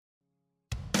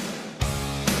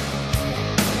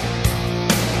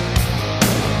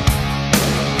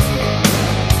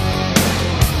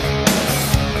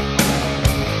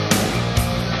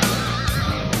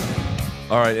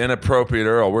All right, Inappropriate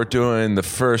Earl. We're doing the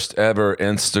first ever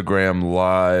Instagram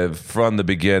Live from the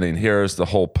beginning. Here's the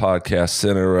whole podcast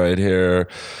center right here.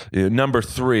 Number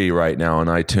 3 right now on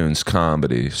iTunes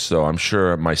Comedy. So I'm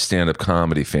sure my stand-up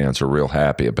comedy fans are real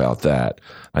happy about that.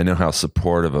 I know how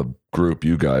supportive a group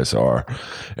you guys are.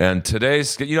 And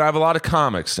today's, I have a lot of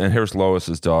comics. And here's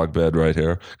Lois's dog bed right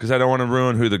here, because I don't want to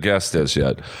ruin who the guest is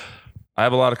yet. I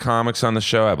have a lot of comics on the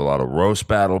show. I have a lot of roast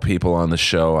battle people on the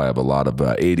show. I have a lot of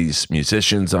 80s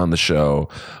musicians on the show.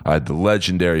 I had the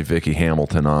legendary Vicky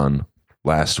Hamilton on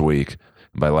last week.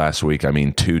 And by last week, I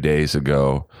mean 2 days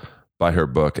ago. Buy her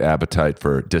book, Appetite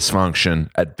for Dysfunction,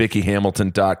 at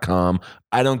VickyHamilton.com.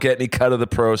 I don't get any cut of the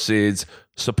proceeds.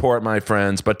 Support my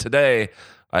friends. But today,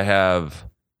 I have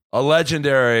a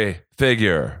legendary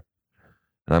figure.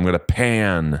 And I'm going to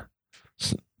pan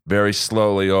very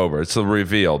slowly over. It's a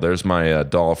reveal. There's my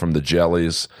doll from the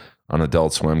Jellies on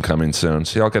Adult Swim coming soon.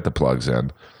 See, I'll get the plugs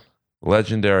in.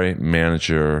 Legendary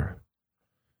manager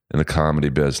in the comedy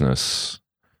business.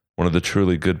 One of the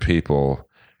truly good people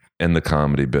in the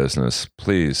comedy business.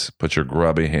 Please put your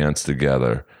grubby hands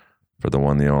together for the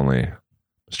one, the only,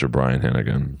 Mr. Brian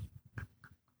Hennigan.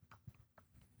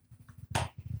 I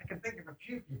can think of a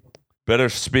few people. Better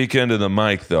speak into the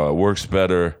mic, though. It works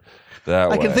better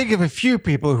that way. I can think of a few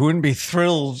people who wouldn't be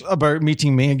thrilled about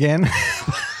meeting me again.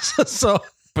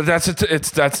 But that's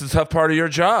the tough part of your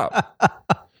job.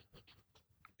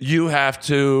 You have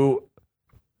to,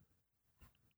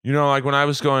 like when I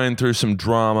was going through some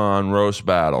drama on Roast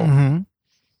Battle,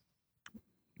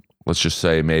 let's just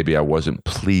say maybe I wasn't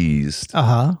pleased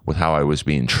with how I was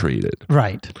being treated.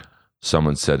 Right.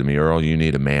 Someone said to me, Earl, you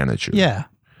need a manager. Yeah.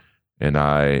 And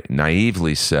I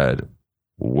naively said,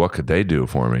 what could they do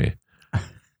for me?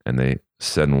 And they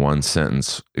said in one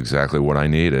sentence exactly what I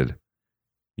needed.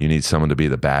 You need someone to be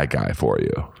the bad guy for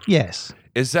you. Yes.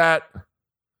 Is that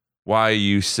why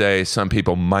you say some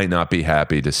people might not be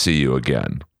happy to see you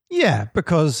again? Yeah,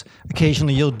 because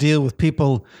occasionally you'll deal with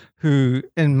people who,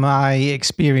 in my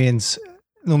experience,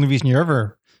 the only reason you're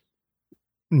ever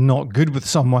not good with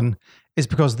someone is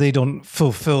because they don't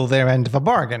fulfill their end of a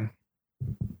bargain.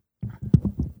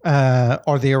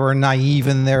 Or they were naive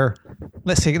in their,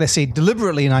 let's say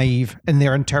deliberately naive in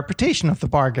their interpretation of the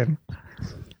bargain.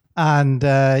 And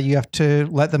you have to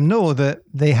let them know that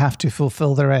they have to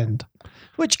fulfill their end,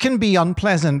 which can be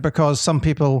unpleasant because some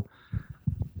people,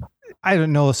 I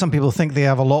don't know, some people think they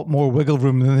have a lot more wiggle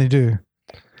room than they do.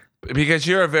 Because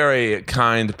you're a very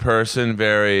kind person,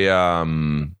 very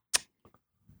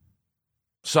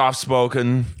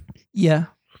soft-spoken. Yeah.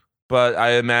 But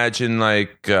I imagine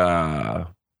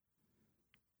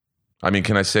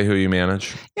can I say who you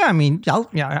manage? Yeah,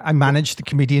 I manage the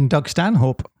comedian Doug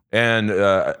Stanhope. And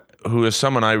who is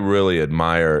someone I really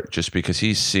admire just because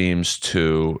he seems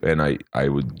to, and I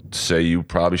would say you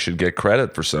probably should get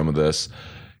credit for some of this,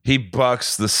 he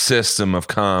bucks the system of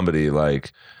comedy.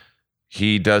 Like,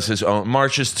 he does his own,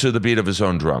 marches to the beat of his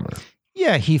own drummer.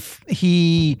 Yeah,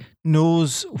 he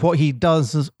knows what he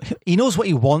does. He knows what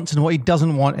he wants and what he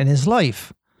doesn't want in his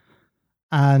life,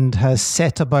 and has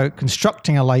set about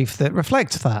constructing a life that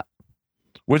reflects that.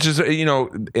 Which is,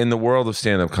 in the world of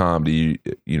stand-up comedy,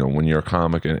 when you're a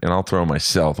comic, and I'll throw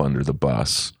myself under the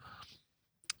bus,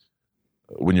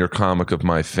 when you're a comic of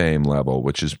my fame level,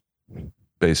 which is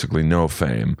basically no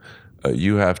fame,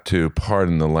 you have to,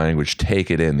 pardon the language, take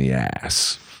it in the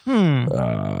ass.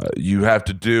 You have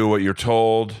to do what you're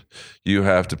told. You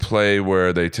have to play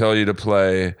where they tell you to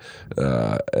play.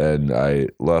 And I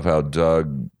love how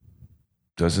Doug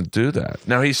doesn't do that.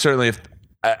 Now, he's certainly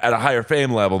at a higher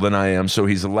fame level than I am, so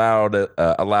he's allowed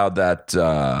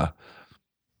that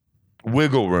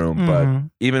wiggle room. But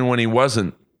even when he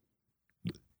wasn't,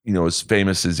 as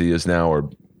famous as he is now, or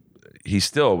he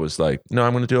still was like, no,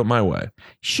 I'm going to do it my way.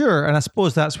 Sure, and I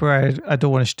suppose that's where I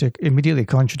don't want to immediately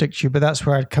contradict you, but that's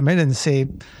where I'd come in and say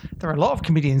there are a lot of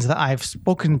comedians that I've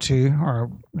spoken to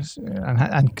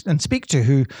and speak to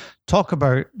who talk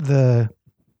about the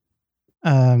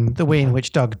way in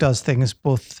which Doug does things,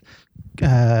 both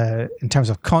in terms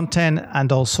of content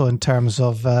and also in terms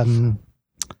of the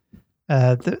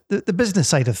business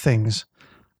side of things.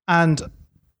 And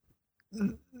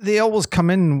they always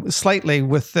come in slightly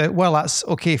with, well, that's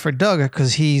okay for Doug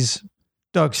because he's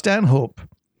Doug Stanhope.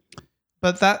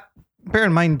 But bear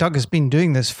in mind, Doug has been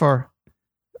doing this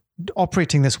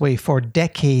operating this way for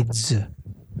decades.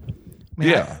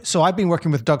 So I've been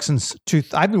working with Doug since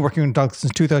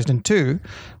 2002,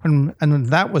 and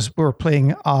that was, we were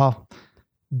playing a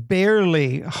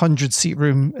barely 100-seat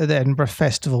room at the Edinburgh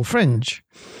Festival Fringe.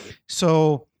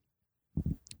 So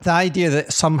the idea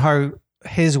that somehow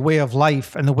his way of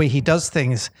life and the way he does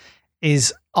things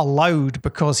is allowed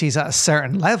because he's at a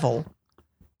certain level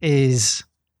is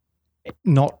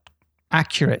not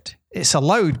accurate. It's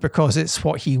allowed because it's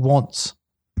what he wants.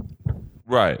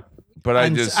 Right. But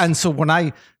and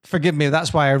so forgive me,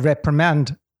 that's why I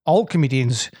reprimand all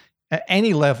comedians at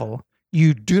any level.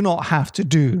 You do not have to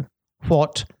do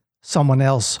what someone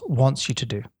else wants you to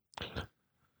do.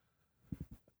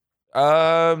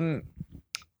 I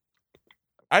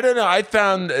don't know. I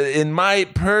found in my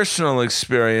personal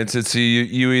experience, it's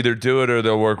you either do it or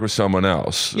they'll work with someone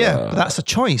else. Yeah, but that's a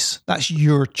choice. That's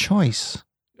your choice.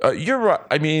 You're right.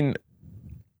 I mean,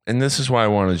 and this is why I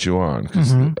wanted you on,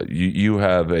 because you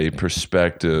have a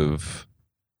perspective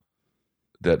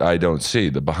that I don't see,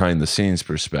 the behind the scenes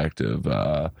perspective.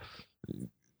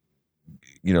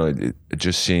 It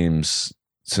just seems,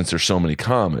 since there's so many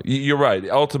comics, you're right.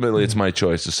 Ultimately, it's my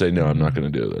choice to say, no, I'm not going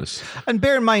to do this. And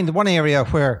bear in mind, one area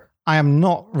where I am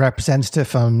not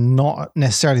representative, I'm not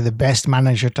necessarily the best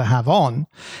manager to have on,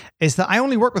 is that I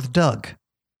only work with Doug.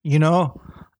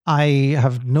 I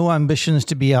have no ambitions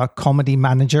to be a comedy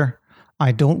manager.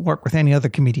 I don't work with any other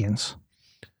comedians.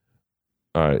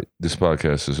 All right, this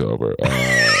podcast is over.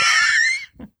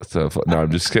 No,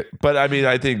 I'm just kidding. But I mean,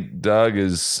 I think Doug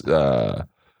is, I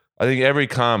think every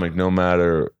comic, no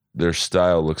matter their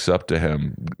style, looks up to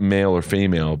him, male or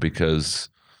female, because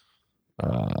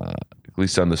at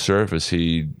least on the surface,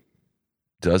 he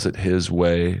does it his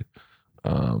way.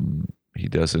 He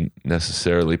doesn't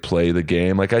necessarily play the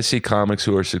game. Like, I see comics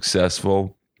who are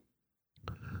successful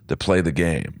that play the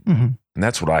game. And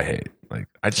that's what I hate. Like,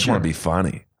 I just want to be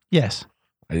funny. Yes.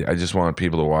 I just want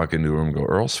people to walk into a room and go,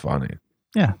 Earl's funny.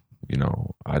 Yeah.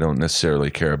 I don't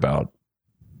necessarily care about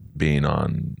being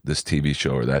on this TV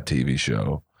show or that TV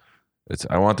show.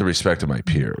 I want the respect of my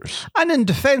peers. And in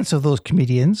defense of those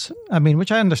comedians, I mean,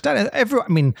 which I understand,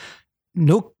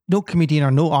 no comedian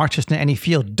or no artist in any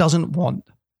field doesn't want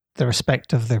the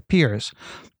respect of their peers.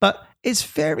 But it's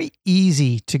very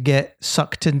easy to get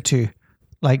sucked into,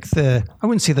 like I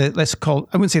wouldn't say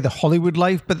the Hollywood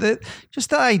life, but just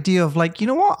the idea of, like, you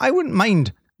know what, I wouldn't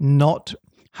mind not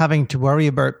having to worry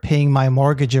about paying my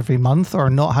mortgage every month or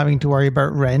not having to worry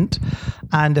about rent.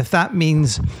 And if that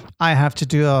means I have to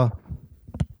do a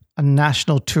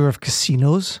national tour of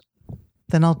casinos,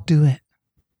 then I'll do it.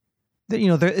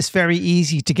 It's very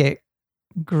easy to get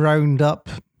ground up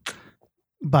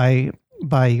by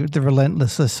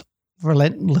the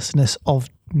relentlessness of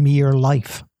mere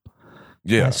life.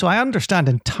 Yeah. So I understand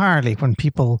entirely when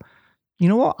people, you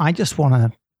know what, I just want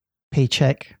a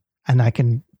paycheck and I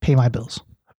can pay my bills.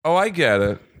 Oh, I get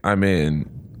it. I mean,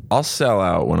 I'll sell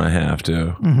out when I have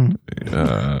to.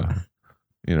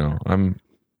 I'm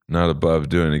not above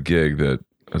doing a gig that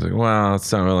I was like, well,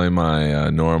 it's not really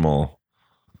my normal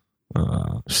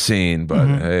scene, but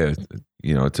hey,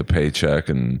 it's a paycheck.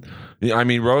 And I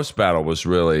mean, Roast Battle was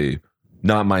really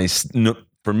not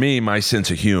for me, my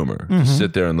sense of humor. To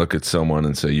sit there and look at someone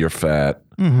and say, you're fat,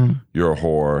 you're a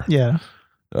whore. Yeah.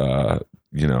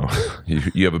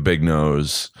 You have a big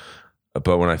nose.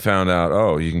 But when I found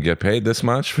out, you can get paid this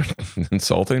much for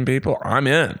insulting people, I'm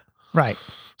in. Right.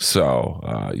 So,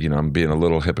 I'm being a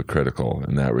little hypocritical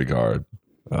in that regard.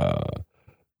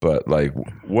 But like,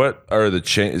 what are the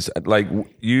changes? Like,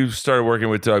 you started working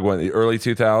with Doug when, the early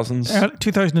 2000s?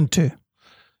 2002.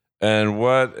 And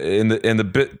what, in the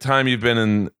bit time you've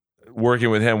been working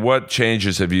with him, what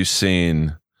changes have you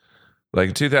seen? Like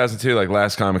in 2002, like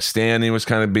Last Comic Standing was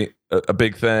kind of a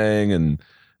big thing, and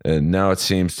now it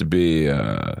seems to be,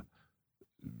 you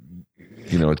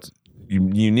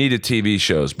needed TV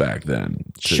shows back then.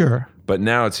 Sure. But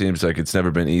now it seems like it's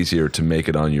never been easier to make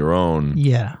it on your own.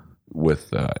 Yeah. With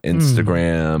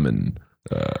Instagram and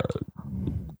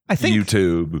I think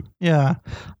YouTube. Yeah.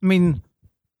 I mean,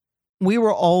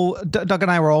 Doug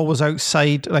and I were always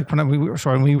outside, like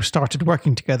when we started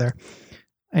working together.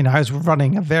 I was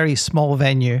running a very small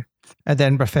venue at the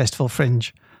Edinburgh Festival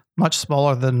Fringe, much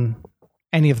smaller than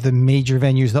any of the major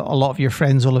venues that a lot of your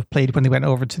friends will have played when they went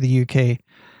over to the UK.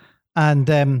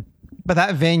 And but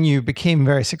that venue became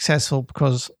very successful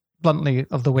because, bluntly,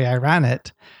 of the way I ran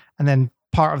it. And then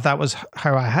part of that was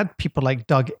how I had people like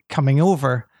Doug coming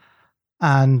over.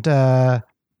 And so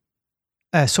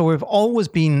we've always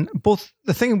been both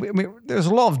the thing. There's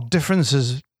a lot of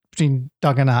differences between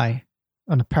Doug and I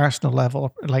on a personal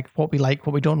level, like what we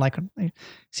don't like,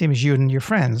 same as you and your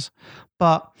friends.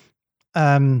 But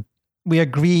we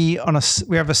agree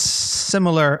we have a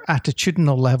similar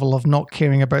attitudinal level of not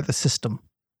caring about the system,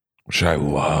 which I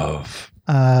love.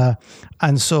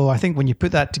 And so I think when you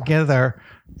put that together,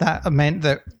 that meant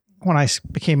that when I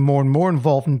became more and more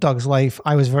involved in Doug's life,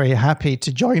 I was very happy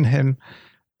to join him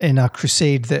in a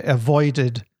crusade that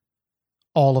avoided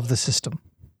all of the system.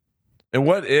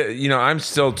 And I'm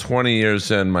still 20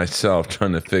 years in myself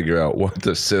trying to figure out what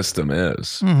the system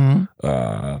is.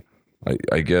 I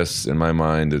guess in my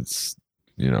mind, it's,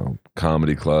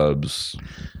 comedy clubs,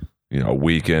 a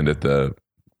weekend at the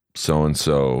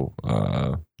so-and-so,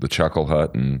 the Chuckle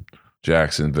Hut in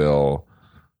Jacksonville.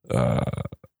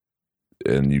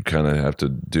 And you kind of have to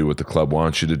do what the club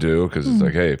wants you to do because it's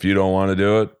like, hey, if you don't want to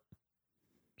do it,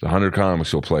 100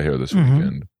 comics will play here this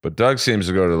weekend. But Doug seems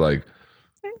to go to like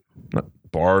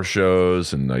bar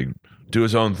shows and like do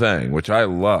his own thing, which I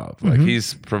love. Like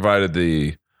he's provided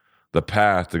the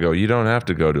path to go. You don't have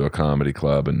to go to a comedy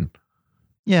club and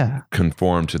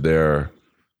conform to their.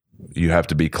 You have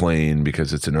to be clean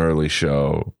because it's an early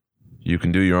show. You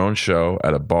can do your own show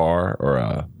at a bar or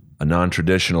a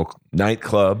non-traditional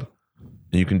nightclub,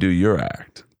 and you can do your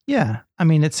act. Yeah, I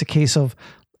mean, it's a case of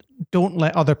don't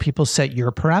let other people set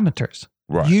your parameters.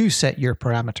 Right. You set your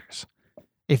parameters.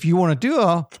 If you want to do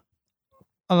a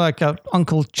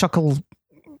Uncle Chuckle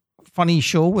funny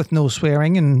show with no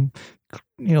swearing and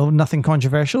nothing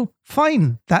controversial,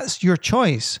 fine, that's your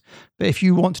choice. But if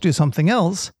you want to do something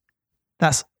else,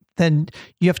 then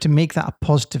you have to make that a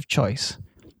positive choice.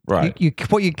 Right.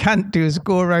 What you can't do is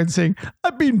go around saying,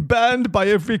 I've been banned by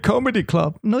every comedy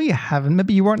club. No, you haven't.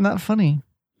 Maybe you weren't that funny.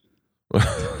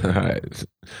 I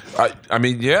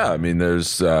mean, yeah. I mean,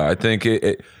 there's. I think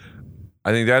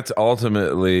I think that's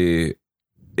ultimately,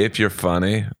 if you're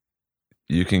funny,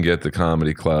 you can get the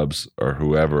comedy clubs or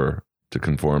whoever to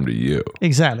conform to you.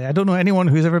 Exactly. I don't know anyone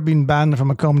who's ever been banned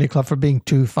from a comedy club for being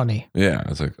too funny. Yeah,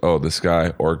 it's like, oh, this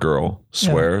guy or girl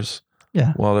swears.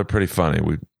 Yeah. Well, they're pretty funny.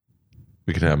 We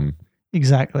can have them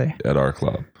exactly at our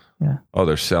club. Yeah. Oh,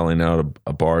 they're selling out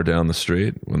a bar down the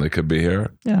street when they could be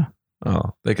here. Yeah.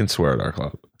 Oh, they can swear at our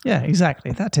club. Yeah,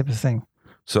 exactly. That type of thing.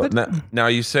 So now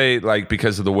you say, like,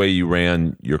 because of the way you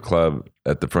ran your club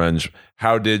at the Fringe,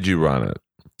 how did you run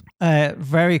it?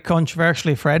 Very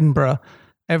controversially for Edinburgh,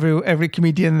 every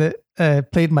comedian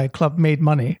that played my club made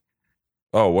money.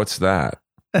 Oh, what's that?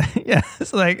 Yeah,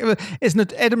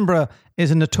 Edinburgh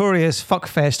is a notorious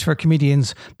fuckfest for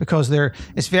comedians because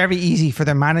it's very easy for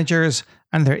their managers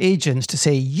and their agents to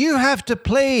say, you have to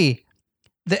play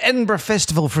the Edinburgh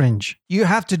Festival Fringe. You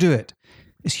have to do it.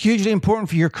 It's hugely important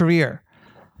for your career.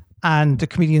 And the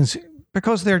comedians,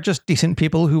 because they're just decent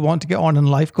people who want to get on in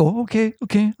life, go, okay,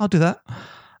 I'll do that.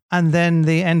 And then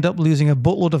they end up losing a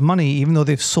boatload of money, even though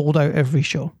they've sold out every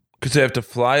show. Because they have to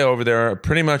fly over there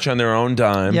pretty much on their own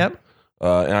dime. Yep.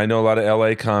 And I know a lot of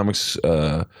LA comics,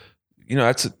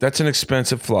 that's an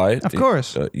expensive flight. Of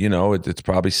course. It's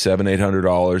probably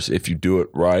 $700-800 if you do it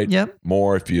right. Yep.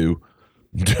 More if you,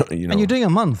 And you're doing a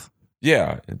month.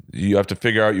 Yeah. You have to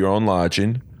figure out your own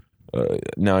lodging.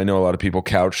 Now I know a lot of people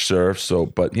couch surf,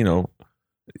 but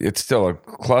it's still a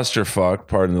clusterfuck,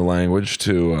 pardon the language,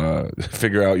 to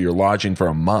figure out your lodging for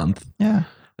a month. Yeah.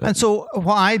 And so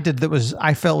what I did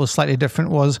I felt was slightly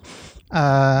different was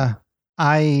I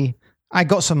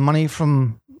got some money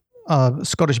from a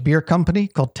Scottish beer company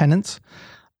called Tennent's,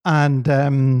 and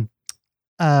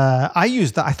I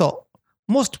used that. I thought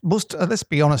most let's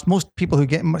be honest, most people who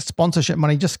get sponsorship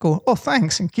money just go, oh,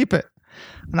 thanks, and keep it.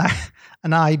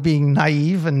 And I being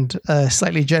naive and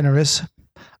slightly generous,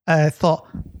 thought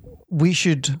we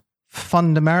should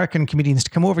fund American comedians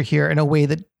to come over here in a way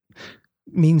that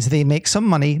means they make some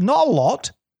money, not a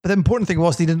lot, but the important thing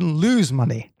was they didn't lose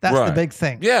money. That's the big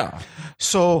thing. Yeah.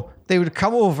 So they would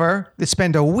come over, they'd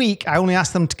spend a week. I only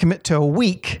asked them to commit to a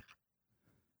week.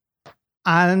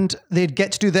 And they'd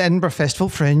get to do the Edinburgh Festival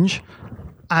Fringe.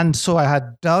 And so I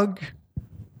had Doug,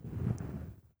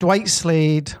 Dwight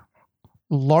Slade,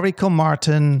 Laurie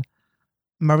Kilmartin,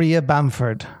 Maria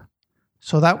Bamford.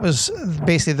 So that was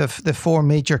basically the four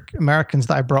major Americans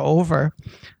that I brought over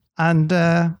and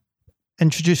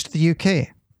introduced to the UK.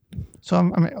 So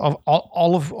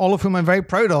all of whom I'm very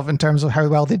proud of in terms of how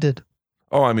well they did.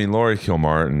 Oh, I mean, Laurie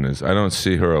Kilmartin I don't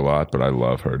see her a lot, but I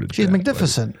love her to death. She's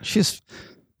magnificent. She's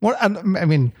what I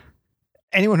mean,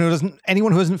 anyone who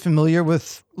isn't familiar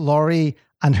with Laurie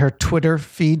and her Twitter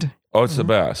feed. Oh, it's the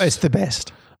best. It's the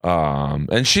best.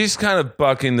 And she's kind of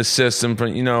bucking the system from,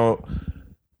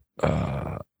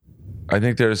 I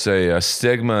think there's a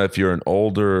stigma if you're an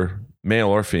older male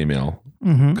or female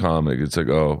comic. It's like,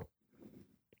 oh,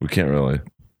 we can't really.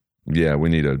 Yeah, we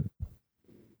need a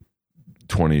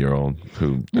 20-year-old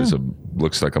who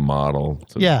looks like a model.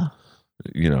 Yeah.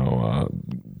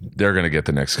 They're going to get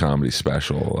the next comedy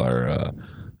special or,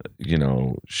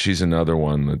 she's another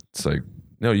one that's like,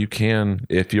 no, you can,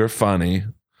 if you're funny,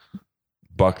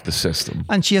 buck the system.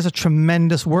 And she has a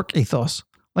tremendous work ethos.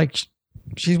 Like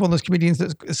She's one of those comedians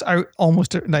that's out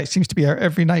almost at night. Seems to be out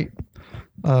every night,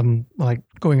 like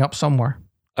going up somewhere.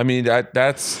 I mean,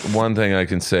 that's one thing I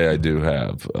can say I do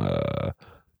have.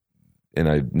 And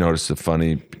I noticed the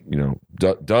funny,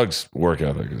 Doug's work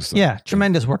ethic is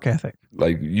tremendous work ethic.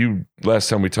 Like last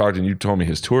time we talked and you told me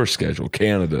his tour schedule,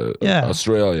 Canada,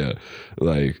 Australia,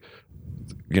 like,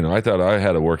 I thought I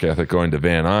had a work ethic going to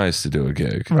Van Nuys to do a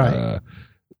gig. Right.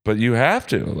 But you have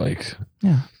to, like.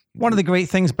 Yeah. One of the great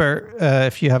things about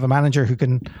if you have a manager who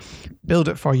can build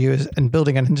it for you and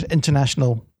building an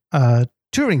international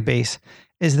touring base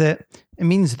is that it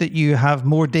means that you have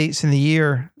more dates in the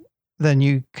year than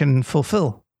you can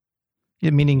fulfill.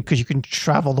 Meaning because you can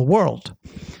travel the world.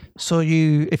 So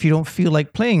if you don't feel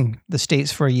like playing the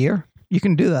States for a year, you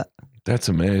can do that. That's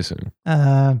amazing.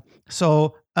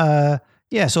 So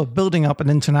building up an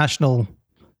international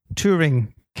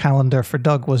touring calendar for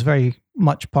Doug was very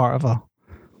much part of a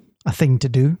thing to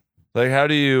do. Like, how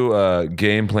do you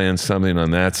game plan something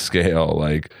on that scale?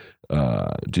 Like,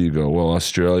 do you go, well,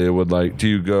 Australia would like, do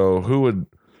you go, who would,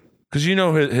 because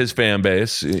his fan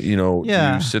base, do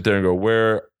you sit there and go,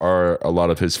 where are a lot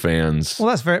of his fans?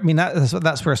 Well,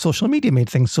 that's where social media made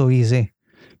things so easy,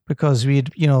 because when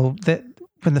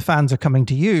the fans are coming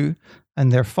to you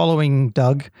and they're following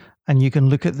Doug, and you can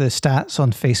look at the stats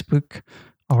on Facebook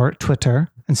or Twitter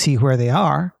and see where they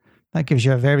are. That gives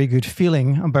you a very good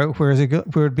feeling about where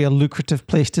would be a lucrative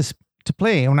place to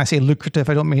play. And when I say lucrative,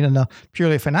 I don't mean in a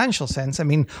purely financial sense. I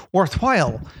mean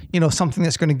worthwhile. Something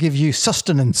that's going to give you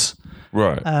sustenance.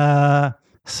 Right.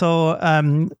 So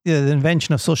the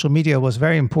invention of social media was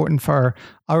very important for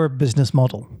our business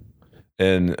model.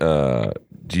 And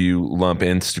do you lump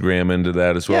Instagram into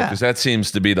that as well? Because that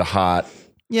seems to be the hot.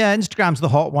 Yeah, Instagram's the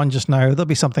hot one just now. There'll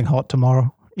be something hot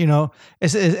tomorrow.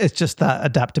 It's just that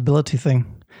adaptability thing.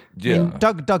 Yeah. I mean,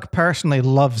 Doug personally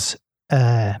loves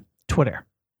Twitter.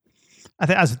 I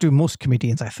think, as do most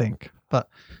comedians, I think. But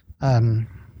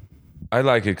I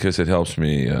like it because it helps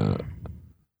me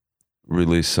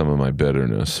release some of my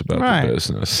bitterness about the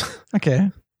business.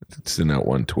 Okay. It's in that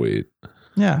one tweet.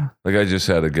 Yeah. Like, I just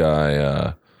had a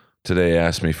guy today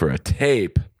ask me for a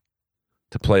tape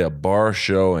to play a bar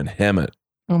show in Hemet.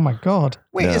 Oh my God.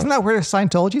 Wait, isn't that where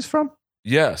Scientology's from?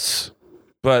 Yes.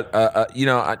 But,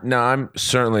 now I'm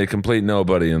certainly a complete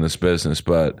nobody in this business,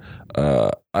 but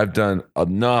I've done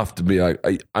enough to be like,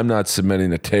 I'm not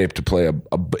submitting a tape to play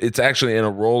it's actually in a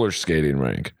roller skating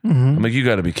rink. Mm-hmm. I'm like, you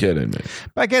got to be kidding me.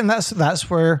 But again, that's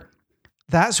where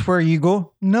you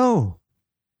go, no.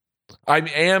 I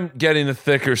am getting a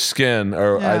thicker skin,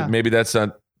 or maybe that's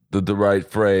not the right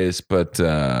phrase, but,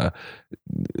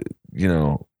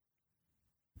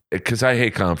 because I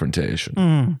hate confrontation.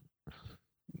 Mm.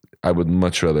 I would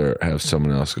much rather have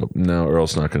someone else go, no,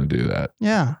 Earl's not going to do that.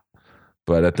 Yeah.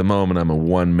 But at the moment, I'm a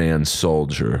one-man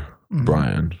soldier,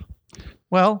 Brian.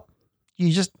 Well,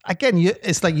 you just, again,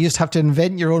 it's like you just have to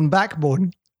invent your own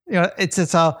backbone.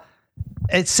 It's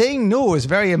saying no is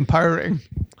very empowering.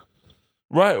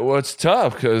 Right. Well, it's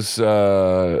tough because,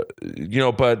 but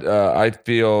I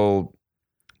feel,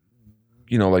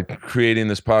 like creating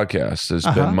this podcast has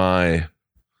been my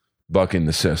bucking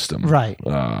the system. Right.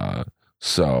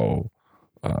 So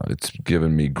it's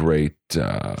given me great.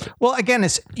 Well, again,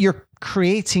 you're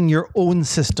creating your own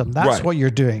system. That's what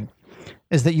you're doing.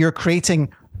 Is that you're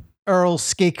creating Earl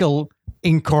Skakel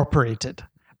Incorporated,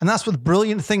 and that's what the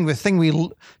brilliant thing. The thing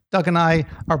Doug and I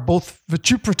are both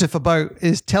vituperative about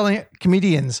is telling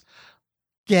comedians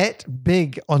get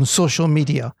big on social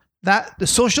media. That the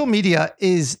social media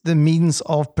is the means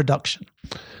of production.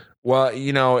 Well,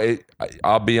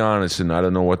 I'll be honest, and I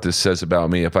don't know what this says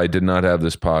about me. If I did not have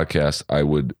this podcast, I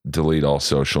would delete all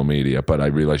social media, but I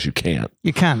realize you can't.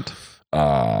 You can't.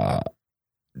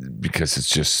 Because it's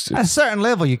just... At a certain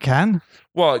level, you can.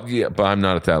 Well, yeah, but I'm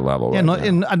not at that level. Yeah,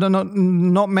 I don't know.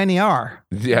 Not many are.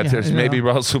 Yeah, there's maybe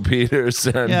Russell Peters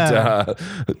and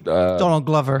Donald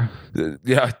Glover.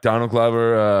 Donald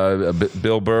Glover,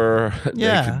 Bill Burr.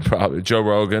 Yeah, probably Joe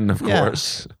Rogan, of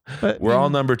course. But we're all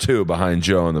number 2 behind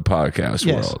Joe in the podcast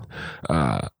world.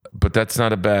 But that's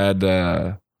not a bad.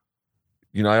 I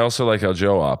also like how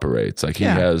Joe operates. Like he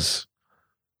has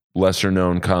lesser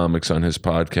known comics on his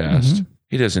podcast. Mm-hmm.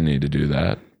 He doesn't need to do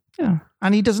that. Yeah.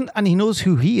 And he doesn't, and he knows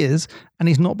who he is, and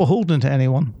he's not beholden to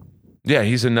anyone. Yeah,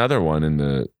 he's another one in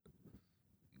the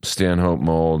Stanhope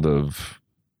mold of,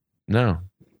 I'm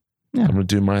going to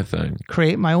do my thing.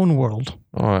 Create my own world.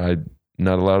 Oh, I'm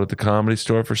not allowed at the Comedy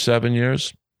Store for 7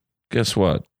 years? Guess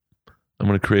what? I'm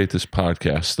going to create this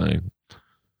podcast thing.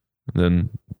 And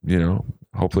then,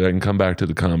 hopefully I can come back to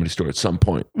the Comedy Store at some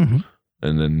point. Mm-hmm.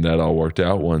 And then that all worked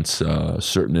out once a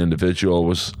certain individual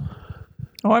was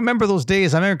Oh, I remember those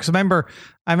days. I remember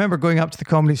going up to the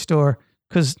Comedy Store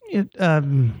because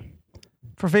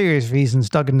for various reasons,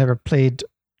 Doug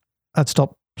had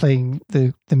stopped playing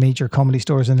the major comedy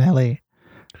stores in LA,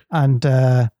 and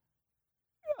I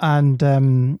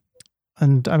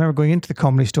remember going into the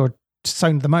Comedy Store to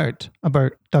sound them out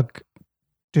about Doug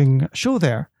doing a show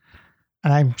there,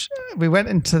 and we went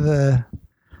into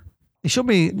they showed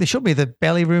me the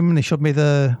belly room, and they showed me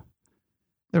the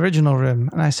original room,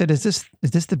 and I said, "Is this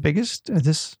the biggest? I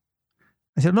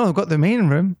said, "No, I've got the main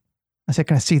room." I said,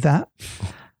 "Can I see that?"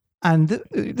 And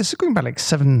this is going back like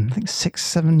 6,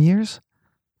 7 years.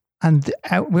 And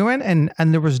we went in,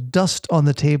 and there was dust on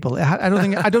the table. I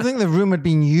don't think the room had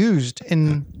been used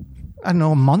in, I don't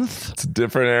know, a month. It's a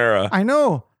different era. I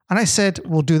know. And I said,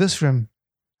 "We'll do this room." And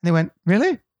they went,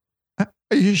 "Really?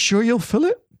 Are you sure you'll fill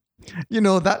it?" You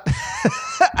know that.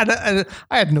 And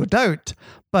I had no doubt,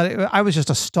 but I was just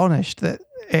astonished that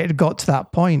it had got to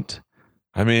that point.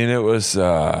 I mean, it was,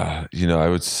 I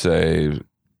would say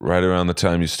right around the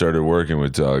time you started working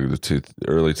with Doug,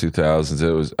 early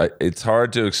 2000s. It's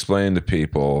hard to explain to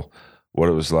people what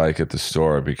it was like at the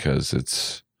store because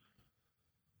it's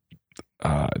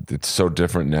so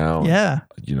different now. Yeah.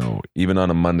 Even on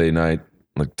a Monday night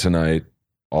like tonight,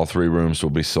 all 3 rooms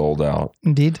will be sold out.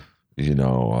 Indeed.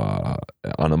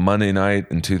 On a Monday night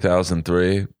in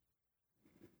 2003,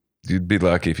 you'd be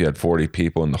lucky if you had 40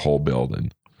 people in the whole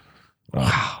building.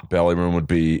 Wow. Belly room would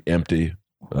be empty,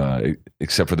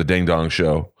 except for the Ding Dong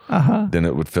show. Uh-huh. Then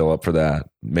it would fill up for that.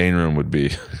 Main room would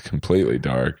be completely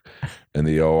dark, and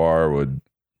the OR would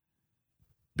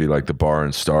be like the bar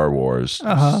in Star Wars.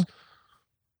 Uh-huh.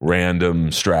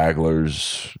 Random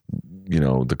stragglers.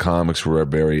 The comics were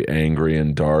very angry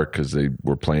and dark because they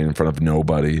were playing in front of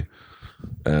nobody.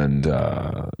 And,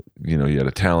 you had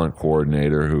a talent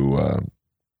coordinator who,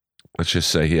 let's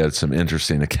just say he had some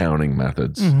interesting accounting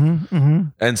methods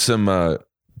and some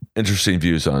interesting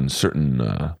views on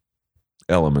certain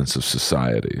elements of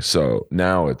society. So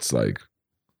now it's like,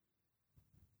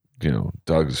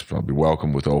 Doug's probably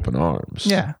welcomed with open arms.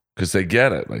 Yeah. Because they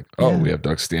get it. Like, we have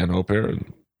Doug Stanhope here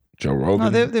and Joe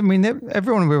Rogan. No,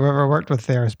 everyone we've ever worked with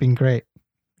there has been great.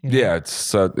 Yeah,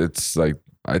 it's like,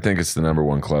 I think it's the number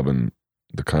 1 club in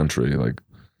the country. Like,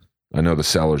 I know the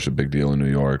Cellar's a big deal in New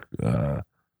York.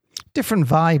 Different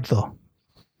vibe, though.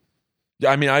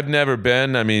 Yeah, I mean, I've never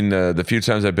been. I mean, the few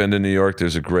times I've been to New York,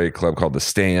 there's a great club called The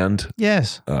Stand.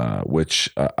 Yes. Which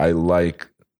I like.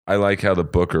 I like how the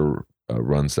booker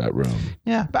runs that room.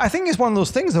 Yeah, but I think it's one of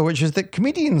those things, though, which is that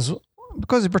comedians,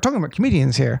 because we're talking about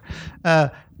comedians here,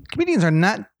 comedians are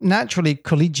naturally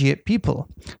collegiate people.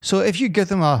 So if you give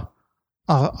them a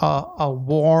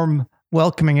warm,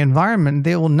 welcoming environment,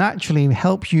 they will naturally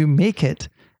help you make it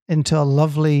into a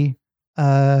lovely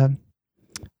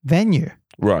venue.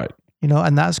 Right.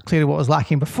 And that's clearly what was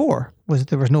lacking before, was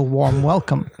there was no warm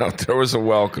welcome. No, there was a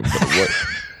welcome, but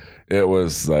it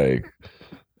was like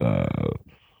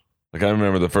I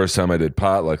remember the first time I did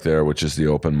Potluck there, which is the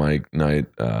open mic night.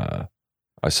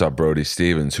 I saw Brody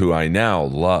Stevens, who I now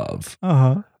love.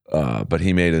 Uh-huh. But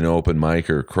he made an open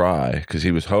micer cry because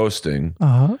he was hosting.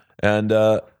 Uh-huh. And,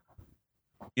 a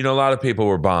lot of people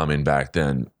were bombing back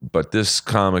then, but this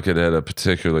comic had a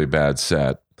particularly bad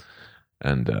set.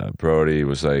 And Brody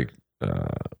was like,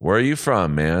 "Where are you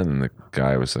from, man?" And the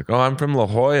guy was like, "Oh, I'm from La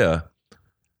Jolla."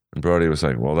 And Brody was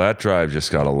like, "Well, that drive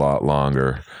just got a lot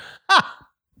longer."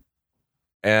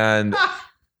 And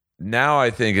now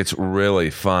I think it's really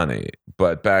funny.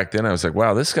 But back then I was like,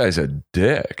 wow, this guy's a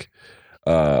dick.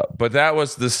 But that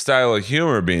was the style of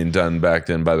humor being done back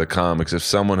then by the comics. If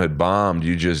someone had bombed,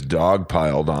 you just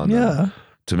dogpiled on them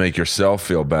to make yourself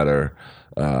feel better.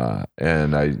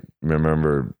 And I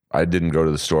remember I didn't go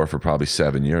to the store for probably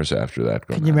 7 years after that.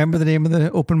 Can you remember the name of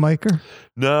the open micer?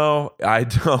 No, I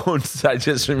don't. I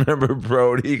just remember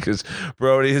Brody because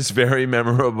Brody is very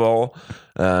memorable.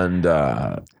 And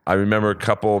I remember a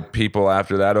couple people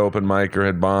after that open micer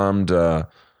had bombed.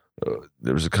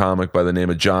 There was a comic by the name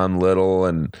of John Little,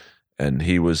 and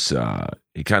he was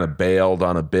he kind of bailed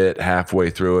on a bit halfway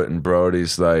through it, and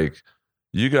Brody's like,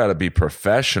 "You got to be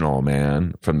professional,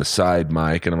 man," from the side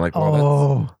mic. And I'm like,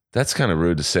 well, that's kind of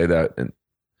rude to say that.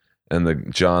 And the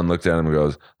John looked at him and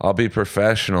goes, "I'll be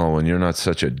professional when you're not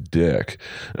such a dick."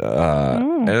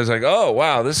 And it was like, oh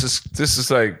wow, this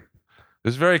is like,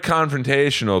 it's very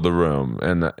confrontational, the room.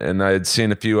 And I had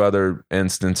seen a few other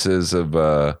instances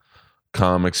of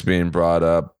comics being brought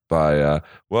up by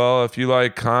well, if you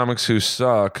like comics who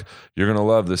suck, you're gonna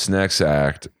love this next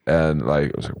act. And like,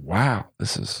 I was like, wow,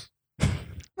 this is,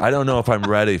 I don't know if I'm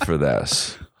ready for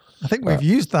this. I think we've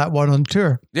used that one on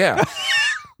tour. Yeah.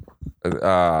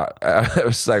 I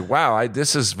was like, wow,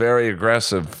 this is very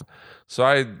aggressive. So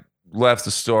I left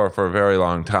the store for a very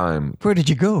long time. Where did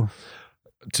you go?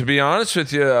 To be honest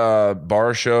with you,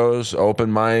 bar shows,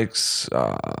 open mics,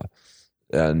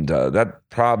 and that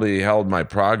probably held my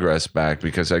progress back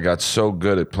because I got so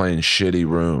good at playing shitty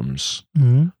rooms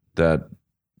that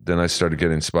then I started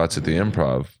getting spots at the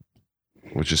Improv,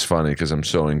 which is funny because I'm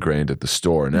so ingrained at the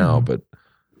store now. But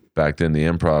back then, the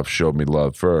Improv showed me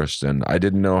love first, and I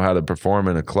didn't know how to perform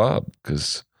in a club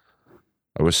because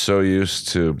I was so used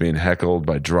to being heckled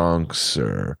by drunks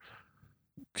or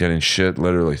getting shit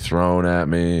literally thrown at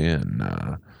me. And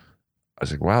I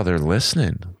was like, wow, they're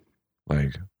listening.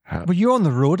 Like, were you on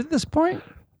the road at this point?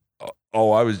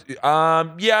 Oh, I was,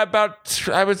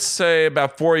 I would say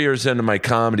about 4 years into my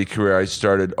comedy career, I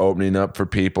started opening up for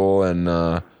people. And,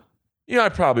 I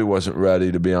probably wasn't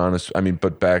ready, to be honest. I mean,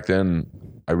 but back then,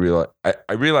 I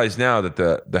realized now that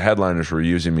the headliners were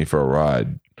using me for a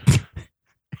ride.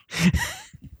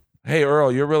 Hey,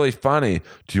 Earl, you're really funny.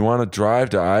 Do you want to drive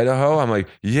to Idaho? I'm like,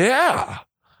 yeah.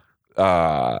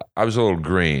 I was a little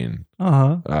green.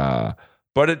 But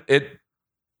it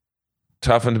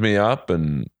toughened me up,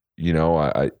 and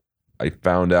I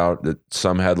found out that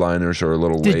some headliners are a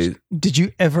little late. Did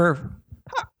you ever?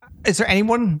 Is there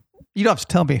anyone? You don't have to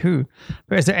tell me who,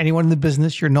 but is there anyone in the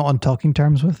business you're not on talking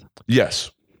terms with?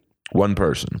 Yes, one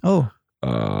person. Oh,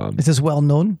 is this well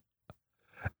known?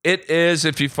 It is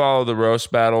if you follow the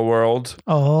roast battle world.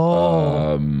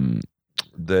 Oh,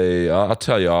 I'll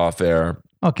tell you off air.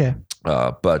 Okay,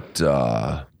 but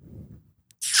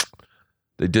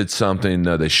they did something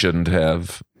they shouldn't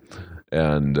have,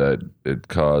 and it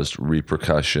caused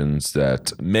repercussions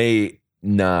that may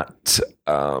not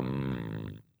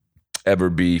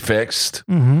ever be fixed.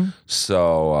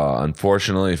 So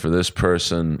unfortunately for this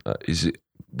person,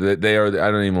 they are,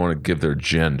 I don't even want to give their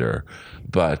gender,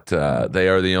 but they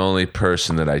are the only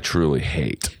person that I truly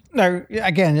hate. Now,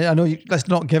 again, I know let's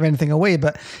not give anything away,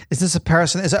 but is this a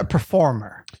person? Is it a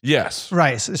performer? Yes.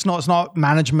 Right. So it's not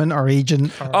management or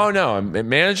agent. Oh no,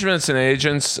 managements and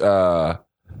agents. I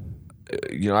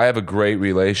have a great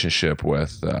relationship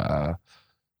with,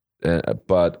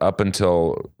 but up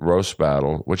until roast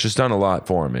battle, which has done a lot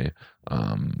for me,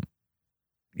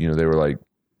 they were like,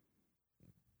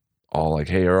 all like,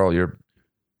 "Hey Earl, you're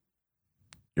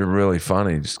really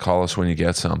funny. Just call us when you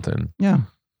get something." Yeah.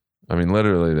 I mean,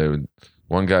 literally,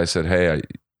 one guy said, "Hey,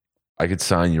 I could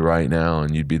sign you right now,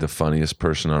 and you'd be the funniest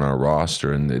person on our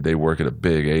roster." And they work at a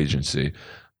big agency,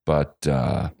 but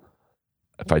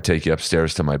if I take you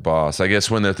upstairs to my boss, I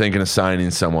guess when they're thinking of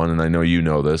signing someone, and I know you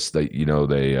know this, they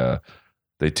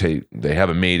have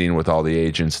a meeting with all the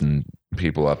agents and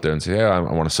people up there and say, "Yeah, I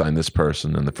want to sign this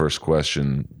person." And the first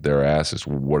question they're asked is,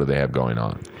 "What do they have going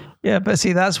on?" Yeah, but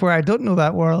see, that's where I don't know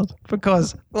that world,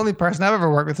 because the only person I've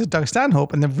ever worked with is Doug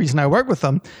Stanhope. And the reason I work with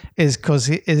him is because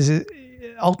he is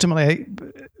ultimately,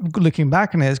 looking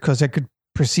back on it, is because I could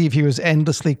perceive he was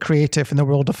endlessly creative in the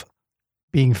world of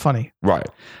being funny. Right.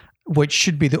 Which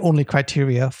should be the only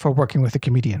criteria for working with a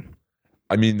comedian.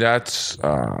 I mean, that's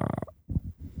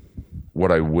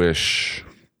what I wish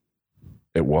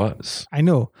it was. I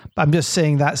know, but I'm just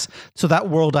saying that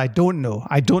world I don't know.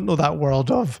 I don't know that world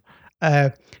of,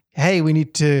 hey, we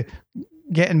need to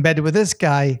get in bed with this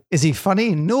guy. Is he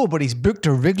funny? No, but he's booked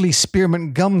a Wrigley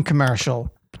Spearmint Gum commercial.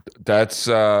 That's,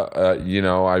 I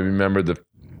remember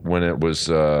when it was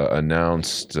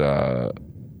announced that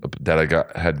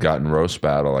I had gotten roast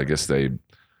battle. I guess they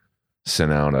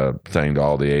sent out a thing to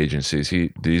all the agencies.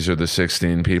 These are the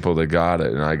 16 people that got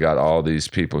it. And I got all these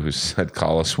people who said,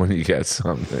 "Call us when you get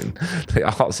something." They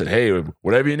all said, "Hey,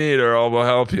 whatever you need, Earl, we'll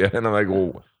help you." And I'm like,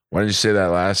 well, why didn't you say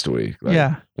that last week? Like,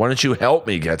 yeah. Why don't you help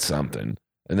me get something?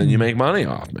 And then you make money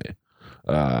off me.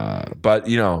 But,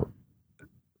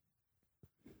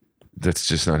 that's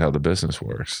just not how the business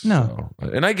works. No. So,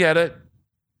 and I get it.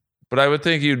 But I would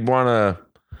think you'd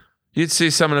see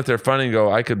someone if they're funny and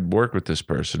go, "I could work with this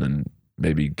person and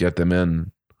maybe get them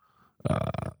in."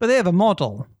 But they have a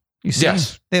model. You see,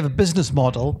 yes. They have a business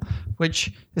model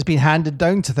which has been handed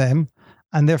down to them,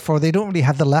 and therefore they don't really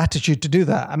have the latitude to do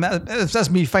that. I mean,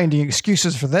 that's me finding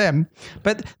excuses for them,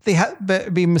 but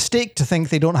it'd be a mistake to think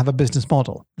they don't have a business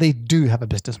model. They do have a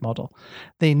business model.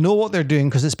 They know what they're doing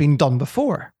because it's been done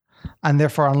before, and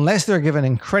therefore, unless they're given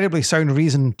incredibly sound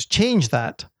reason to change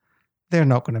that, they're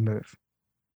not going to move.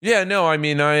 Yeah, no, I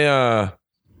mean, I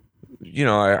see it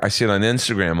on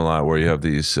Instagram a lot where you have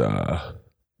these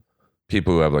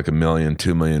people who have like 1 million,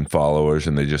 2 million followers,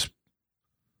 and they just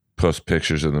post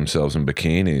pictures of themselves in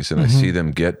bikinis, and I see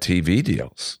them get TV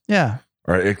deals. Yeah.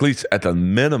 Or at least at the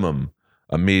minimum,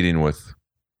 a meeting with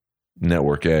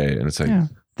Network A. And it's like,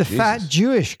 The fat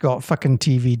Jewish got fucking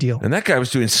TV deal. And that guy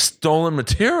was doing stolen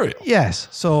material. Yes.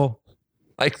 So.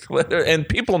 Like, and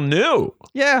people knew.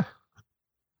 Yeah.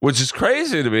 Which is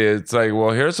crazy to me. It's like,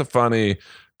 well, here's a funny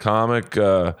comic.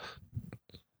 I'm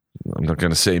not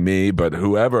going to say me, but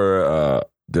whoever,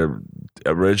 they're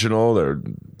original. They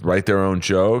write their own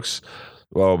jokes.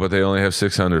 Well, but they only have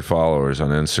 600 followers on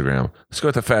Instagram. Let's go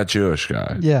with the fat Jewish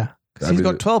guy. Yeah. He's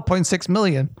got 12.6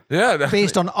 million. Yeah.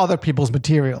 Based on other people's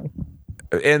material.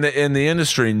 And the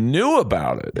industry knew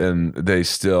about it, and they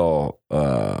still.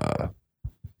 I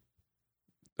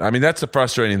mean, that's the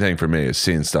frustrating thing for me is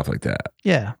seeing stuff like that.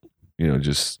 Yeah.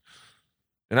 Just,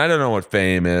 and I don't know what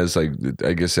fame is. Like,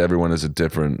 I guess everyone has a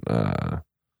different, like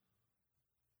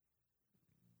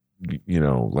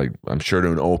I'm sure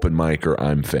to an open micer,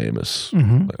 I'm famous.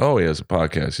 Mm-hmm. Like, oh, he has a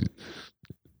podcast. He's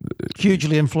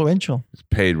hugely influential. He's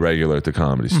paid regular at the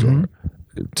Comedy Store.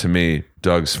 To me,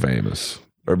 Doug's famous.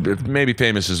 Or maybe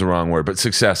famous is the wrong word, but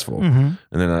successful. And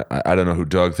then I don't know who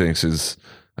Doug thinks is.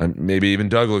 Maybe even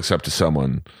Doug looks up to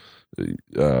someone.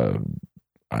 I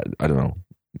don't know,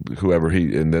 whoever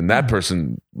and then that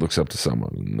person looks up to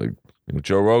someone. Like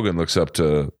Joe Rogan looks up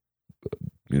to,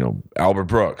 Albert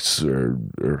Brooks or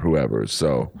whoever.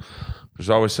 So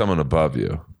there's always someone above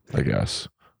you, I guess.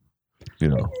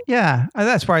 Yeah, and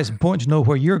that's why it's important to know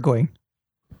where you're going,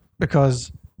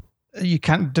 because you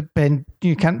can't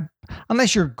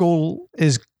unless your goal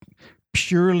is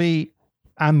purely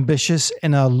ambitious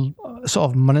in a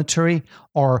sort of monetary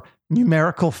or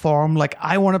numerical form, like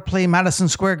I want to play Madison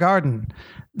Square Garden,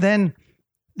 then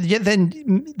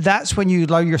that's when you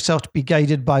allow yourself to be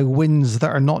guided by wins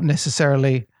that are not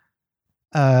necessarily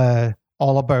all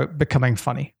about becoming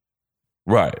funny.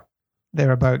 Right.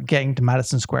 They're about getting to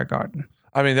Madison Square Garden.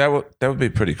 I mean, that would be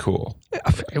pretty cool.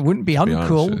 It wouldn't be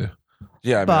uncool.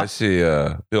 Yeah, I mean, I see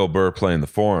Bill Burr playing the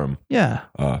Forum. Yeah.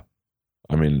 I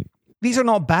mean, these are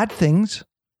not bad things.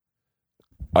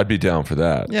 I'd be down for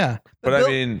that. Yeah. But I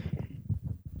mean,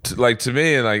 to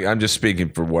me, and like I'm just speaking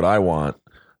for what I want.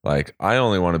 Like, I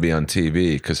only want to be on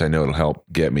TV because I know it'll help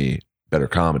get me better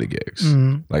comedy gigs.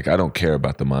 Mm-hmm. Like, I don't care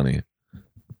about the money.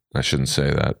 I shouldn't say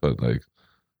that, but like,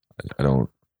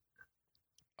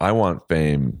 I want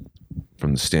fame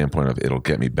from the standpoint of it'll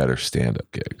get me better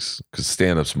stand-up gigs, because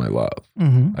stand-up's my love.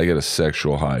 I get a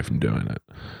sexual high from doing it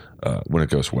when it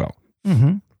goes well.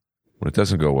 When it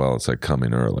doesn't go well, it's like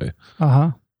coming early.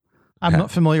 I'm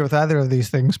not familiar with either of these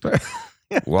things, but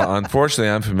well, unfortunately,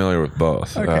 I'm familiar with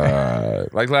both. Okay.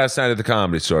 Like last night at the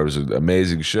Comedy Store, it was an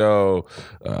amazing show.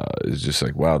 It's just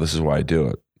like, wow, this is why I do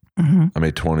it. I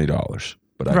made $20,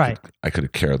 but I could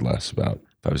have cared less about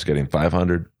if I was getting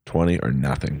 500, 20, or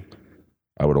nothing.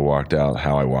 I would have walked out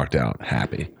how I walked out,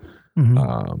 happy.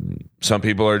 Some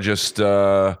people are just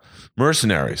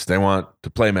mercenaries. They want to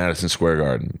play Madison Square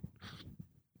Garden.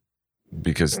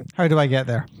 Because how do I get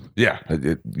there? Yeah,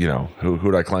 who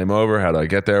do I climb over? How do I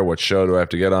get there? What show do I have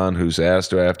to get on? Whose ass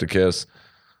do I have to kiss?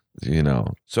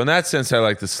 So in that sense, I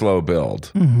like the slow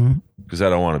build because I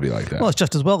don't want to be like that. Well, it's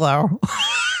just as well, Lara.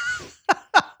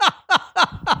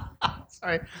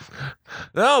 Sorry.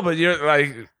 No, but you're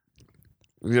like,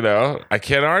 I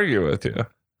can't argue with you.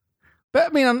 But I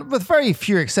mean, with very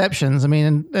few exceptions. I mean,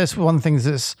 and that's one thing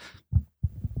that's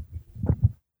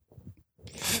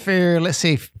fair. Let's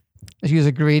say. Let's use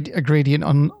a gradient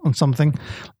on something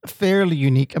fairly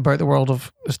unique about the world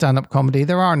of stand-up comedy.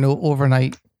 There are no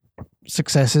overnight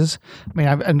successes.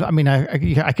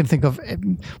 I can think of,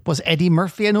 was Eddie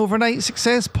Murphy an overnight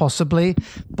success? Possibly.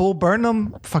 Bo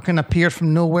Burnham fucking appeared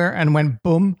from nowhere and went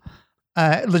boom,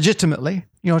 legitimately.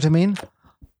 You know what I mean?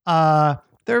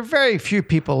 There are very few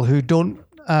people who don't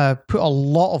put a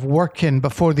lot of work in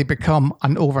before they become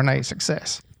an overnight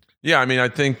success. Yeah, I mean, I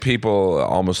think people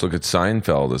almost look at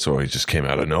Seinfeld as, he just came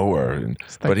out of nowhere.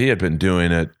 But he had been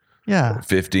doing it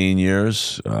 15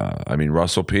 years. I mean,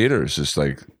 Russell Peters is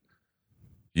like,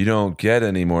 you don't get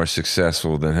any more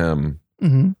successful than him.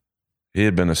 He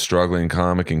had been a struggling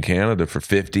comic in Canada for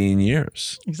 15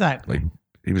 years. Exactly. Like,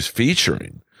 he was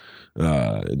featuring,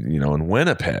 in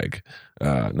Winnipeg.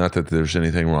 Not that there's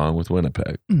anything wrong with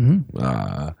Winnipeg.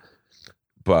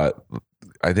 But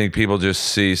I think people just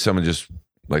see someone just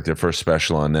like their first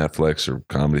special on Netflix or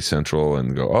Comedy Central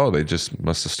and go, oh, they just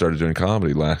must have started doing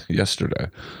comedy yesterday.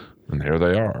 And here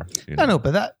they are. I know,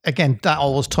 but that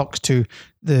always talks to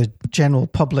the general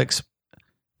public's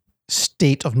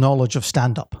state of knowledge of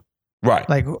stand-up. Right.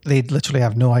 Like, they literally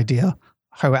have no idea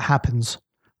how it happens.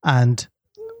 And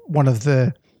one of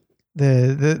the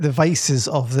vices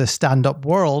of the stand-up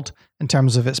world in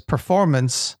terms of its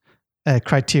performance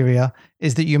criteria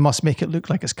is that you must make it look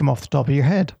like it's come off the top of your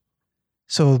head.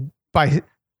 So by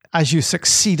as you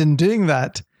succeed in doing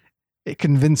that, it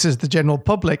convinces the general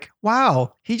public,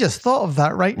 wow, he just thought of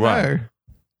that right now.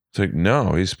 It's like,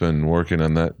 no, he's been working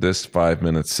on this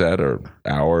 5-minute set or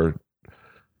hour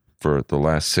for the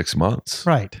last 6 months.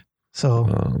 Right.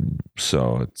 So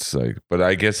it's like, but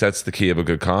I guess that's the key of a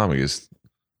good comic is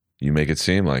you make it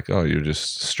seem like, oh, you're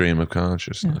just stream of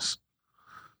consciousness. Yeah.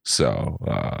 So,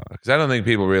 because I don't think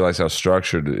people realize how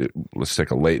structured, let's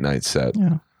take a late night set,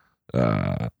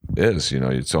 is.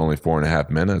 It's only 4.5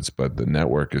 minutes, but the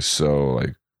network is so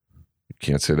like, you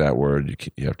can't say that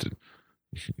word. You have to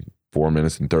 4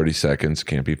 minutes and 30 seconds.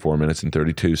 Can't be 4 minutes and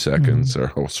 32 seconds,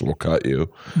 or else we'll cut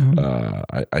you.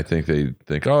 I think they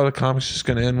think, oh, the comic's just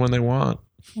going to end when they want.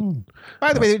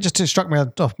 By the way, it just struck me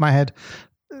off my head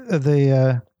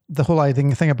the whole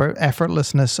thing about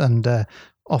effortlessness and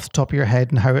off the top of your head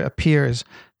and how it appears.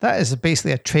 That is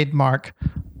basically a trademark,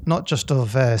 not just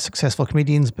of successful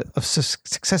comedians, but of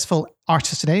successful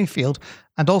artists in any field,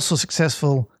 and also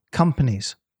successful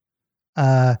companies.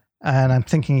 And I'm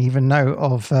thinking even now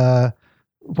of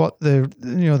what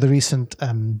the recent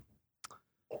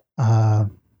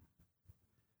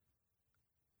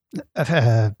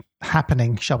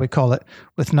happening, shall we call it,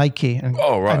 with Nike and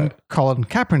Colin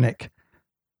Kaepernick.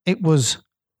 It was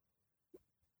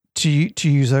to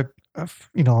use an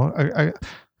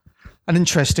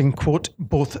interesting quote,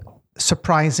 both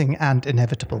surprising and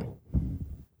inevitable.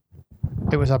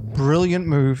 It was a brilliant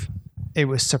move. It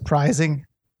was surprising,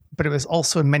 but it was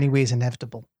also in many ways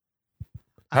inevitable.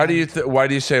 Why do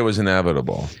you say it was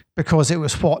inevitable? Because it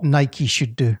was what Nike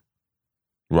should do.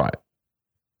 Right.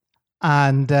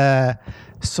 And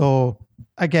so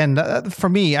again, for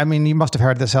me, I mean, you must have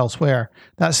heard this elsewhere.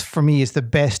 That's, for me, is the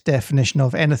best definition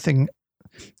of anything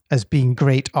as being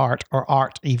great art, or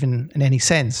art even in any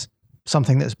sense.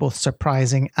 Something that's both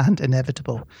surprising and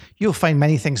inevitable. You'll find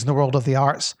many things in the world of the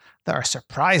arts that are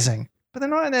surprising, but they're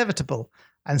not inevitable.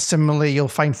 And similarly, you'll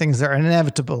find things that are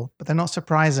inevitable, but they're not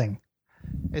surprising.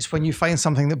 It's when you find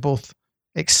something that both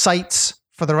excites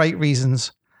for the right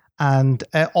reasons and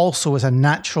also is a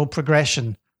natural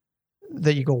progression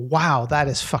that you go, wow, that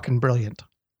is fucking brilliant.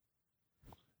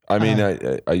 I mean,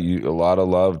 a lot of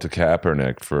love to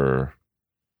Kaepernick for,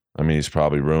 I mean, he's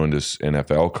probably ruined his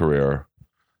NFL career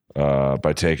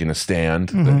by taking a stand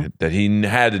that he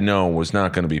had to know was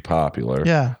not going to be popular.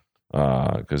 Yeah.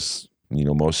 Because,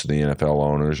 most of the NFL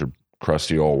owners are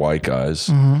crusty old white guys.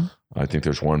 I think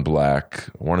there's one black.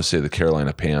 I want to say the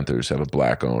Carolina Panthers have a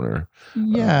black owner.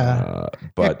 Yeah.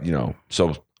 But,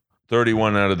 so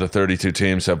 31 out of the 32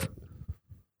 teams have,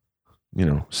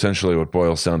 essentially what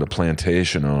boils down to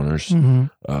plantation owners.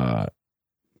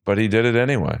 But he did it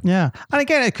anyway. Yeah. And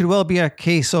again, it could well be a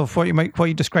case of what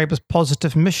you describe as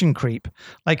positive mission creep.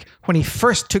 Like when he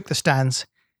first took the stance,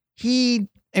 it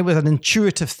was an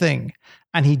intuitive thing,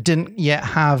 and he didn't yet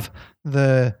have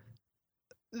the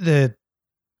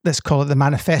let's call it the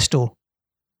manifesto.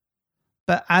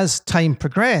 But as time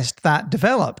progressed, that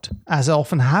developed, as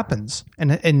often happens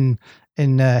in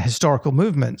historical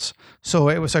movements. So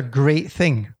it was a great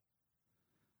thing.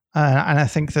 And I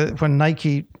think that when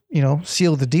Nike,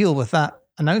 sealed the deal with that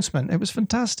announcement, it was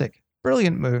fantastic.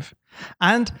 Brilliant move.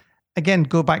 And again,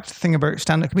 go back to the thing about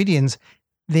stand-up comedians.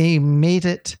 They made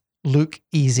it look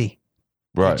easy.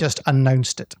 Right. They just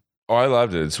announced it. Oh, I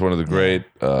loved it. It's one of the great,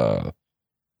 I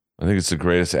think it's the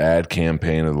greatest ad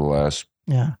campaign of the last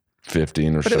 15 or so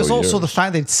years. But it was also the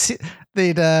fact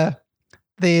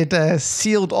they'd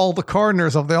sealed all the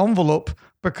corners of the envelope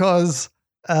because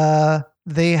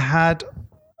they had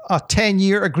a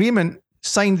 10-year agreement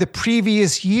signed the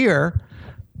previous year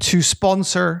to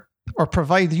sponsor or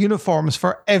provide the uniforms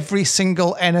for every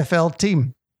single NFL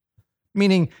team.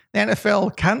 Meaning the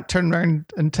NFL can't turn around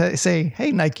and say,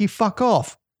 hey, Nike, fuck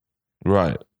off.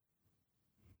 Right.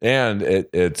 And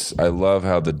I love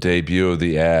how the debut of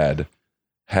the ad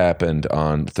happened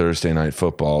on Thursday Night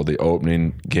Football, the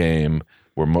opening game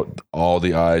where all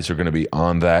the eyes are going to be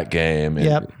on that game.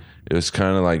 And it was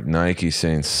kind of like Nike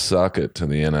saying, suck it to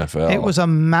the NFL. It was a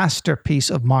masterpiece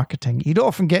of marketing. You don't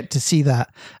often get to see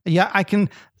that. Yeah, I can,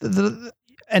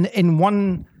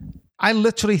 I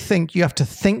literally think you have to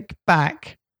think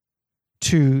back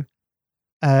to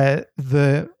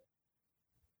the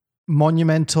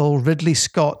monumental Ridley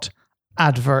Scott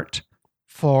advert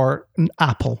for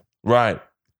Apple. Right.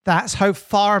 That's how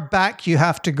far back you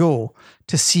have to go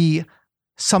to see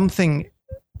something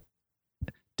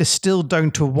distilled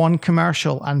down to one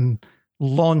commercial and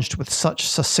launched with such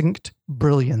succinct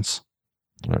brilliance.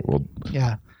 Right. Well,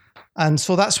 yeah. And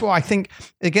so that's what I think,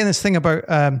 again, this thing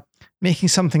about making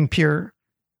something pure,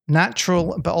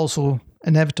 natural, but also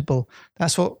inevitable.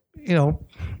 That's what,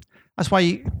 that's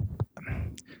why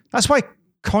That's why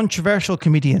controversial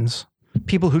comedians,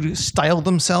 people who style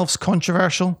themselves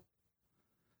controversial,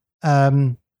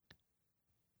 are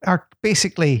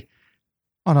basically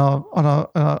on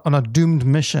a doomed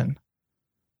mission,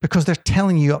 because they're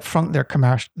telling you up front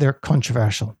they're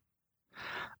controversial,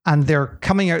 and they're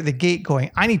coming out the gate going,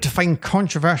 I need to find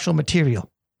controversial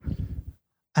material.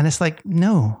 And it's like,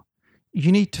 no,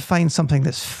 you need to find something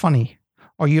that's funny,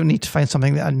 or you need to find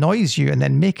something that annoys you and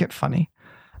then make it funny.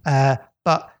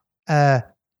 But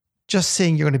just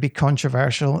saying you're going to be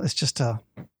controversial is just a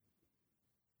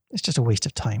waste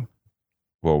of time.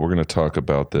 Well, we're going to talk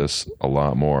about this a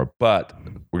lot more, but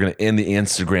we're going to end the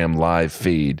Instagram live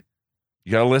feed.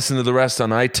 You got to listen to the rest on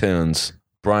iTunes.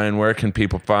 Brian, where can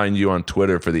people find you on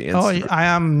Twitter for the Instagram? Oh, I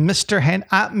am at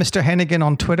Mr. Hennigan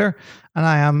on Twitter, and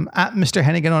I am at Mr.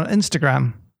 Hennigan on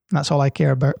Instagram. That's all I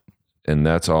care about. And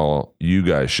that's all you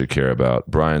guys should care about.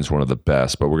 Brian's one of the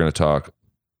best, but we're going to talk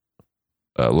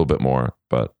a little bit more.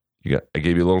 But I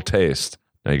gave you a little taste.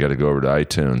 Now you got to go over to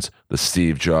iTunes, the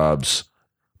Steve Jobs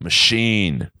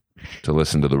machine, to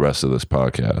listen to the rest of this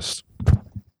podcast.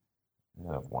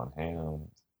 You have one hand.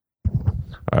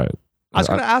 All right. I was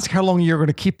going to ask how long you're going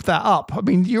to keep that up. I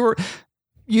mean,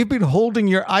 you've been holding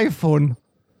your iPhone.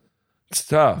 It's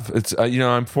tough. It's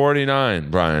I'm 49,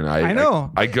 Brian. I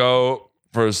know. I go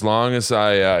for as long as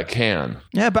I can.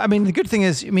 Yeah, but I mean, the good thing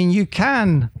is, you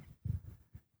can.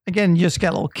 Again, you just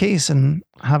get a little case and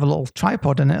have a little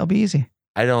tripod, and it'll be easy.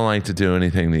 I don't like to do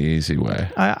anything the easy way.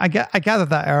 I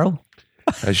gathered that, Earl.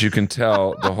 As you can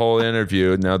tell, the whole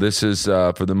interview. Now, this is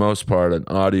for the most part an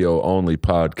audio-only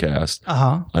podcast.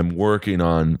 I'm working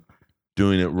on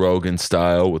doing it Rogan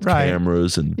style with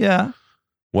cameras and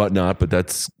whatnot, but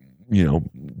that's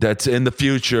in the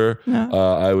future. Yeah.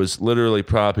 I was literally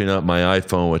propping up my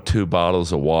iPhone with 2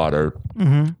 bottles of water.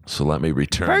 Mm-hmm. So let me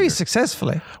return. Very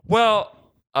successfully. Well,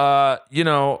 I'm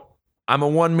a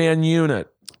one-man unit.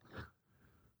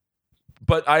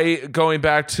 But going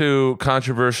back to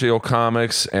controversial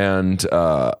comics and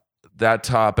that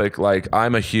topic, like,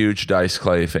 I'm a huge Dice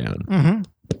Clay fan. Mm-hmm.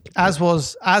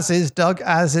 As is Doug,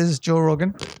 as is Joe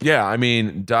Rogan. Yeah, I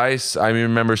mean, Dice, I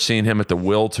remember seeing him at the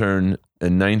Wiltern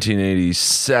in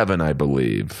 1987, I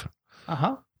believe.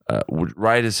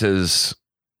 Right as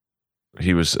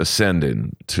he was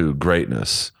ascending to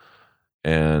greatness.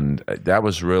 And that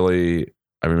was really,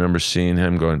 I remember seeing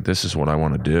him going, this is what I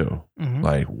want to do. Mm-hmm.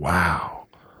 Like, wow.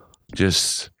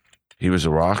 Just, he was a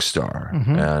rock star.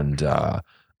 Mm-hmm. And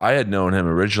I had known him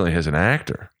originally as an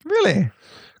actor. Really?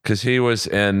 Because he was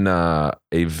in a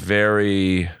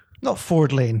very... Not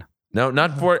Ford Lane. No,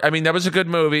 not Ford. I mean, that was a good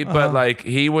movie, but like,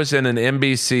 he was in an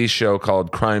NBC show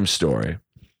called Crime Story.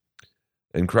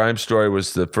 And Crime Story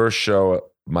was the first show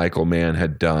Michael Mann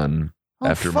had done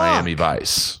after Miami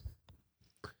Vice.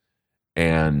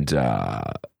 And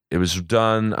it was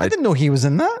done... I didn't know he was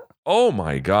in that. Oh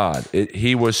my God.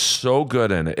 He was so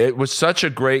good in it. It was such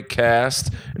a great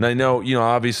cast. And I know,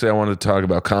 obviously I wanted to talk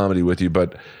about comedy with you,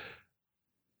 but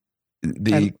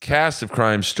the cast of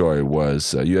Crime Story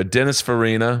was, you had Dennis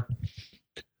Farina,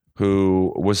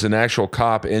 who was an actual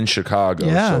cop in Chicago.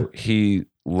 Yeah. So he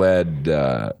led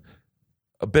a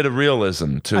bit of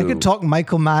realism to... I could talk early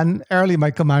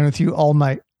Michael Mann with you all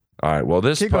night. All right. Well,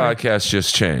 this podcast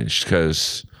just changed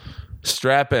because...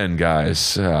 Strap in,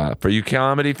 guys. For you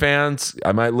comedy fans,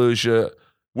 I might lose you.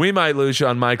 We might lose you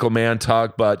on Michael Mann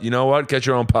talk, but you know what? Get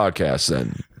your own podcast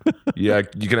then. Yeah,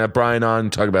 you can have Brian on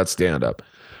and talk about stand-up.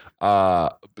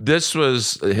 This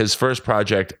was his first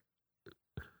project.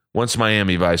 Once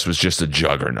Miami Vice was just a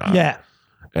juggernaut. Yeah.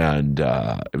 And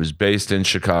it was based in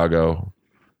Chicago.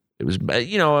 It was,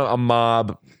 a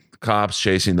mob, cops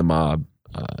chasing the mob.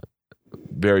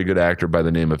 Very good actor by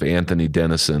the name of Anthony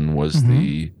Dennison was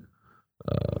the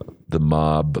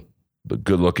mob, the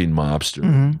good-looking mobster.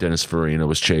 Mm-hmm. Dennis Farina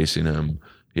was chasing him.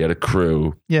 He had a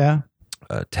crew. Yeah.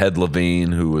 Ted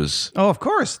Levine, who was... Oh, of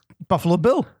course. Buffalo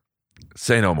Bill.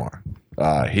 Say no more.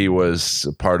 He was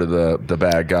part of the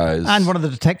bad guys. And one of the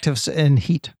detectives in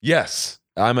Heat. Yes.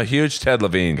 I'm a huge Ted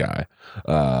Levine guy.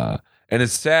 And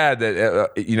it's sad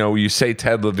that, you say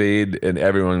Ted Levine and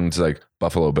everyone's like,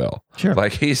 Buffalo Bill. Sure.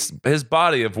 Like, his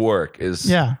body of work is...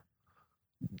 Yeah.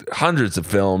 Hundreds of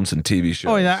films and TV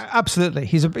shows. Oh yeah, absolutely.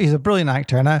 He's a brilliant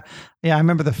actor, and I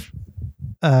remember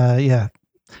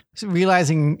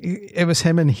realizing it was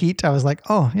him in Heat. I was like,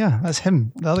 oh yeah, that's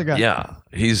him, the other guy. Yeah,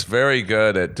 he's very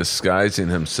good at disguising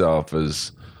himself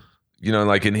as,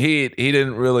 like in Heat, he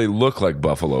didn't really look like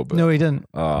Buffalo Bill. No, he didn't.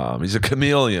 He's a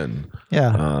chameleon.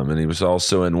 Yeah. And he was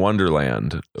also in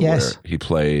Wonderland, where he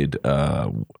played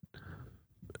one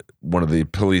of the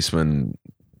policemen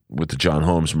with the John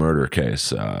Holmes murder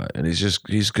case, and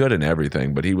he's good in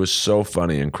everything. But he was so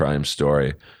funny in Crime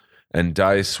Story, and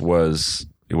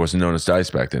he wasn't known as Dice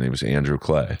back then. He was Andrew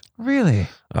Clay. Really?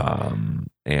 And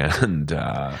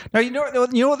now you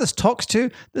know what this talks to.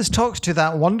 This talks to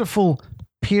that wonderful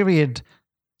period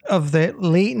of the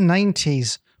late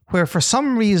 90s where, for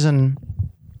some reason,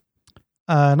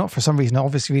 not for some reason,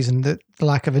 obvious reason, the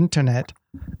lack of internet,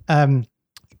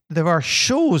 there are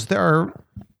shows that are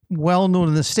well known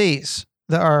in the States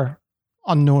that are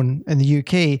unknown in the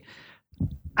UK,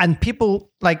 and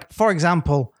people, like, for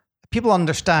example, people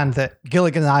understand that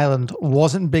Gilligan Island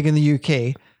wasn't big in the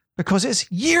UK because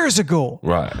it's years ago.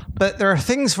 Right. But there are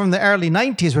things from the early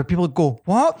 90s where people go,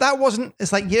 what? That wasn't,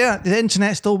 it's like, yeah, the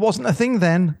internet still wasn't a thing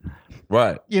then.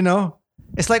 Right. You know?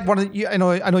 It's like one of you, I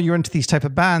know you're into these type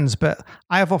of bands, but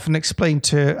I have often explained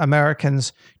to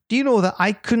Americans, do you know that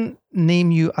I couldn't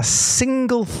name you a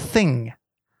single thing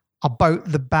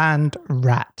about the band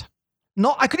Rat?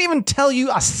 I couldn't even tell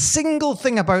you a single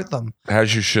thing about them.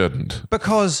 As you shouldn't.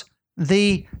 Because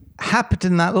they happened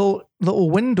in that little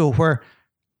window where,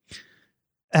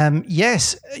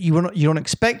 yes, you don't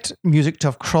expect music to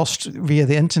have crossed via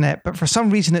the internet, but for some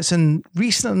reason it's in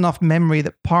recent enough memory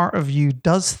that part of you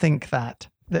does think that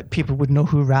people would know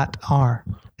who Rat are.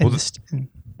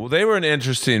 Well, they were an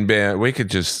interesting band. We could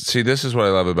just see. This is what I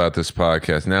love about this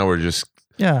podcast. Now we're just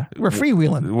we're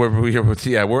freewheeling.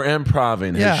 We're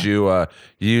improving, as you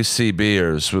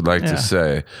UCBers would like to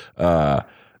say.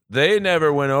 They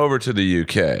never went over to the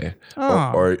UK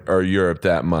or Europe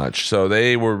that much. So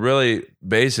they were really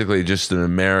basically just an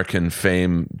American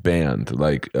fame band.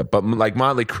 But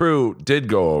Motley Crue did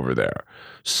go over there.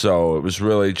 So it was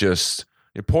really just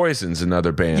Poison's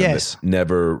another band that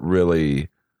never really.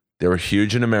 They were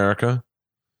huge in America,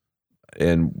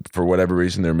 and for whatever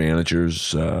reason, their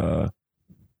managers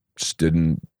just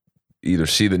didn't either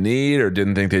see the need or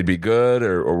didn't think they'd be good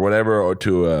or whatever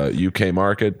to a UK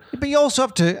market. But you also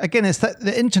have to, again, it's that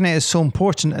the internet is so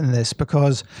important in this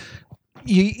because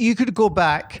you could go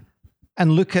back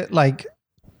and look at like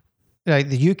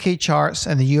the UK charts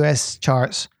and the US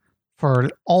charts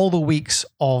for all the weeks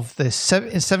of the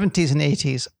 70s and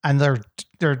 80s, and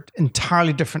they're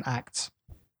entirely different acts.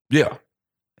 Yeah.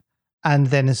 And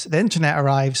then as the internet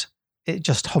arrives, it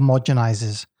just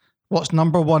homogenizes. What's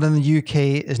number one in the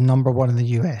UK is number one in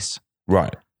the US.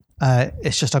 Right.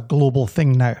 It's just a global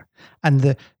thing now. And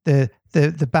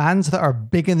the bands that are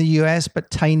big in the US but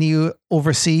tiny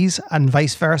overseas and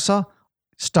vice versa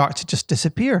start to just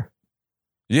disappear.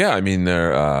 Yeah, I mean,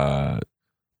 there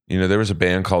was a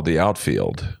band called The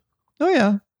Outfield. Oh,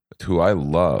 yeah. Who I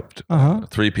loved.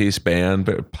 Three-piece band,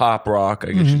 but pop rock,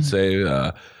 I guess you'd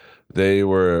say. They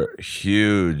were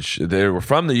huge. They were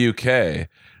from the UK,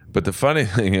 but the funny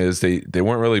thing is they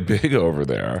weren't really big over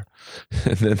there.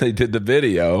 And then they did the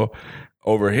video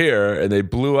over here, and they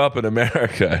blew up in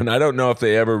America. And I don't know if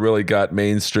they ever really got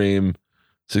mainstream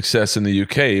success in the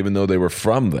UK, even though they were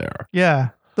from there.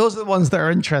 Yeah, those are the ones that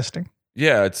are interesting.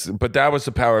 Yeah, but that was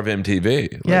the power of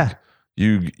MTV.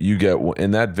 You get,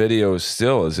 and that video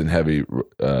still is in heavy.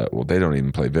 Well, they don't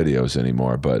even play videos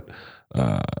anymore, but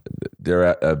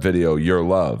their video "Your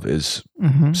Love" is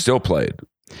still played.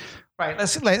 Right.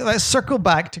 Let's circle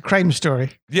back to Crime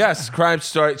Story. Yes, Crime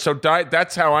Story. So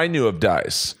that's how I knew of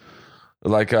Dice.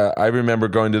 Like I remember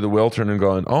going to the Wiltern and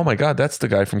going, "Oh my God, that's the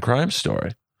guy from Crime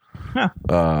Story."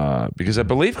 Huh. Because I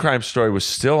believe Crime Story was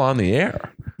still on the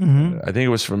air. I think it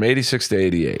was from 86 to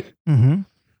 88.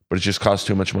 But it just cost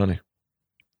too much money.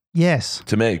 Yes.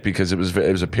 To make, because it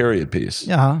was a period piece.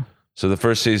 Yeah. So the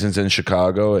first season's in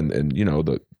Chicago, and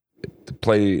to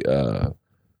play the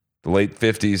late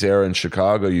 50s era in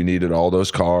Chicago, you needed all those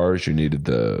cars, you needed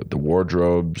the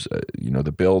wardrobes,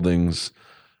 the buildings,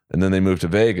 and then they moved to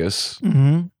Vegas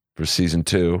for season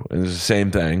 2, and it's the same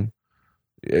thing.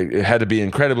 It had to be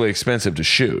incredibly expensive to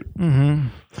shoot.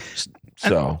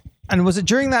 So. And was it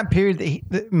during that period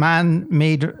that man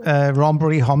made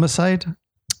Robbery Homicide?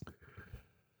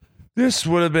 This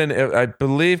would have been, I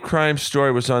believe Crime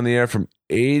Story was on the air from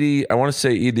 80, I want to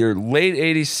say either late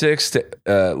 86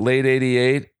 to late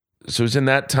 88. So it was in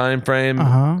that time frame.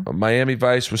 Miami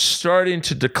Vice was starting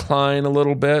to decline a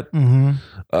little bit,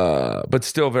 but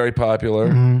still very popular.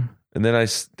 And then I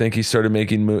think he started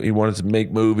he wanted to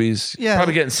make movies. Yeah.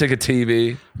 Probably getting sick of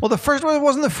TV. Well, it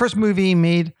wasn't the first movie he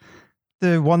made,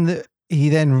 the one that he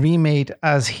then remade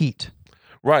as Heat.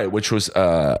 Right, which was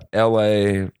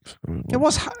L.A. It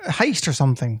was Heist or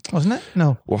something, wasn't it?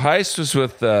 No. Well, Heist was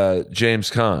with James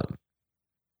Caan.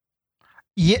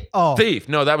 Yeah. Oh. Thief.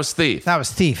 No, that was Thief. That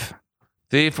was Thief.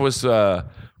 Thief was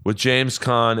with James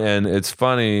Caan, and it's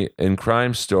funny, in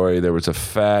Crime Story, there was a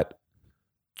fat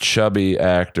chubby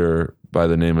actor by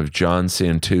the name of John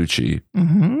Santucci,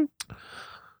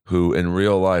 who in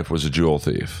real life was a jewel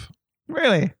thief.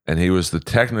 Really? And he was the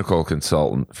technical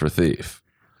consultant for Thief,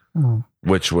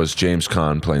 which was James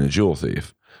Caan playing a jewel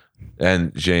thief.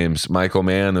 And Michael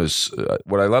Mann is,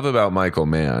 what I love about Michael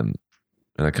Mann,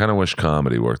 and I kind of wish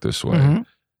comedy worked this way,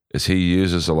 is he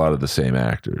uses a lot of the same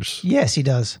actors. Yes, he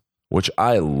does. Which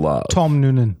I love. Tom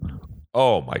Noonan.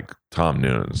 Oh my, Tom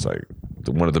Noonan is like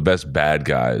one of the best bad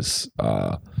guys.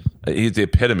 He's the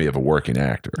epitome of a working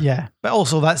actor. Yeah, but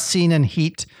also that scene in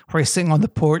Heat where he's sitting on the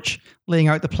porch laying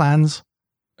out the plans.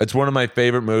 It's one of my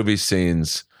favorite movie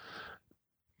scenes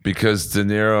because De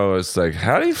Niro is like,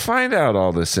 how do you find out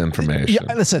all this information?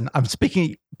 Yeah, listen, I'm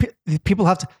speaking, people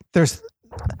have to,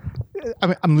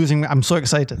 I'm so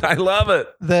excited. I love it.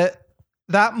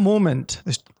 That moment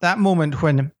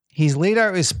when he's laid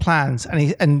out his plans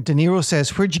and De Niro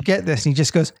says, where'd you get this? And he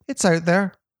just goes, it's out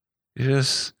there.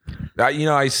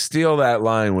 I steal that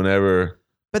line whenever.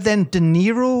 But then De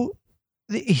Niro,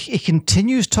 he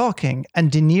continues talking, and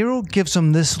De Niro gives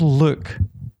him this look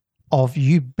of,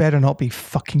 you better not be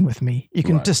fucking with me. You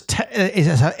can just,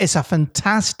 it's a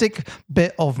fantastic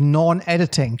bit of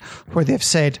non-editing where they've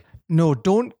said, no,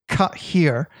 don't cut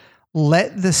here.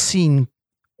 Let the scene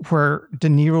where De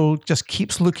Niro just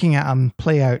keeps looking at him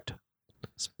play out.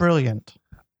 It's brilliant.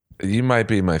 You might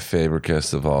be my favorite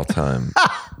guest of all time.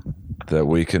 That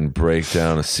we can break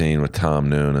down a scene with Tom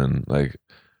Noonan, like,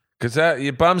 because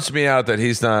it bums me out that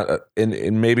he's not.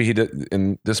 And maybe he did.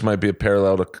 And this might be a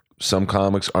parallel to some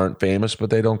comics aren't famous, but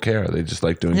they don't care. They just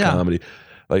like doing comedy.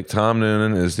 Like Tom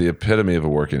Noonan is the epitome of a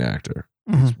working actor.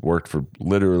 He's worked for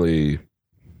literally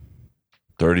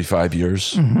 35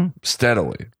 years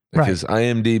steadily. Like his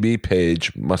IMDb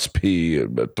page must be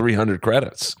 300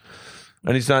 credits.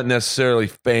 And he's not necessarily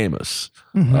famous.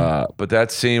 But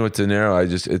that scene with De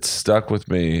Niro, it stuck with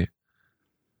me.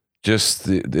 Just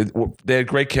they had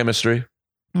great chemistry.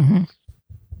 And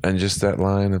just that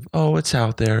line of, oh, it's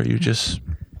out there. You just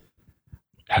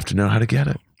have to know how to get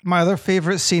it. My other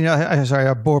favorite scene,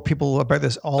 I bore people about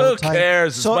this all the time. Who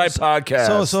cares? It's my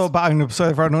podcast. But I'm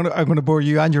going to bore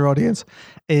you and your audience,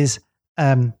 is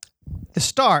the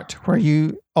start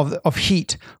of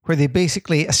Heat, where they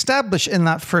basically establish in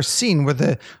that first scene where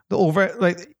they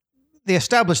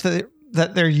establish that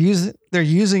they're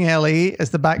using LA as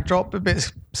the backdrop, but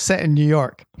it's set in New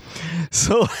York.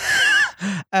 So,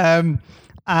 and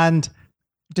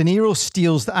De Niro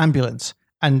steals the ambulance,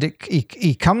 and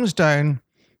he comes down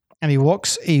and he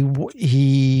walks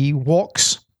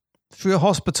through a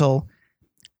hospital,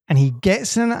 and he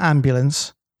gets in an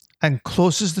ambulance and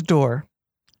closes the door.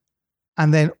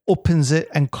 And then opens it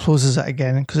and closes it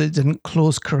again because it didn't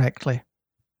close correctly.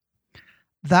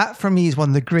 That for me is one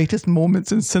of the greatest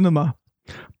moments in cinema,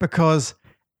 because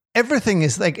everything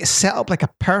is like set up like a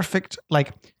perfect,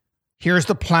 like, here's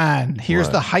the plan, here's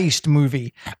the heist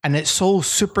movie, and it's so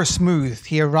super smooth.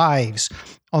 He arrives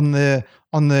on the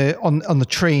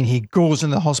train, he goes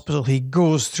in the hospital, he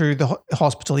goes through the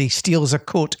hospital, he steals a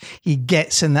coat, he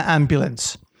gets in the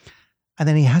ambulance, and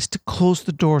then he has to close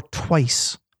the door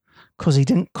twice, because he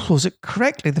didn't close it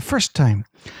correctly the first time.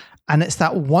 And it's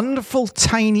that wonderful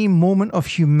tiny moment of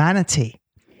humanity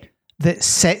that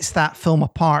sets that film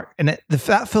apart. And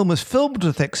that film is filmed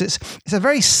with it, because it's a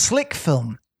very slick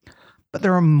film. But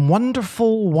there are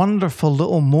wonderful, wonderful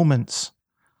little moments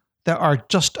that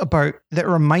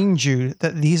remind you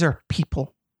that these are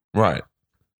people. Right.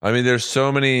 I mean, there's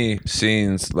so many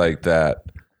scenes like that.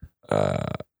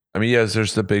 Yes,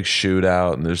 there's the big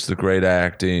shootout and there's the great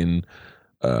acting.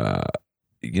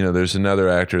 There's another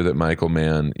actor that Michael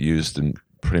Mann used in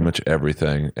pretty much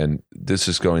everything, and this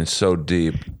is going so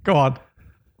deep. Go on.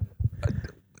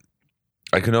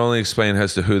 I can only explain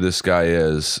as to who this guy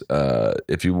is.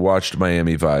 If you watched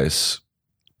Miami Vice,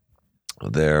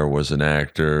 there was an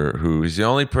actor he's the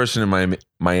only person in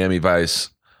Miami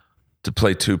Vice to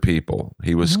play two people.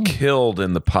 He was killed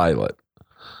in the pilot,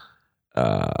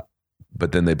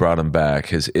 but then they brought him back.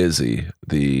 His Izzy,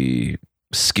 the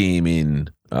scheming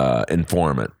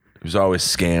informant. He was always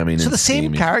scamming. So the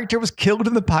same character was killed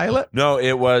in the pilot? No,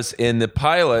 it was in the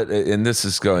pilot, and this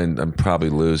is I'm probably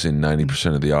losing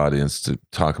 90% of the audience to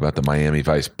talk about the Miami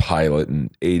Vice pilot in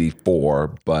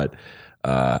 '84, but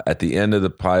at the end of the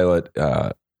pilot,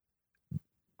 not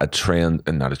a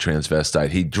transvestite,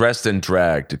 he dressed in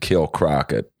drag to kill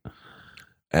Crockett,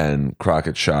 and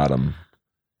Crockett shot him.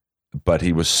 But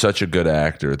he was such a good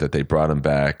actor that they brought him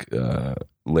back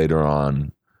later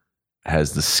on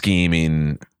as the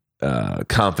scheming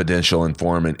confidential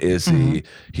informant Izzy.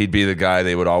 He'd be the guy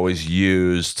they would always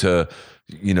use to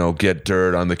get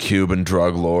dirt on the Cuban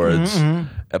drug lords.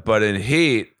 But in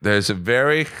Heat, there's a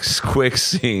very quick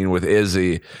scene with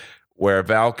Izzy where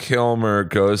Val Kilmer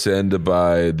goes in to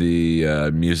buy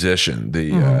the musician,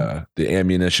 the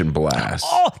ammunition blast.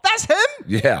 Oh, that's him?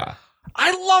 Yeah.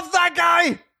 I love that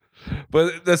guy.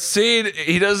 But the scene,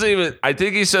 he doesn't even, I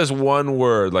think he says one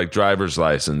word, like driver's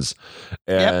license.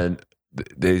 And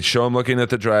they show him looking at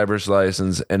the driver's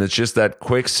license. And it's just that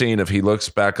quick scene of he looks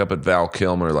back up at Val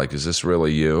Kilmer like, is this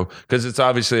really you? Because it's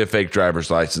obviously a fake driver's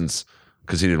license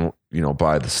because he didn't,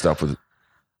 buy the stuff with.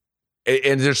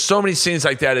 And there's so many scenes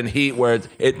like that in Heat where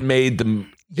it made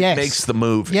them. Yes. It makes the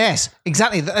movie. Yes,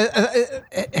 exactly.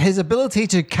 His ability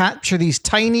to capture these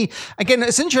tiny... Again,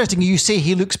 it's interesting you say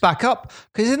he looks back up,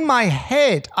 because in my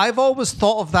head, I've always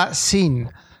thought of that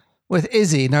scene with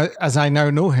Izzy, now as I now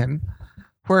know him,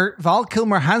 where Val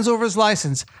Kilmer hands over his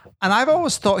license, and I've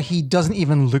always thought he doesn't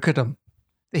even look at him.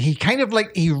 That he kind of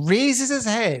he raises his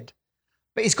head,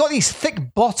 but he's got these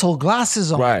thick bottle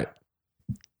glasses on. Right.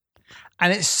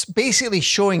 And it's basically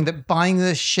showing that buying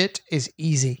this shit is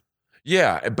easy.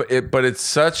 Yeah, but it's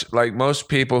such, like, most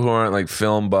people who aren't like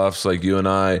film buffs like you and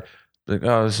I, like,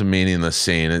 oh, this is a meaningless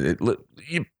scene.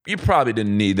 You probably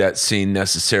didn't need that scene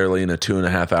necessarily in a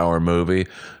 2.5 hour movie,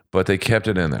 but they kept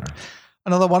it in there.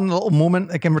 Another one little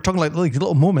moment. Again, we're talking like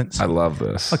little moments. I love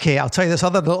this. Okay, I'll tell you this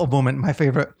other little moment, my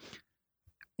favorite.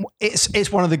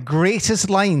 It's one of the greatest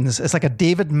lines. It's like a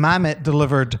David Mamet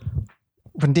delivered,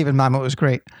 when David Mamet was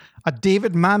great. A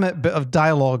David Mamet bit of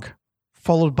dialogue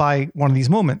followed by one of these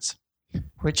moments,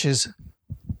 which is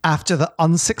after the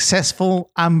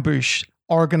unsuccessful ambush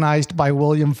organized by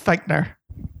William Fichtner.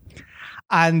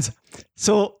 And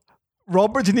so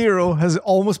Robert De Niro has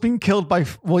almost been killed by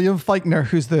William Fichtner,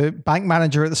 who's the bank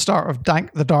manager at the start of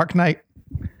The Dark Knight.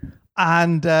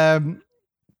 And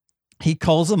he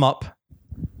calls him up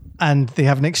and they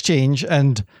have an exchange,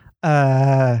 and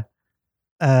William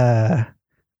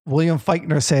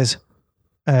Fichtner says,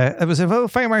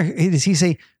 does he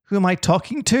say, who am I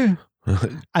talking to?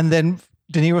 And then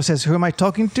De Niro says, who am I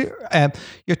talking to? I'm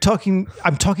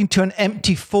talking to an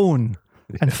empty phone.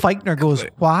 And Fichtner goes,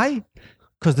 why?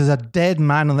 Because there's a dead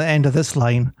man on the end of this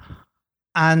line.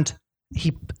 And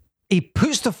he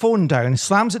puts the phone down,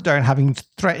 slams it down, having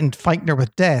threatened Fichtner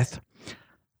with death.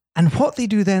 And what they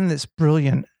do then that's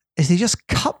brilliant is they just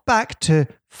cut back to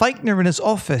Fichtner in his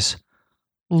office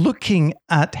looking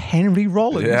at Henry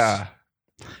Rollins. Yeah.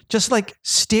 Just like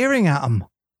staring at him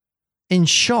in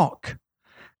shock.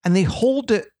 And they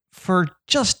hold it for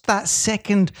just that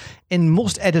second, in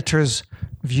most editors'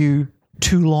 view,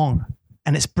 too long.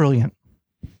 And it's brilliant.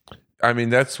 I mean,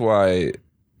 that's why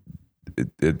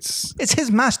it's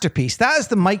his masterpiece. That is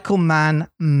the Michael Mann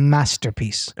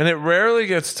masterpiece. And it rarely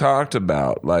gets talked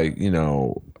about. Like,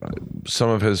 some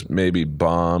of his maybe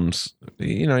bombs.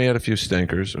 He had a few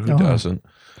stinkers. Who doesn't?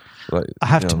 Like, I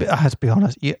have to be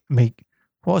honest.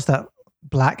 What was that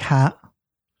black hat?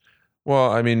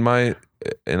 Well, I mean, I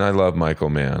love Michael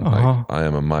Mann. Like, I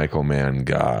am a Michael Mann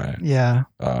guy. Yeah.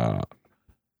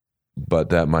 But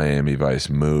that Miami Vice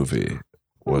movie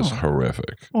was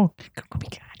horrific. Oh, I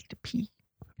need to pee.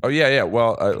 Oh, yeah.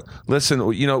 Well, listen,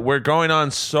 we're going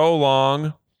on so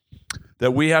long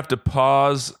that we have to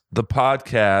pause the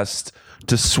podcast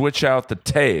to switch out the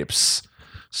tapes.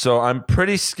 So I'm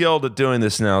pretty skilled at doing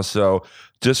this now. So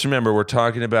just remember, we're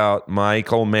talking about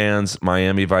Michael Mann's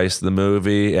Miami Vice, the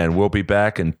movie, and we'll be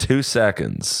back in 2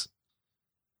 seconds.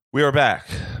 We are back.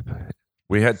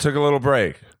 We took a little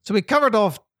break. So we covered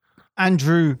off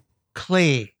Andrew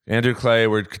Clay.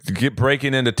 We're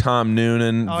breaking into Tom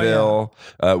Noonanville.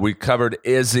 We covered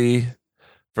Izzy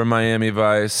from Miami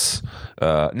Vice.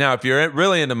 Now, if you're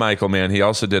really into Michael Mann, he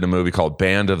also did a movie called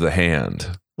Band of the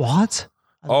Hand. What?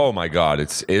 Oh my God!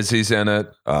 It's Izzy's in it.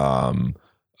 Band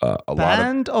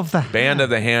of the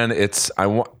Hand. It's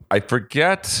I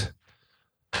forget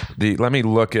let me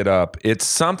look it up. It's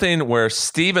something where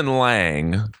Stephen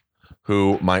Lang,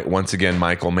 who once again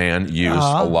Michael Mann used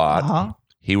a lot.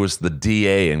 He was the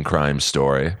DA in Crime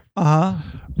Story.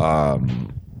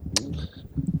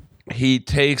 He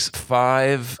takes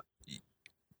 5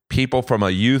 people from a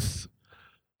youth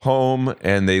home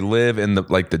and they live in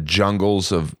the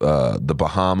jungles of the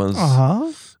Bahamas.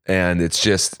 And it's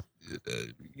just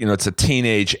it's a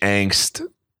teenage angst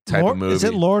type of movie. Is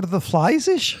it Lord of the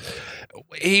Flies-ish?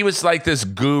 He was like this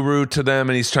guru to them,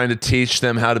 and he's trying to teach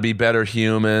them how to be better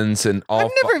humans. And all.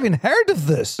 I've never even heard of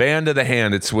this. Band of the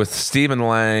Hand. It's with Stephen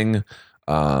Lang.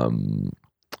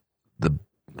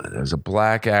 There's a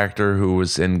black actor who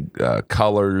was in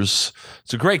Colors.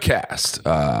 It's a great cast,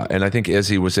 and I think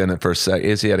Izzy was in it for a sec.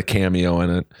 Izzy had a cameo in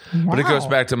it, but it goes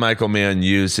back to Michael Mann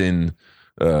using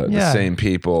the same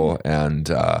people. And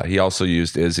he also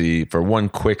used Izzy for one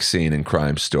quick scene in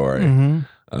Crime Story.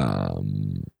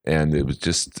 And it was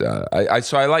just, so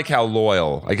I like how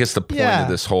loyal. I guess the point of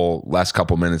this whole last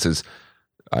couple minutes is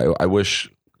I wish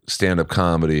stand-up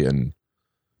comedy and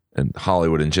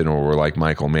Hollywood in general were like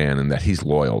Michael Mann, and that he's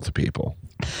loyal to people.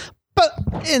 But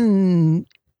in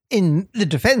the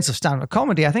defense of stand-up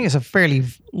comedy, I think it's a fairly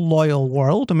loyal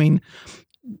world. I mean,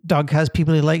 Doug has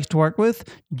people he likes to work with.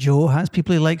 Joe has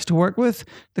people he likes to work with.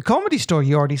 The Comedy Store,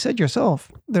 you already said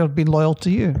yourself, they'll be loyal to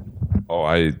you. Oh,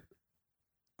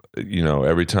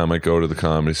 every time I go to the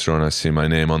Comedy Store and I see my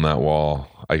name on that wall,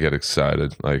 I get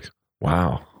excited. Like,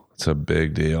 wow, it's a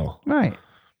big deal. Right.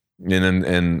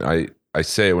 And I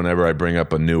say it whenever I bring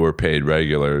up a newer paid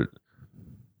regular,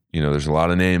 there's a lot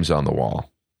of names on the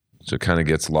wall. So it kind of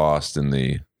gets lost in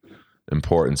the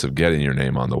importance of getting your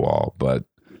name on the wall. But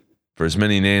for as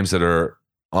many names that are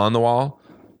on the wall,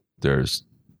 there's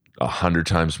 100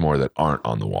 times more that aren't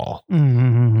on the wall.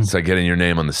 It's like getting your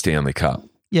name on the Stanley Cup.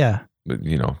 Yeah. But,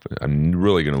 I'm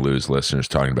really going to lose listeners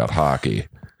talking about hockey.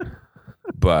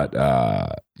 But,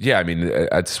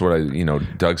 that's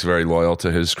what Doug's very loyal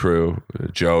to his crew.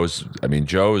 Joe's,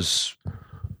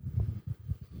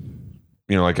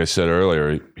 like I said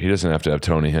earlier, he doesn't have to have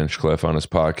Tony Hinchcliffe on his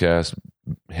podcast.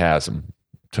 Has him.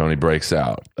 Tony breaks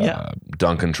out. Yeah.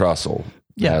 Duncan Trussell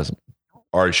has him.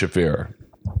 Ari Shaffir,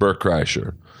 Bert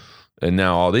Kreischer. And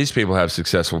now all these people have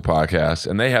successful podcasts,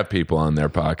 and they have people on their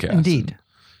podcast. Indeed.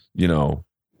 And,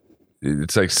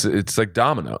 it's like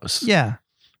dominoes. Yeah.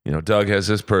 Doug has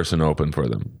this person open for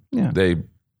them. Yeah. They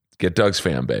get Doug's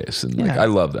fan base. And I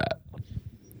love that.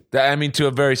 To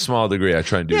a very small degree, I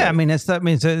try and do that. Yeah, that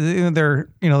means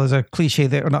there's a cliche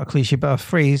there, or not a cliche, but a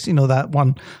phrase, that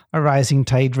one, a rising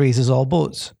tide raises all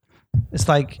boats. It's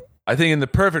like, I think in the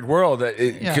perfect world,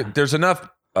 there's enough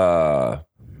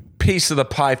piece of the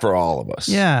pie for all of us.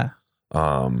 Yeah.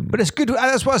 But it's good.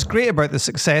 That's what's great about the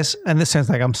success. And this sounds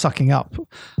like I'm sucking up,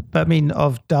 but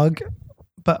of Doug,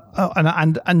 but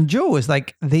and Joe is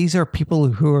like, these are people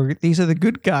these are the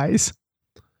good guys.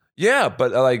 Yeah,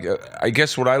 but I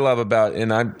guess what I love about,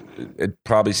 it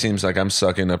probably seems like I'm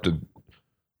sucking up to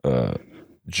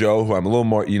Joe, who I'm a little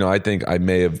more, I think I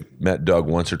may have met Doug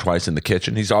once or twice in the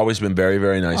kitchen. He's always been very,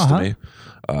 very nice to me.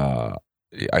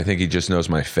 I think he just knows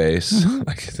my face.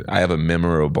 Like, I have a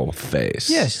memorable face.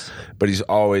 Yes. But he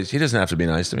doesn't have to be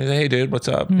nice to me. Hey, dude, what's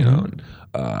up?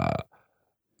 But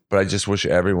I just wish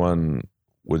everyone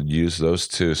would use those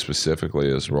two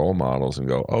specifically as role models and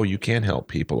go, oh, you can help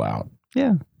people out.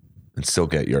 Yeah. And still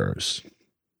get yours.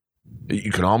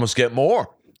 You can almost get more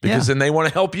because then they want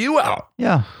to help you out.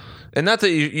 Yeah. And not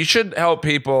that you should help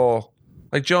people,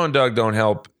 like Joe and Doug don't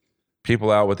help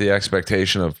people out with the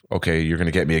expectation of, okay, you're going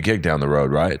to get me a gig down the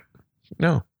road, right?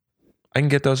 No, I can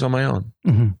get those on my own.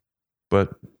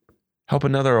 But help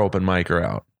another open micer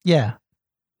out. Yeah.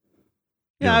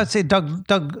 Yeah, I'd say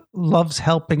Doug loves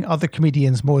helping other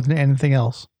comedians more than anything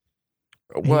else.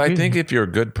 Well, I think if you're a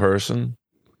good person,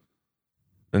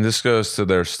 and this goes to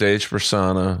their stage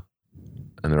persona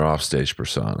and their offstage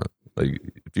persona. Like,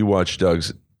 if you watch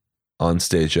Doug's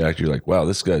on-stage act, you're like, wow,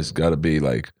 this guy's got to be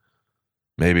like,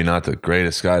 maybe not the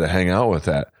greatest guy to hang out with.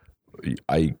 That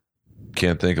I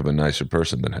can't think of a nicer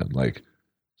person than him. Like,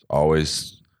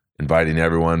 always inviting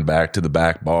everyone back to the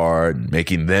back bar and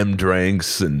making them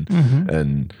drinks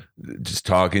and just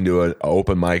talking to an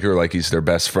open micer like he's their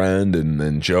best friend. And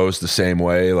then Joe's the same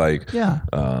way. Like,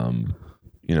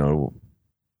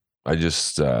 I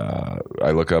just,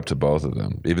 I look up to both of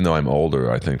them. Even though I'm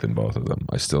older, I think, than both of them,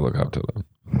 I still look up to them.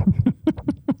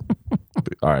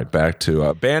 All right, back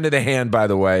to Band of the Hand, by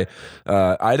the way.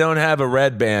 I don't have a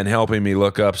red band helping me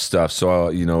look up stuff. So,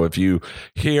 if you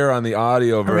hear on the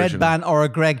audio version. A red band or a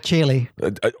Greg Chaley.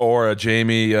 Or a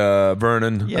Jamie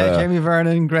Vernon. Yeah, Jamie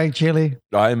Vernon, Greg Chaley.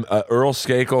 I'm Earl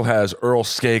Skakel has Earl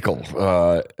Skakel.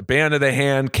 Band of the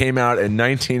Hand came out in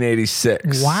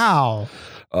 1986. Wow.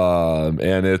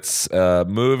 And it's a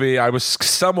movie, I was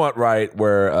somewhat right,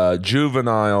 where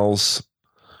juveniles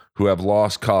who have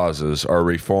lost causes are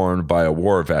reformed by a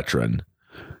war veteran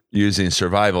using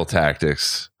survival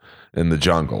tactics in the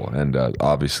jungle. And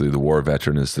obviously the war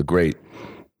veteran is the great.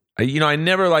 I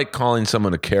never like calling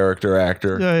someone a character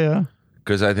actor. Yeah.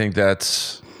 Because I think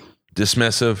that's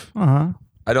dismissive.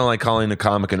 I don't like calling a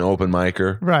comic an open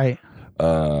micer. Right.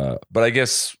 But I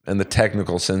guess in the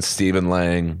technical sense, Stephen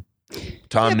Lang,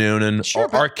 Tom Noonan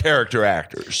are character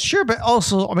actors. Sure, but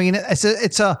also,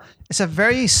 it's a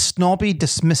very snobby,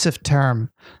 dismissive term,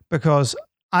 because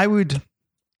I would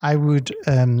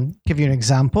give you an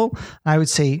example. I would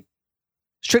say,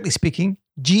 strictly speaking,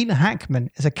 Gene Hackman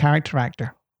is a character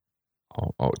actor.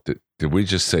 Oh, Did we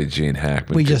just say Gene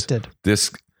Hackman? We just did.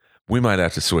 We might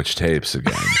have to switch tapes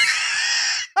again.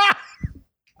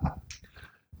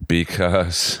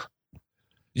 Because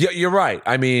you're right.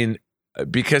 I mean,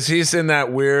 because he's in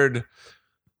that weird,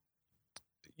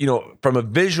 from a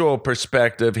visual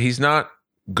perspective, he's not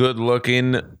good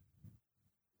looking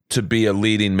to be a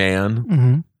leading man.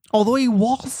 Mm-hmm. Although he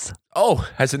was. Oh,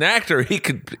 as an actor, he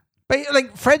could. But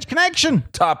like French Connection.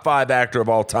 Top 5 actor of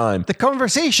all time. The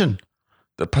Conversation.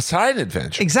 The Poseidon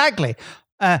Adventure. Exactly.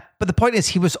 But the point is,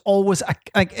 he was always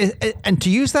and to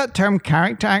use that term,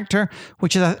 character actor,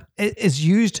 which is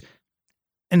used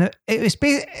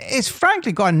it's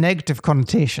frankly got a negative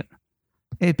connotation.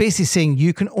 It's basically saying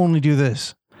you can only do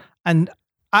this, and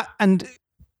I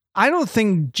don't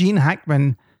think Gene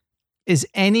Hackman is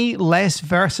any less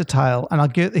versatile.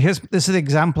 And this is the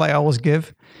example I always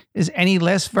give: is any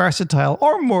less versatile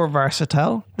or more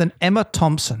versatile than Emma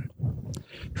Thompson,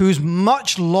 who's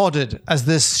much lauded as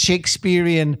this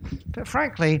Shakespearean, but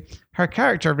frankly, her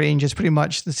character range is pretty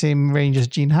much the same range as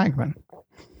Gene Hackman.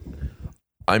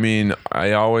 I mean,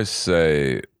 I always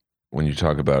say when you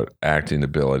talk about acting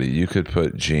ability, you could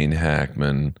put Gene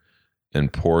Hackman in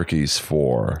Porky's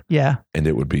 4, and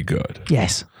it would be good.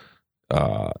 Yes.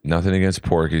 Nothing against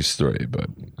Porky's 3, but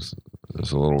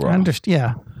it's a little rough.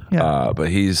 Yeah. But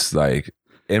he's like,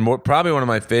 and probably one of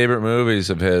my favorite movies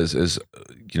of his is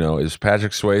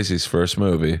Patrick Swayze's first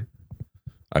movie,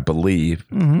 I believe.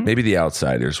 Mm-hmm. Maybe The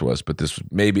Outsiders was, but this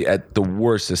maybe at the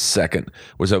worst, the second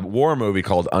was a war movie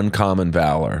called Uncommon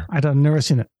Valor. I've never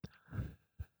seen it.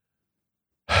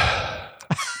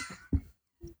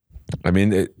 I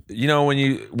mean,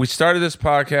 when we started this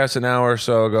podcast an hour or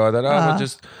so ago, I thought,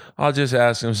 I'll just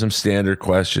ask him some standard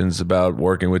questions about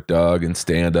working with Doug and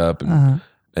stand up, and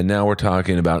now we're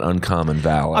talking about Uncommon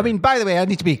Valor. I mean, by the way, I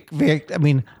need to be very. I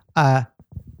mean, I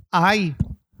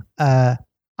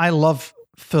love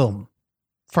film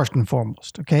first and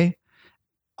foremost. Okay,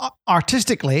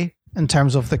 artistically, in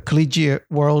terms of the collegiate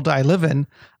world I live in,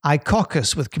 I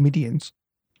caucus with comedians.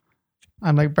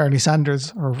 I'm like Bernie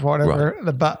Sanders or whatever.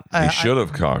 Right. But he should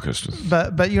have caucused.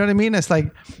 But you know what I mean? It's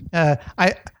like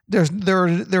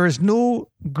there is no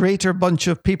greater bunch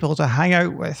of people to hang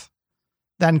out with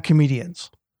than comedians.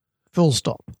 Full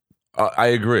stop. I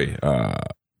agree,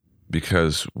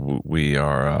 because we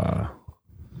are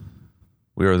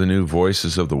the new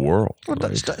voices of the world. Well,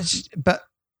 but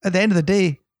at the end of the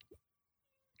day,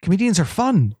 comedians are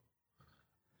fun.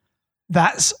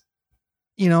 That's,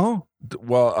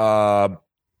 Well,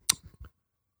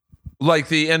 like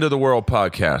the End of the World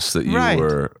podcast that you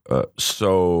were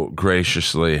so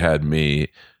graciously had me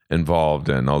involved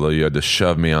in, although you had to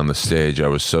shove me on the stage. I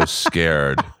was so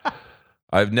scared.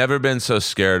 I've never been so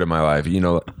scared in my life.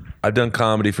 I've done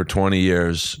comedy for 20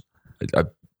 years.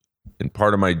 And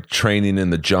part of my training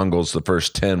in the jungles, the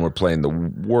first 10 were playing the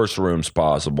worst rooms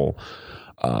possible.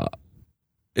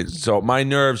 So my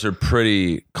nerves are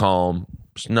pretty calm.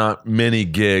 There's not many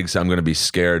gigs I'm going to be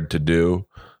scared to do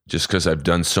just because I've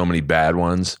done so many bad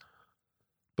ones.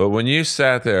 But when you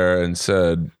sat there and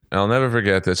said, I'll never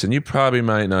forget this, and you probably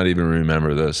might not even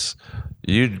remember this,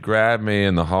 you grabbed me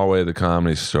in the hallway of the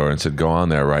Comedy Store and said, go on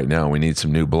there right now. We need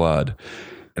some new blood.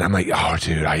 And I'm like, oh,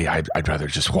 dude, I'd rather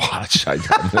just watch. I'd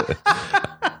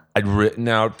written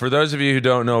out. For those of you who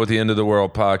don't know what the End of the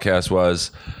World podcast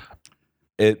was,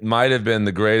 it might have been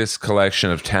the greatest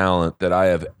collection of talent that I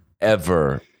have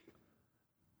ever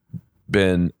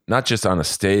been, not just on a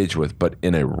stage with, but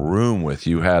in a room with.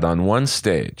 You had on one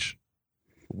stage,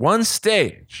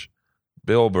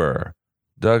 Bill Burr,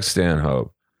 Doug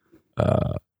Stanhope,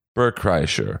 Bert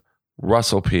Kreischer,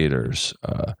 Russell Peters,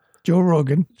 Joe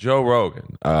Rogan.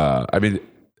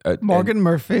 Morgan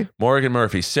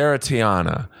Murphy, Sarah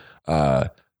Tiana,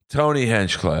 Tony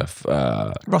Hinchcliffe,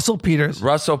 Russell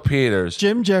Peters,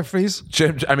 Jim Jeffries,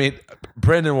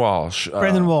 Brendan Walsh,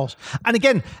 and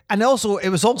again, and also it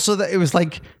was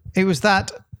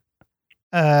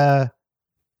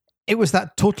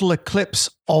that total eclipse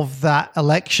of that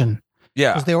election.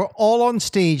 Yeah, because they were all on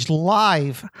stage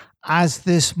live as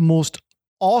this most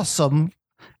awesome,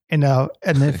 in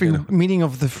the meaning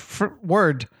of the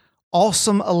word,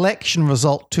 awesome election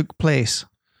result took place.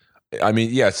 I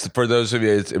mean, yes, for those of you,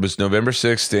 it was November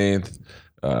 16th,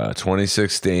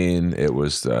 2016. It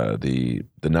was the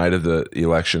night of the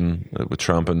election with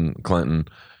Trump and Clinton.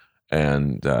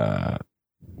 And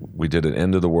we did an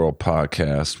End of the World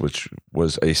podcast, which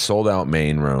was a sold out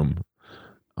main room.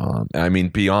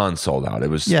 Beyond sold out. It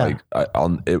was there's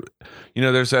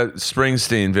that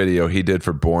Springsteen video he did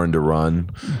for Born to Run,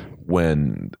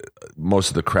 when most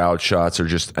of the crowd shots are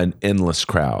just an endless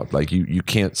crowd. Like you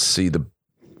can't see the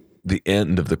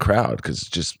end of the crowd because it's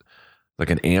just like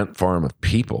an ant farm of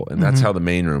people, and that's how the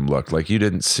main room looked. Like you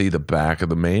didn't see the back of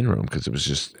the main room because it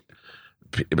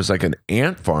was like an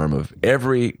ant farm of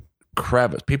every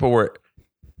crevice. People were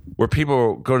where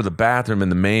people go to the bathroom in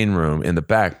the main room in the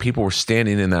back. People were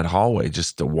standing in that hallway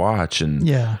just to watch, and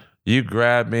you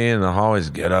grabbed me in the hallways.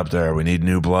 Get up there. We need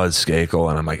new blood, Skakel.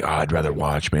 And I'm like, oh, I'd rather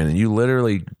watch, man. And you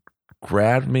literally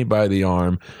grabbed me by the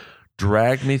arm,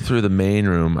 dragged me through the main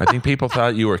room. I think people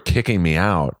thought you were kicking me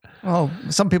out. Well,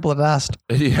 some people had asked.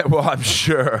 Yeah, well, I'm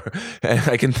sure.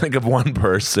 I can think of one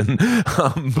person.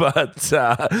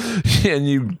 And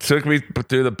you took me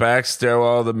through the back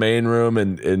stairwell of the main room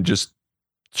and just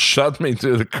shoved me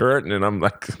through the curtain. And I'm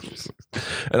like,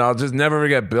 and I'll just never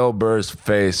forget Bill Burr's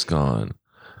face gone.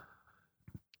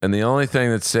 And the only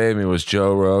thing that saved me was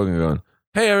Joe Rogan going,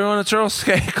 hey, everyone, it's Earl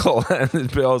Skakel.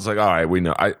 And Bill's like, all right, we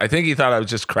know. I think he thought I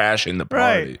was just crashing the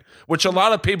party, which a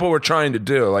lot of people were trying to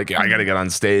do. Like, I got to get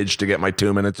on stage to get my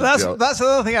 2 minutes of joke. That's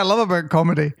another thing I love about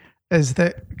comedy is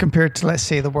that compared to, let's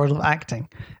say, the world of acting,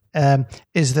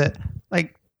 is that,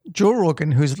 like, Joe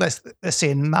Rogan, who's, let's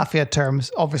say in mafia terms,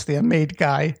 obviously a made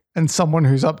guy and someone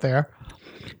who's up there,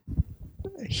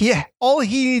 all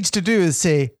he needs to do is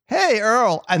say, hey,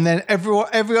 Earl, and then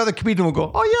every other comedian will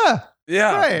go, oh, yeah.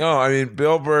 Yeah. Right. No, I mean,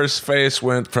 Bill Burr's face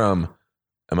went from,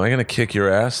 am I going to kick your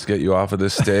ass to get you off of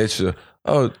this stage? To,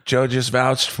 oh, Joe just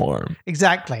vouched for him.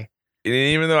 Exactly. And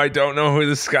even though I don't know who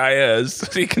this guy is,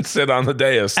 he can sit on the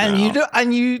dais now.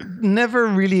 And you never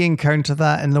really encounter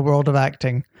that in the world of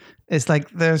acting. It's like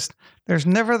there's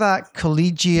never that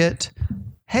collegiate,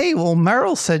 hey, well,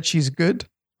 Meryl said she's good.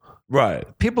 Right.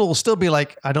 People will still be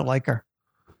like, I don't like her.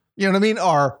 You know what I mean?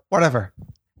 Or whatever.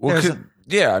 Well,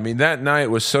 yeah, I mean, that night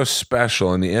was so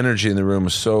special and the energy in the room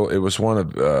was it was one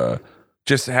of,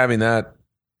 just having that,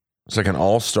 it's like an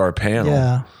all-star panel.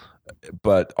 Yeah.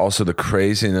 But also the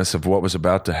craziness of what was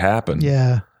about to happen.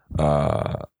 Yeah.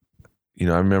 You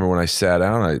know, I remember when I sat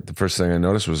down, the first thing I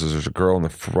noticed was there's a girl in the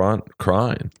front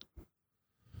crying.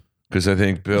 Because I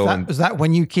think Bill... Was that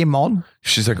when you came on?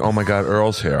 She's like, oh my God,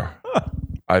 Earl's here.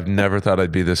 I've never thought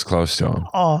I'd be this close to him.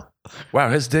 Oh. Wow,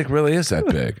 his dick really is that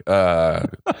big.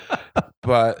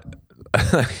 But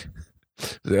I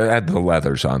had the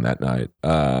leathers on that night.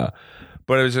 But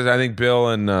it was just, I think Bill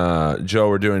and Joe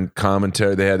were doing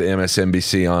commentary. They had the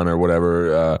MSNBC on or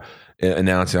whatever,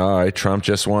 announcing, all right, Trump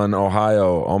just won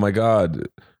Ohio. Oh my God,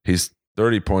 he's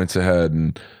 30 points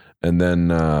ahead. And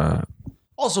then...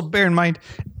 Also, bear in mind,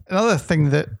 another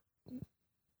thing that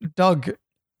Doug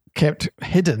kept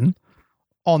hidden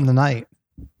on the night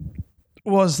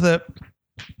was that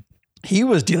he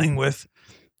was dealing with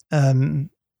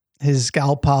his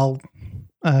gal pal,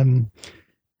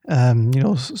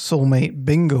 soulmate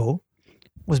Bingo,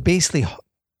 was basically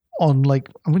on, like,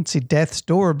 I wouldn't say death's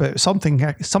door, but something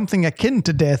akin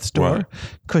to death's door,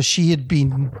 because she had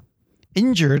been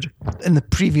injured in the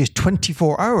previous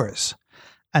 24 hours.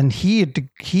 And he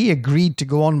agreed to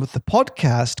go on with the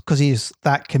podcast because he's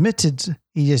that committed.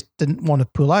 He just didn't want to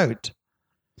pull out.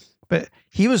 But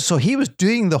he was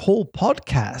doing the whole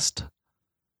podcast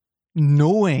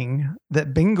knowing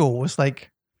that Bingo was like,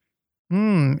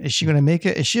 is she going to make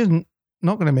it? Is she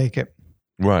not going to make it?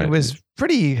 Right. It was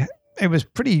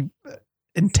pretty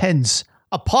intense,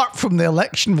 apart from the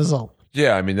election result.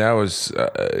 Yeah, I mean, that was,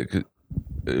 it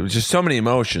was just so many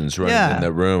emotions running in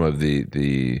that room of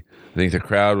I think the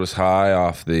crowd was high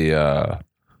off the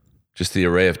just the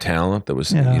array of talent that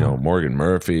was, Morgan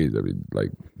Murphy.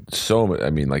 I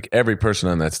mean, like every person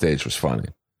on that stage was funny.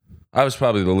 I was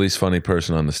probably the least funny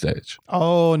person on the stage.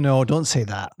 Oh no, don't say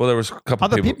that. Well, there was a couple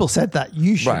other people said that.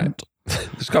 You shouldn't. Right.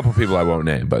 There's a couple people I won't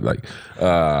name, but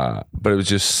but it was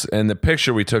just, and the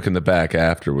picture we took in the back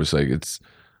after was like, it's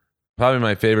probably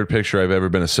my favorite picture I've ever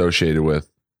been associated with.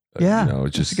 Yeah,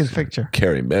 it's just a good picture.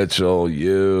 Carrie Mitchell,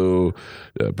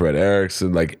 Brett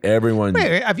Erickson, like everyone.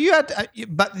 Wait, have you had?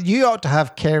 But you ought to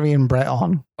have Carrie and Brett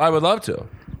on. I would love to.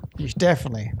 You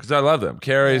definitely, because I love them.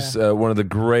 Carrie's one of the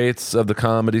greats of the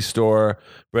Comedy Store.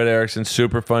 Brett Erickson,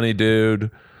 super funny dude.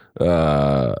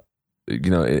 And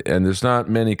there's not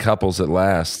many couples that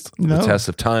last the test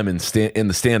of time in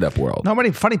the stand-up world. Not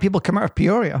many funny people come out of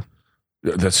Peoria.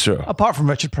 That's true. Apart from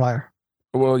Richard Pryor.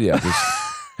 Well, yeah.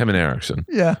 Him and Erickson.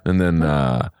 Yeah. And then,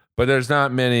 but there's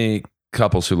not many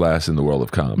couples who last in the world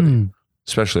of comedy,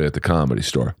 especially at the Comedy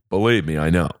Store. Believe me, I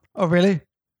know. Oh, really?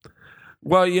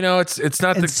 Well, it's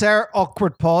not Insert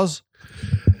awkward pause.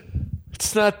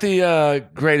 It's not the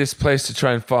greatest place to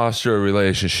try and foster a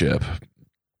relationship.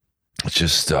 It's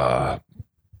just,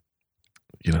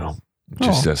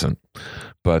 just isn't.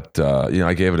 But,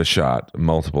 I gave it a shot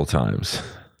multiple times.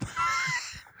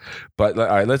 But all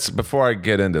right, before I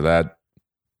get into that,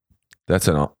 that's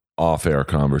an off-air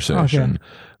conversation. Okay.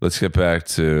 Let's get back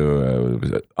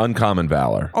to Uncommon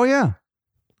Valor. Oh yeah.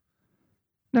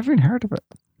 Never even heard of it.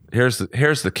 Here's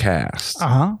the cast.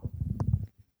 Uh-huh.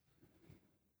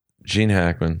 Gene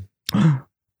Hackman,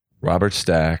 Robert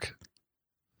Stack,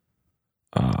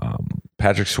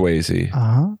 Patrick Swayze,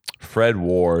 Uh-huh. Fred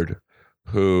Ward,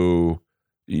 who,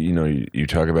 you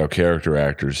talk about character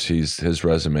actors. His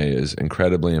resume is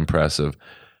incredibly impressive.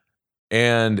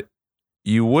 And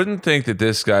you wouldn't think that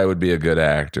this guy would be a good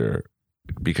actor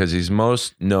because he's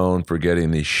most known for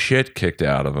getting the shit kicked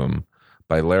out of him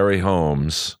by Larry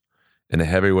Holmes in a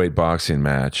heavyweight boxing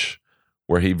match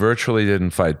where he virtually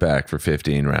didn't fight back for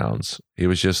 15 rounds. He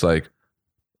was just like,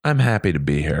 I'm happy to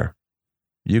be here.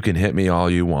 You can hit me all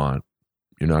you want.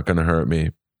 You're not going to hurt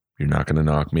me. You're not going to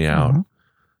knock me out. Uh-huh.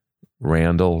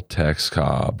 Randall Tex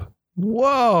Cobb.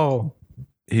 Whoa.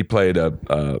 He played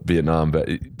a Vietnam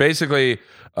vet. Basically,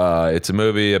 it's a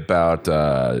movie about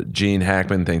Gene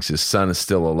Hackman thinks his son is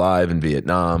still alive in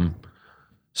Vietnam.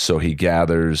 So he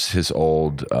gathers his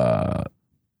old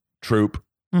troop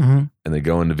and they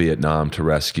go into Vietnam to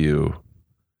rescue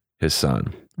his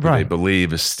son, who they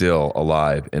believe is still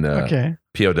alive in a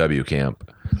POW camp.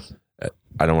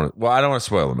 I don't want to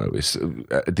spoil the movie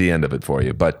at the end of it for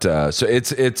you, but so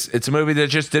it's a movie that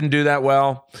just didn't do that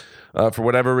well for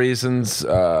whatever reasons,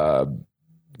 but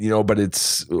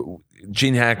it's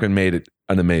Gene Hackman made it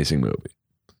an amazing movie.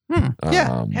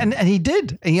 Yeah, and he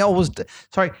did. And he always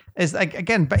it's like,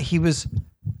 again, but there's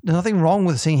nothing wrong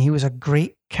with saying he was a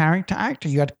great character actor.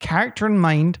 You had character in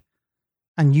mind,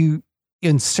 and you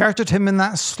inserted him in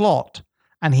that slot,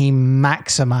 and he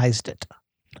maximized it.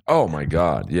 Oh my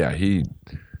God. Yeah. He's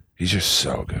just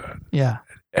so good. Yeah.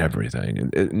 At everything.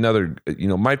 And another,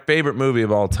 my favorite movie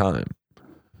of all time.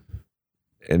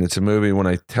 And it's a movie when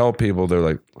I tell people, they're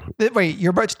like, wait, you're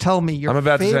about to tell me I'm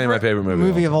about to tell you my favorite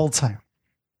movie of all time.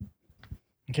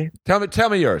 Okay. Tell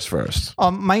me yours first.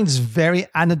 Mine's very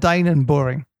anodyne and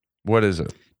boring. What is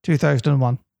it?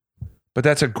 2001. But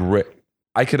that's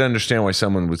I could understand why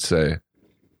someone would say,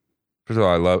 first of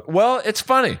all, it's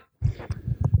funny.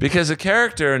 Because a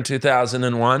character in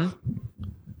 2001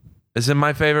 is in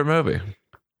my favorite movie.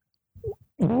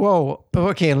 Whoa.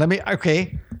 Okay, in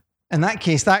that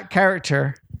case, that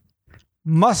character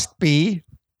must be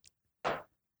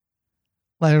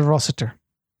Leonard Rossiter.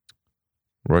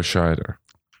 Roy Scheider.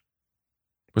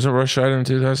 Wasn't Roy Scheider in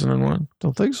 2001?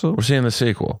 Don't think so. We're seeing the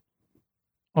sequel.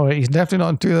 Oh, he's definitely not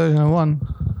in 2001.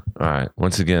 All right.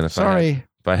 Once again, if I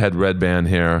had Red Band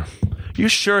here. You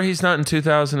sure he's not in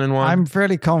 2001? I'm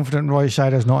fairly confident Roy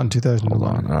Scheider's not in 2001. Hold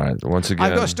on. All right. Once again.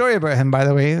 I've got a story about him, by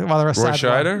the way. Rather a sad Roy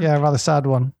Scheider? one. Yeah, rather sad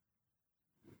one.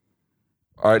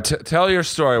 All right. Tell your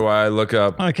story while I look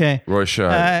up Roy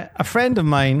Scheider. A friend of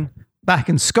mine back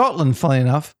in Scotland, funny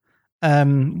enough,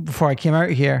 before I came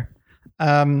out here,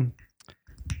 the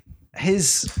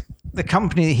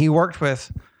company that he worked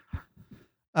with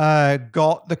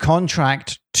got the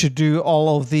contract to do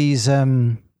all of these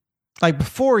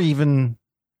before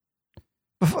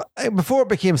it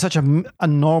became such a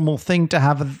normal thing to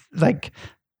have the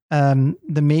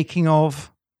making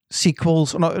of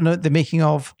sequels, the making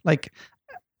of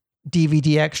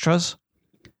DVD extras.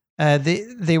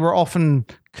 They were often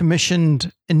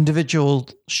commissioned individual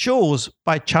shows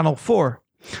by Channel 4.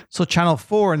 So Channel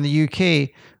 4 in the UK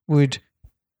would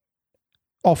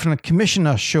often commission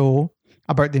a show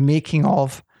about the making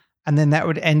of, and then that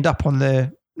would end up on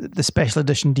the special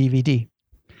edition DVD.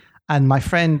 And my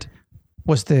friend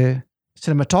was the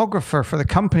cinematographer for the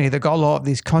company that got a lot of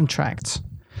these contracts.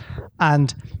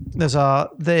 And there's what's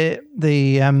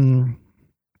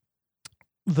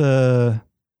the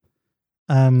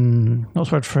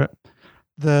word for it?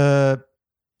 The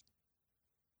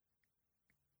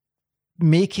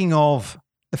making of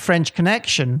The French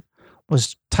Connection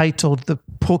was titled The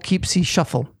Poughkeepsie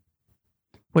Shuffle,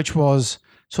 which was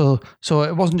so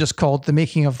it wasn't just called The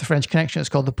Making of the French Connection, it's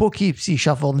called The Poughkeepsie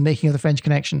Shuffle, The Making of the French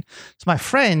Connection. So my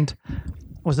friend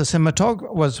was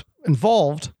was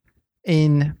involved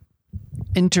in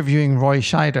interviewing Roy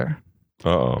Scheider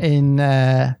in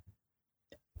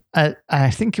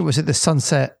I think it was at the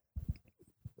Sunset,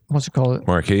 what's it called?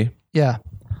 Marquee? Yeah.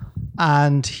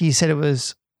 And he said it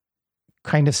was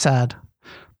kind of sad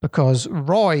because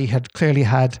Roy had clearly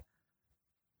had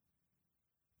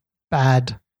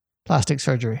bad plastic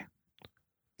surgery.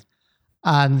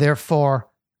 And therefore,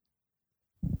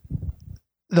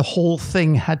 the whole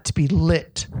thing had to be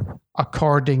lit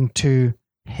according to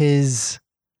his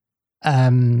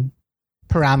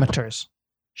parameters,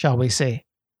 shall we say.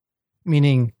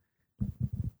 Meaning,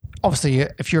 obviously,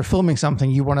 if you're filming something,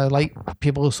 you want to light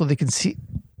people so they can see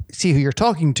who you're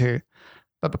talking to.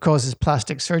 but because his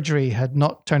plastic surgery had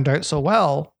not turned out so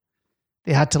well,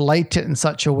 they had to light it in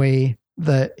such a way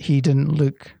that he didn't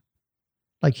look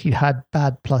like he had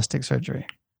bad plastic surgery.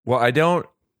 Well,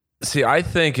 I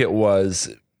think it was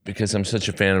because I'm such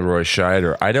a fan of Roy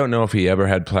Scheider. I don't know if he ever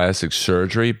had plastic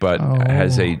surgery, but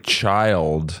as a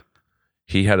child,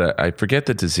 he had I forget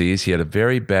the disease. He had a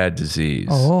very bad disease.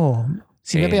 Oh,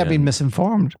 see, maybe I've been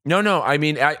misinformed. No. I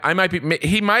mean, I might be,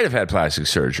 he might have had plastic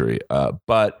surgery,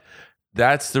 but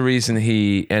that's the reason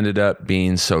he ended up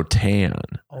being so tan.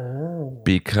 Oh.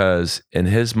 Because in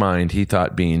his mind, he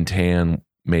thought being tan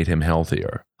made him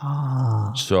healthier.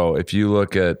 Ah. So if you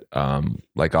look at,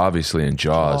 like obviously in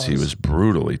Jaws, he was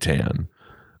brutally tan.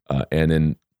 And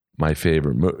in my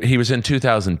favorite movie, he was in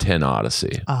 2010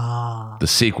 Odyssey, the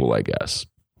sequel, I guess.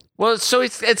 Well, so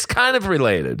it's kind of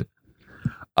related.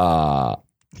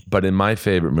 But in my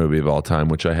favorite movie of all time,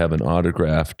 which I have an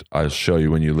autographed, I'll show you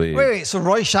when you leave. Wait. So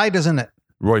Roy Scheider's in it?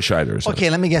 Roy Scheider's in it.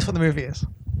 Okay, let me guess what the movie is.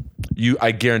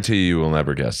 I guarantee you will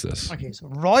never guess this. Okay, so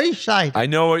Roy Scheider. I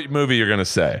know what movie you're going to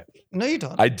say. No, you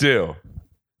don't. I do.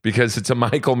 Because it's a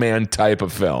Michael Mann type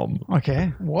of film.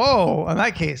 Okay. Whoa. In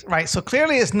that case. Right. So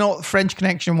clearly it's not French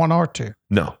Connection 1 or 2.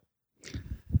 No.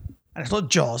 And it's not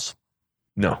Jaws.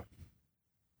 No.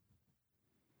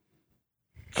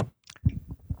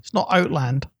 It's not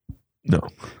Outland. No.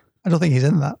 I don't think he's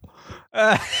in that.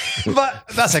 But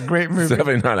that's a great movie. It's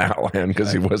definitely not Outland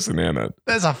because he wasn't in it.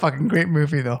 That's a fucking great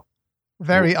movie, though.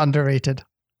 Very underrated.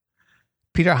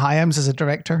 Peter Hyams is a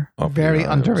director. Oh, Very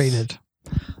underrated.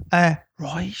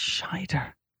 Roy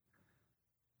Scheider.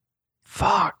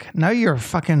 Fuck. Now you're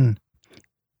fucking...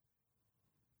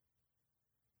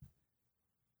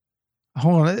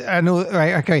 Hold on. I know.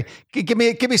 Right. Okay. Give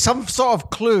me some sort of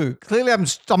clue. Clearly I'm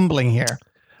stumbling here.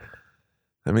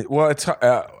 I mean, well, it's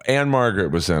Anne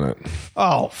Margaret was in it.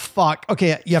 Oh, fuck.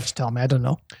 Okay. You have to tell me. I don't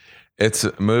know. It's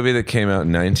a movie that came out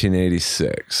in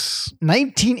 1986.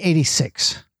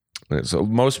 1986. So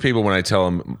most people, when I tell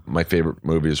them my favorite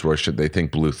movie is Roy Scheider, they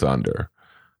think Blue Thunder,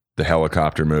 the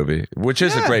helicopter movie, which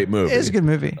is a great movie. It is a good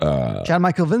movie. Jan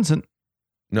Michael Vincent.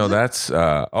 No, that's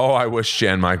I wish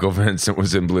Jan Michael Vincent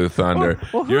was in Blue Thunder.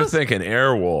 Well, You're thinking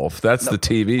Airwolf. That's the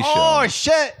TV show. Oh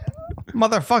shit,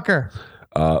 motherfucker.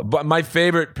 But my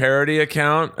favorite parody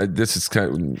account, this is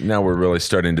kind of, now we're really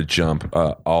starting to jump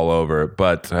all over.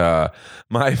 But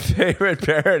my favorite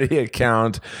parody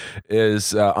account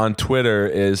is on Twitter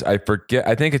is, I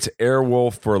think it's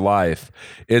Airwolf for Life.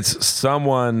 It's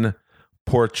someone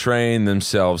portraying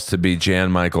themselves to be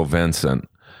Jan Michael Vincent.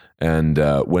 And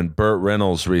when Burt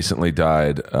Reynolds recently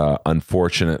died,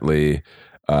 unfortunately,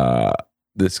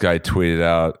 this guy tweeted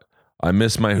out, "I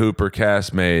miss my Hooper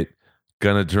castmate.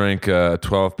 Gonna drink a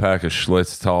 12-pack of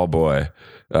Schlitz Tall Boy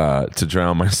to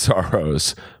drown my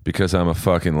sorrows because I'm a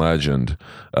fucking legend."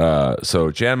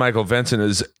 So Jan Michael Vincent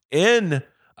is in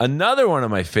another one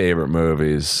of my favorite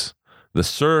movies, the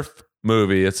surf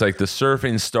movie. It's like the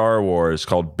surfing Star Wars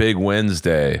called Big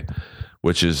Wednesday,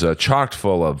 which is chocked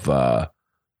full of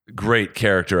great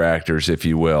character actors, if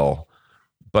you will.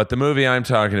 But the movie I'm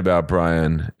talking about,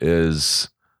 Brian, is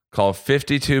called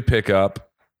 52 Pickup.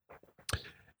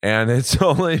 And it's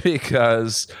only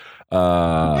because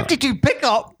 52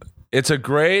 Pickup. It's a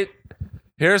great.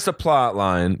 Here's the plot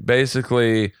line.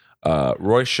 Basically,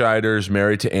 Roy Scheider's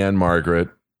married to Anne Margaret.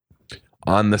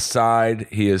 On the side,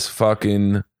 he is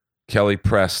fucking Kelly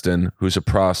Preston, who's a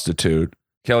prostitute.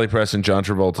 Kelly Preston, John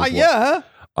Travolta's wife. Yeah.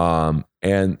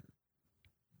 And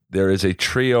there is a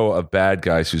trio of bad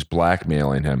guys who's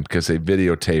blackmailing him because they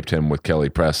videotaped him with Kelly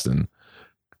Preston.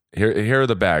 Here are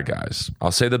the bad guys.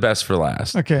 I'll say the best for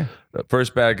last. Okay. The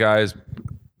first bad guy is,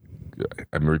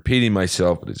 I'm repeating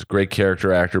myself, but he's a great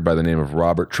character actor by the name of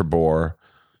Robert Trebor.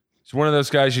 He's one of those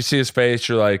guys, you see his face,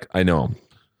 you're like, I know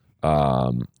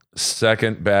him.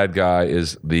 Second bad guy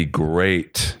is the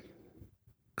great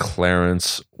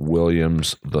Clarence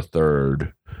Williams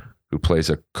III, who plays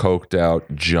a coked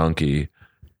out junkie.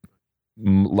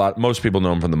 Most people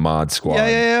know him from the Mod Squad.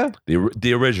 Yeah.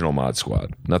 The original Mod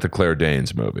Squad, not the Claire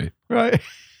Danes movie. Right.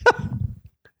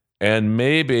 And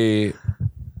maybe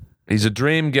he's a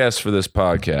dream guest for this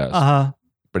podcast,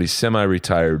 but he's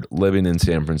semi-retired, living in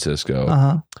San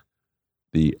Francisco.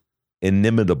 The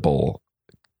inimitable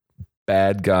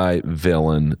bad guy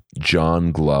villain,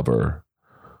 John Glover.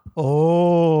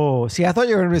 Oh, see, I thought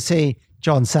you were going to say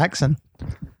John Saxon.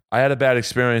 I had a bad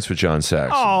experience with John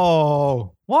Saxon.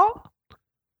 Oh, what?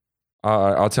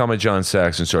 I'll tell my John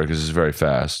Saxon story because it's very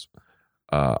fast.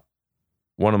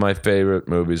 One of my favorite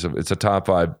movies, it's a top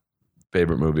 5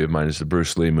 favorite movie of mine is the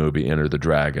Bruce Lee movie, Enter the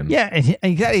Dragon. Yeah,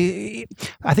 exactly.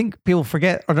 I think people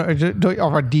forget or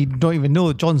indeed don't even know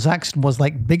that John Saxon was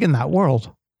like big in that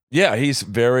world. Yeah, he's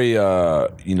very,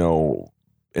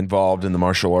 involved in the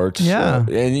martial arts. Yeah.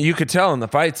 And you could tell in the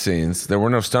fight scenes, there were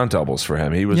no stunt doubles for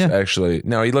him. He was actually,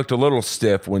 now he looked a little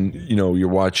stiff when, you're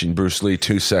watching Bruce Lee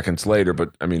 2 seconds later,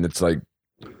 but I mean, it's like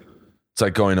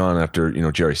going on after,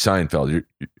 Jerry Seinfeld.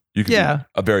 You can be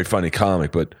a very funny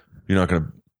comic, but you're not going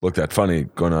to look that funny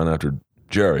going on after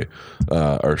Jerry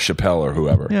or Chappelle or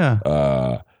whoever.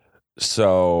 Yeah.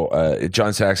 So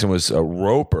John Saxon was a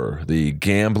Roper, the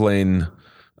gambling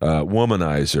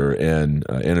womanizer in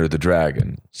Enter the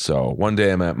Dragon. So one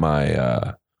day I'm at my,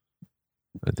 I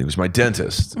think it was my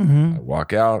dentist. Mm-hmm. I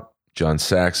walk out. John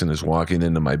Saxon is walking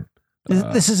into my.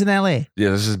 This is in LA. Yeah,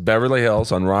 this is Beverly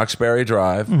Hills on Roxbury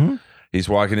Drive. Mm-hmm. He's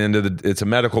walking into it's a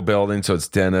medical building, so it's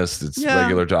dentists, it's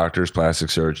regular doctors,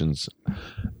 plastic surgeons.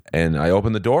 And I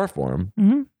open the door for him.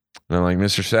 Mm-hmm. And I'm like,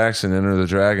 Mr. Saxon, Enter the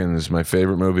Dragon is my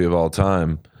favorite movie of all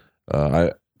time.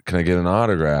 Can I get an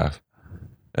autograph?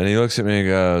 And he looks at me and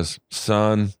goes,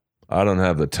 son, I don't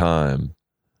have the time.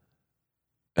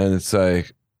 And it's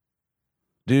like,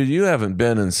 dude, you haven't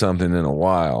been in something in a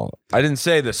while. I didn't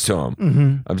say this to him.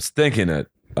 Mm-hmm. I was thinking it.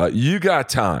 You got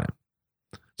time.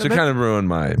 So it kind of ruined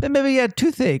my... Then maybe he had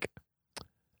toothache.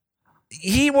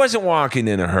 He wasn't walking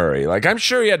in a hurry. Like, I'm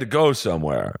sure he had to go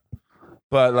somewhere.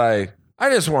 But, like, I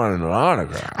just wanted an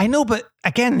autograph. I know, but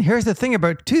again, here's the thing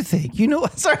about toothache.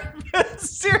 Sorry,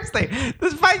 seriously,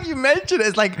 this fact you mentioned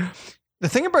is like the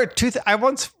thing about toothache. I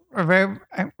wish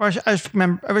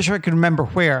I could remember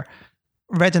where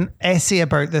read an essay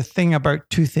about the thing about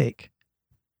toothache.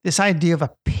 This idea of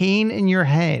a pain in your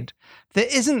head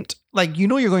that isn't like,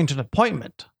 you're going to an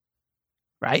appointment,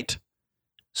 right?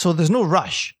 So there's no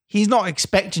rush. He's not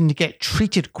expecting to get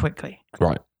treated quickly.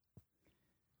 Right.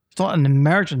 It's not an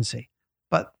emergency.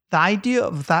 But the idea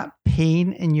of that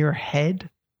pain in your head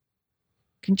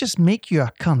can just make you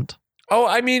a cunt. Oh,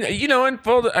 I mean,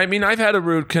 I've had a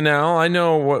root canal. I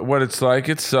know what it's like.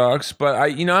 It sucks, but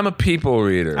I'm a people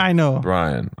reader. I know,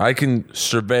 Brian. I can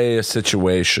survey a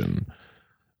situation.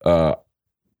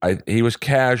 He was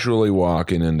casually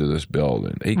walking into this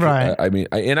building. Right.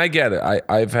 I get it.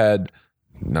 I've had.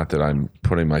 Not that I'm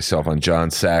putting myself on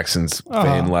John Saxon's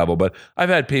fame level, but I've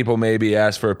had people maybe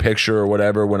ask for a picture or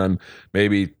whatever when I'm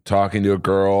maybe talking to a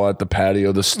girl at the patio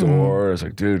of the store. It's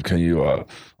like, dude, can you,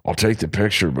 I'll take the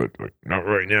picture, but not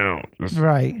right now. Just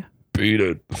right. Beat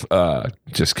it.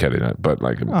 Just kidding. But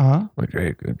like,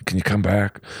 hey, can you come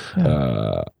back?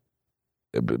 Yeah.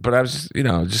 But I was,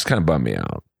 just kind of bummed me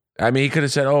out. I mean, he could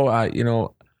have said, if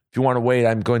you want to wait,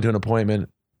 I'm going to an appointment.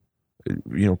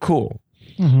 Cool.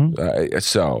 Mm-hmm.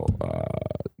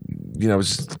 It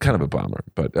was kind of a bummer.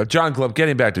 But John Glover,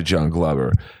 getting back to John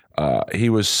Glover, he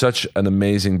was such an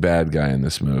amazing bad guy in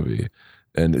this movie.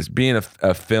 And as being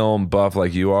a film buff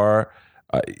like you are,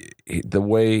 the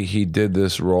way he did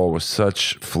this role was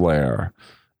such flair.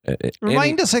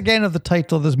 Remind us again of the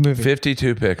title of this movie.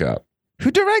 52 Pickup. Who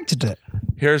directed it?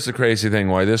 Here's the crazy thing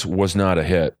why this was not a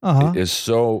hit. It is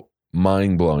so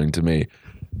mind-blowing to me.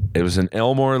 It was an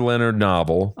Elmore Leonard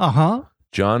novel.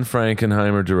 John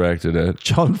Frankenheimer directed it.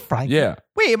 John Frankenheimer? Yeah.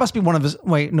 Wait, it must be one of his...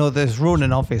 Wait, no, there's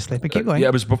Ronan, obviously, but keep going. Yeah,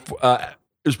 it was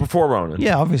before Ronan.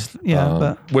 Yeah, obviously. Yeah,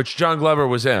 but... Which John Glover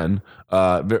was in.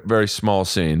 Very small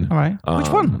scene. All right. Which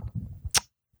one?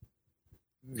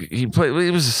 He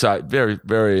was a side... Very,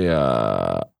 very...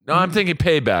 No, I'm thinking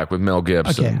Payback with Mel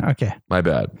Gibson. Okay. My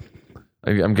bad.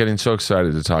 I'm getting so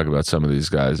excited to talk about some of these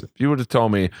guys. If you would have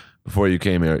told me before you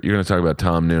came here, you're going to talk about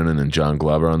Tom Noonan and John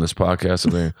Glover on this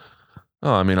podcast,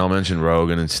 I'll mention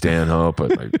Rogan and Stanhope,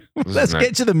 but let's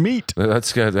get to the meat.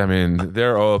 Let's get.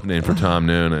 They're opening for Tom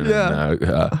Noonan.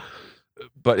 Yeah.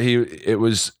 But it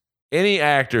was any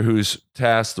actor who's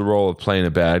tasked the role of playing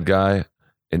a bad guy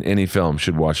in any film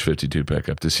should watch 52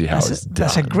 Pickup to see how it's done.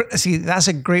 That's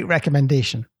a great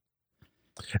recommendation.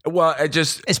 Well,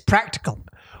 it's practical.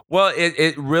 Well,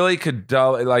 it really could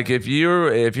dull. Like if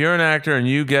you're an actor and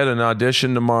you get an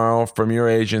audition tomorrow from your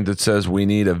agent that says we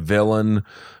need a villain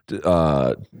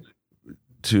to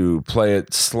play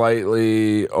it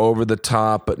slightly over the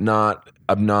top but not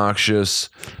obnoxious.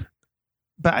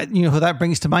 But who that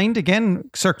brings to mind again,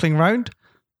 circling round,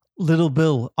 Little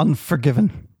Bill,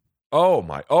 Unforgiven. Oh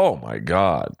my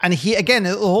God! And he again,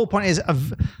 the whole point is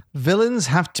villains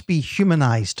have to be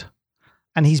humanized,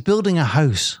 and he's building a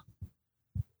house.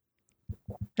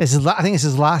 I think it's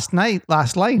his last line.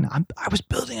 I was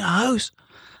building a house,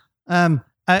 and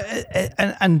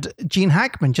Gene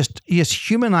Hackman just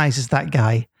humanizes that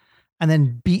guy, and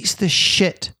then beats the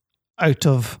shit out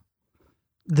of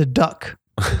the duck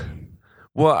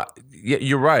Well, yeah,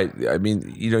 you're right. I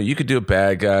mean, you could do a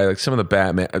bad guy, like some of the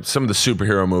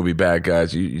superhero movie bad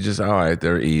guys. You just, all right,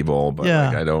 they're evil, but Yeah.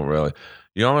 like, I don't really.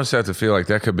 You almost have to feel like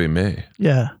that could be me.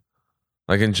 Yeah.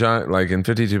 Like in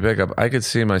 52 Pickup, I could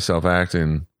see myself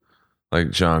acting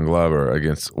like John Glover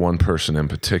against one person in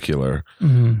particular.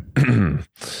 Mm-hmm.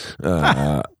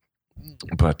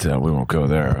 But we won't go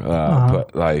there.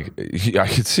 But like, I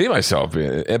could see myself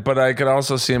being it, but I could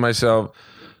also see myself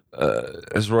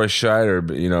as Roy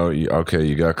Scheider. Okay,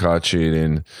 you got caught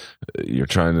cheating. You're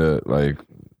trying to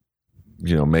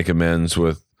make amends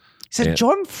with. Is it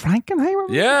John Frankenheimer?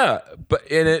 Yeah, but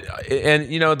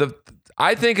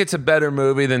I think it's a better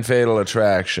movie than Fatal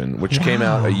Attraction, which came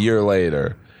out a year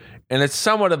later, and it's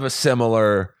somewhat of a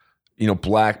similar,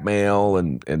 blackmail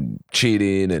and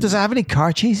cheating. And does it have any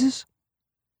car chases?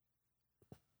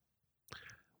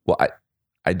 Well,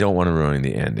 I don't want to ruin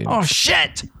the ending. Oh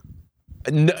shit!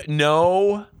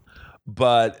 No,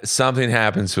 but something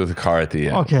happens with the car at the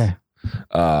end. Okay.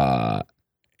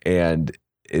 And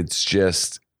it's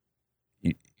just,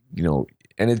 and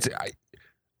it's.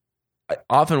 I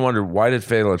often wonder, why did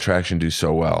Fatal Attraction do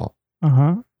so well?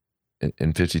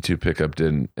 And 52 Pickup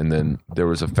didn't. And then there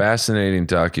was a fascinating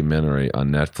documentary on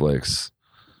Netflix.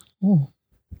 Ooh.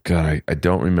 God, I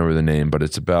don't remember the name, but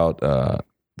it's about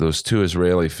those two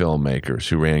Israeli filmmakers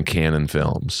who ran Canon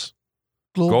Films.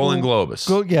 Golden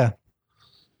Globus. Yeah.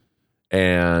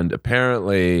 And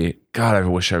apparently, God, I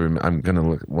wish I'm going to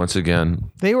look once again.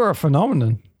 They were a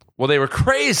phenomenon. Well, they were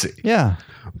crazy. Yeah.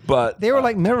 But they were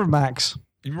like Miramax.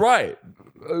 Right.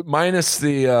 Minus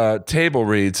the table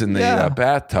reads in the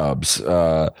bathtubs.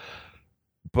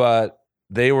 But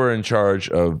they were in charge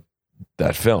of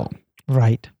that film.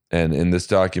 Right. And in this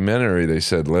documentary, they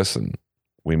said, listen,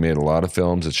 we made a lot of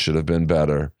films that should have been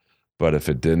better, but if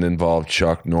it didn't involve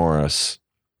Chuck Norris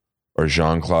or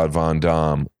Jean-Claude Van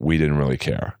Damme, we didn't really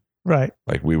care. Right.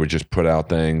 Like, we would just put out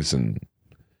things and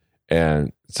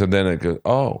so then it goes,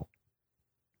 oh.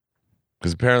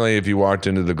 Because apparently if you walked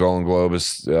into the Golden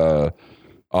Globus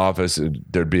office,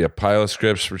 there'd be a pile of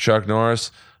scripts for Chuck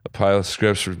Norris, a pile of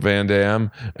scripts for Van Damme,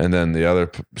 and then the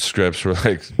other scripts were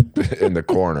like in the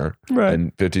corner. Right.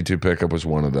 And 52 Pickup was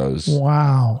one of those.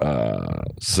 Wow.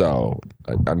 So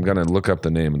I'm going to look up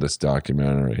the name of this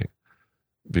documentary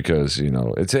because,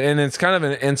 it's kind of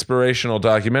an inspirational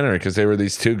documentary because they were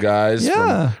these two guys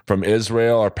from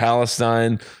Israel or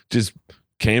Palestine, just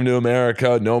came to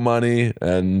America, no money,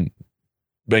 and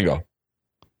bingo.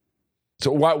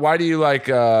 So why do you like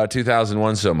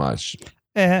 2001 so much?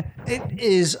 It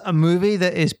is a movie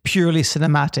that is purely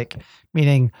cinematic,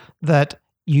 meaning that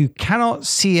you cannot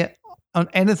see it on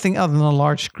anything other than a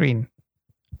large screen.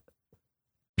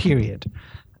 Period.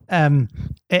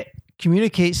 It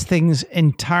communicates things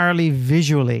entirely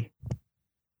visually.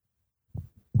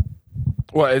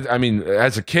 Well,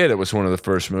 as a kid, it was one of the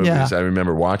first movies I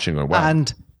remember watching. Wow.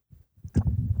 And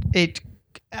it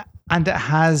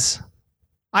has.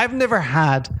 I've never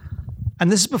had, and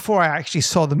this is before I actually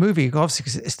saw the movie, obviously,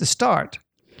 because it's the start.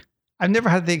 I've never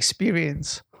had the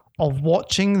experience of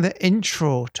watching the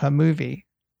intro to a movie,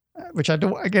 which I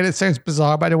don't, again, it sounds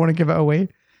bizarre, but I don't want to give it away.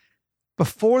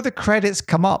 Before the credits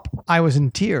come up, I was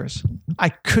in tears. I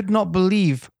could not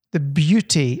believe the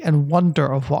beauty and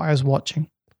wonder of what I was watching.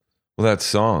 Well, that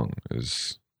song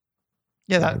is...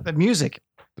 Yeah, the music.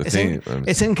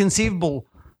 It's inconceivable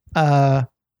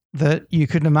that you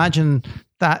could imagine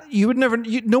that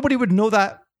nobody would know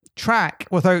that track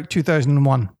without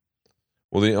 2001.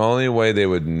 Well, the only way they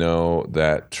would know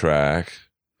that track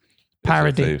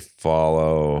parody. Is if they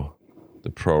follow the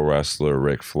pro wrestler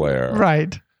Ric Flair,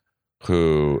 right?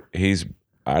 Who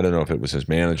I don't know if it was his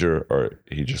manager or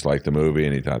he just liked the movie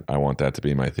and he thought, I want that to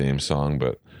be my theme song.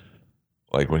 But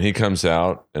like when he comes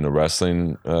out in a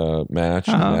wrestling match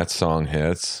and that song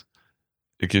hits,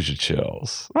 it gives you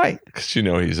chills, right? Because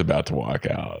he's about to walk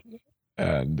out.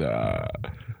 And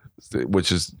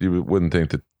which is, you wouldn't think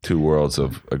the two worlds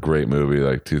of a great movie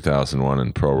like 2001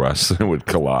 and pro wrestling would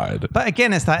collide. But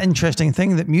again, it's that interesting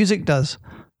thing that music does,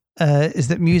 is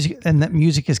that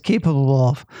music is capable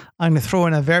of. I'm going to throw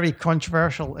in a very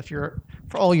controversial,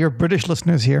 for all your British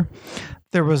listeners here,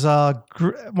 there was one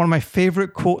of my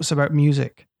favorite quotes about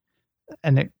music,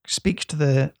 and it speaks to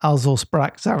the Also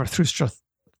sprach Zarathustra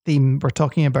theme we're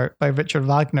talking about by Richard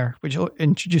Wagner, which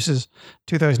introduces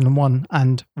 2001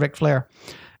 and Ric Flair,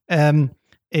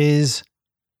 there's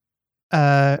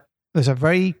a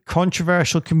very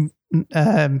controversial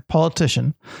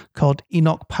politician called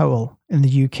Enoch Powell in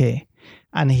the UK,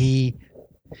 and he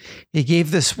gave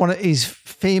this one. He's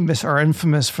famous or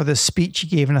infamous for this speech he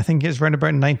gave, and I think it's around about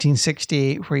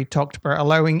 1968, where he talked about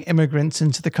allowing immigrants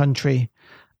into the country,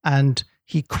 and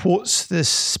he quotes this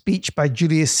speech by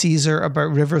Julius Caesar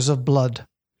about rivers of blood.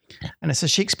 And it's a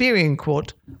Shakespearean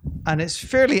quote, and it's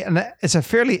a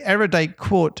fairly erudite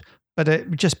quote, but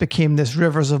it just became this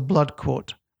rivers of blood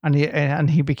quote. And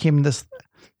he became this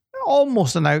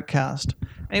almost an outcast.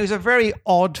 And he was a very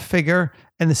odd figure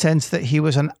in the sense that he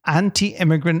was an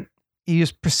anti-immigrant. He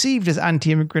was perceived as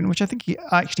anti-immigrant, which I think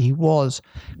he was,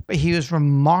 but he was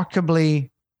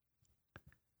remarkably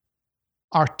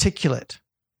articulate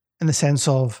in the sense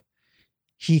of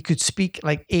he could speak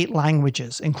like 8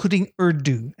 languages, including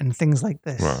Urdu and things like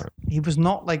this. Right. He was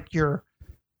not like your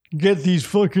get these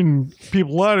fucking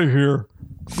people out of here.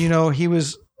 You know, he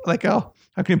was like how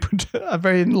can you put a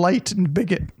very enlightened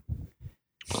bigot.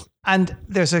 And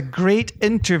there's a great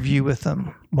interview with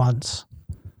him once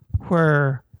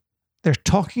where they're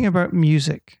talking about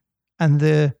music, and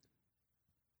the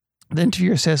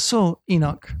interviewer says, "So,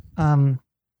 Enoch,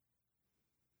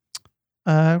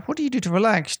 what do you do to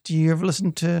relax? Do you ever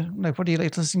listen to, like, what do you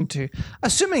like listening to?"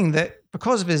 Assuming that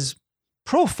because of his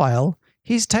profile,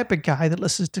 he's the type of guy that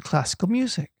listens to classical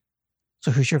music.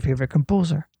 So who's your favorite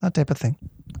composer? That type of thing.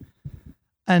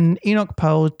 And Enoch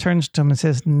Powell turns to him and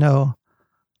says, "No,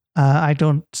 I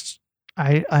don't.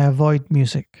 I avoid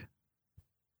music."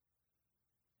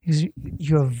 He goes,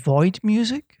 "You avoid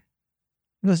music?"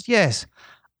 He goes, "Yes,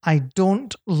 I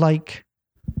don't like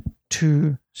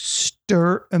to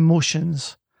stir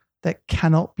emotions that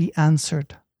cannot be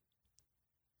answered."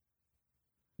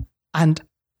 And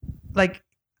like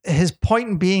his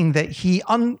point being that he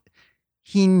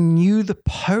knew the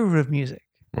power of music.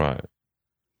 Right.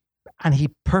 And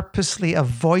he purposely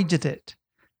avoided it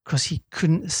because he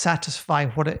couldn't satisfy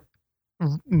what it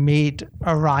made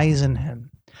arise in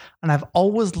him. And I've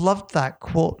always loved that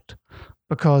quote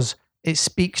because it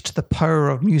speaks to the power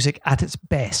of music at its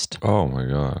best. Oh my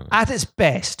God. At its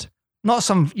best. Not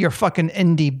your fucking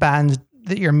indie band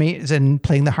that your mate is in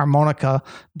playing the harmonica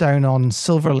down on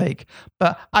Silver Lake.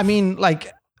 But I mean,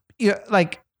 like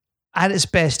at its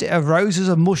best, it arouses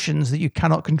emotions that you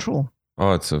cannot control.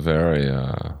 Oh, it's a very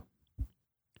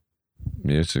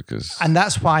music is, and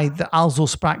that's why the Also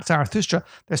sprach Zarathustra.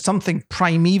 There's something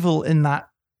primeval in that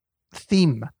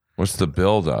theme. What's the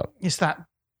build up? It's that,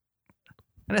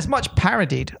 and it's much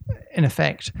parodied in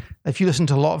effect. If you listen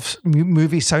to a lot of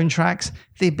movie soundtracks,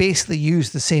 they basically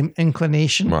use the same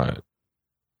inclination Right.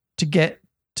 to get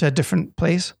to a different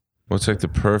place. Well, it's like the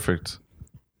perfect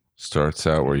starts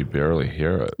out where you barely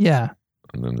hear it. Yeah.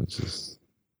 And then it just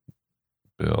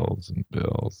builds and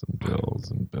builds and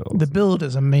builds and builds. The build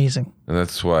is amazing. And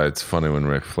that's why it's funny when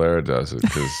Ric Flair does it,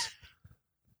 because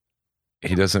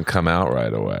he doesn't come out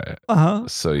right away. Uh-huh.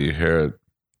 So you hear it,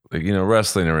 like, you know,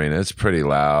 wrestling arena, it's pretty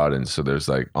loud. And so there's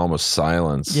like almost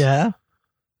silence. Yeah.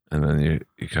 And then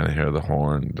you kind of hear the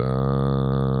horn.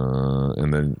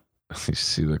 And then you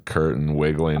see the curtain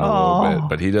wiggling a little bit.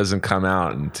 But he doesn't come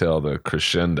out until the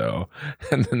crescendo.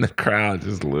 And then the crowd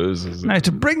just loses. Now,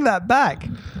 to bring that back,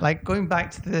 like going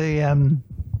back to the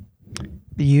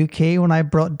UK when I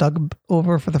brought Doug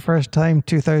over for the first time,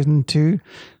 2002,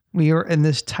 we were in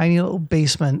this tiny little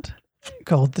basement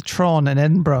called the Tron in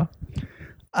Edinburgh,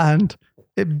 and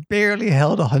it barely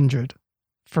held 100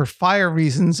 for fire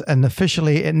reasons, and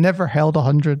officially it never held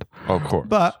 100. Of course.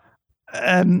 But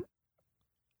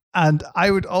and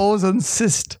I would always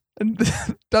insist, and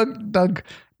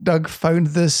Doug found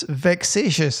this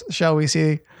vexatious, shall we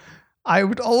say. I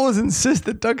would always insist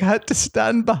that Doug had to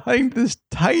stand behind this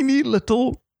tiny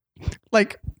little,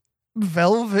 like,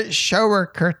 velvet shower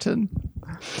curtain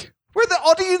where the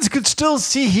audience could still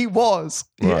see he was.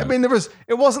 Right. I mean,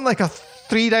 it wasn't like a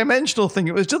 3-dimensional thing.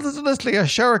 It was just literally a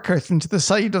shower curtain to the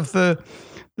side of the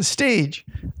stage.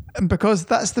 And because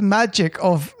that's the magic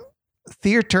of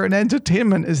theater and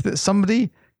entertainment, is that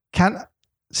somebody can't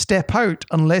step out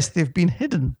unless they've been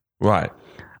hidden. Right.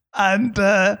 And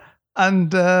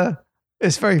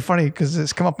it's very funny because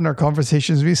it's come up in our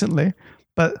conversations recently,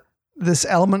 but this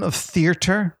element of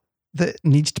theater that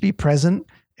needs to be present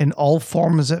in all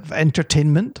forms of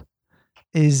entertainment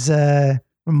is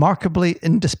remarkably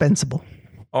indispensable.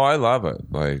 Oh, I love it.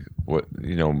 Like, what,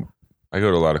 you know, I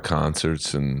go to a lot of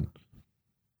concerts, and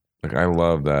like, I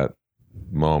love that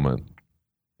moment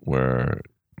where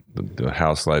the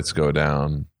house lights go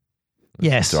down.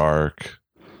 Yes. It's dark,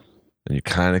 and you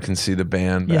kind of can see the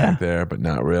band back there, but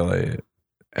not really.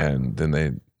 And then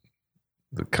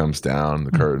it comes down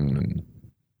the curtain, and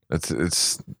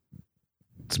it's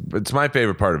my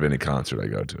favorite part of any concert I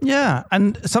go to. Yeah,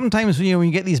 and sometimes when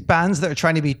you get these bands that are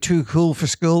trying to be too cool for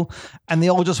school, and they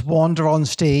all just wander on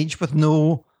stage with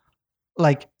no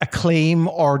like acclaim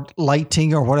or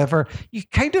lighting or whatever, you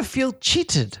kind of feel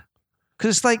cheated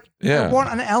Because it's like, Yeah.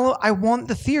 I want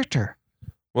the theater.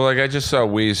 Well, like I just saw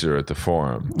Weezer at the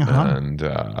Forum, and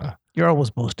You're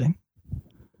always boasting.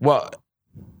 well,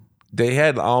 they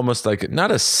had almost like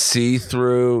not a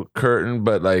see-through curtain,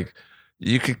 but like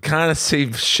you could kind of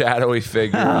see shadowy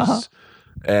figures,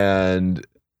 and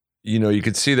you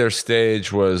could see their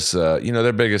stage was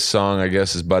their biggest song, I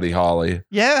guess, is Buddy Holly.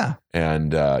 Yeah.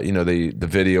 And the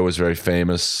video was very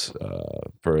famous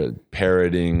for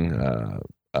parodying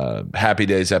Happy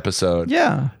Days episode.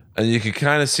 Yeah. And you could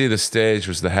kind of see the stage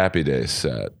was the Happy Days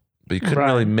set, but you couldn't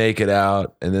really make it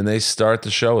out. And then they start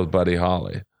the show with Buddy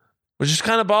Holly, which is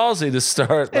kind of ballsy to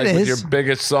start with your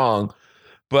biggest song.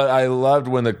 But I loved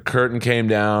when the curtain came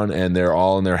down and they're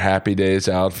all in their Happy Days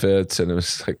outfits, and it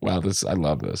was like, wow, I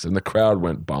love this. And the crowd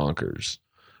went bonkers.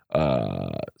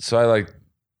 So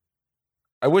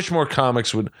I wish more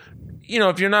comics would,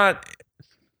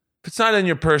 if it's not in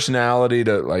your personality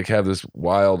to like have this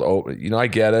wild open, I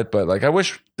get it, but like I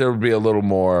wish there would be a little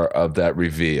more of that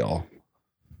reveal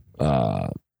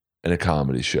in a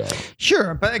comedy show.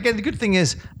 Sure, but again, the good thing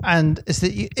is that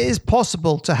it is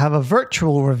possible to have a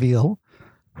virtual reveal,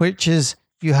 which is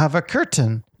you have a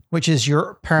curtain, which is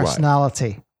your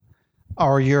personality,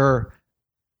 or your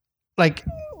like.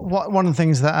 One of the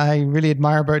things that I really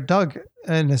admire about Doug,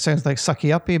 and it sounds like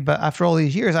sucky uppy, but after all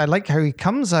these years, I like how he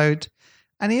comes out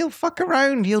and he'll fuck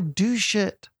around. He'll do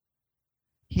shit.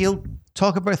 He'll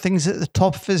talk about things at the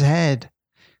top of his head.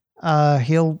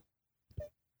 He'll,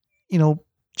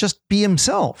 just be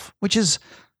himself, which is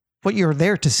what you're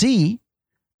there to see.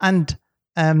 And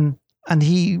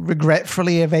he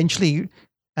regretfully eventually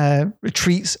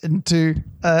retreats into,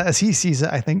 as he sees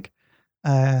it, I think,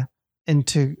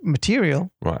 into material.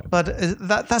 Right. But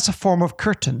that's a form of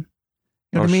curtain.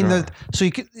 You know what I mean? Sure. So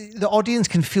the audience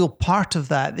can feel part of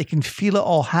that. They can feel it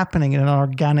all happening in an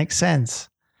organic sense,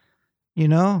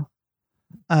 And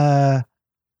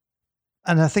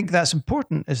I think that's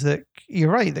important, is that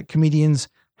you're right, that comedians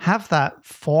have that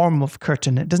form of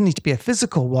curtain. It doesn't need to be a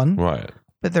physical one. Right.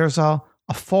 But there's a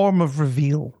form of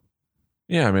reveal.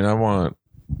 Yeah, I mean, I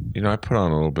put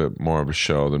on a little bit more of a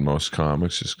show than most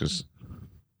comics just because,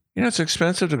 it's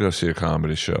expensive to go see a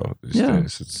comedy show these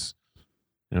days. It's,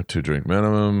 2-drink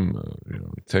minimum,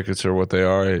 tickets are what they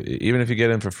are. Even if you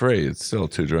get in for free, it's still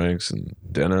 2 drinks and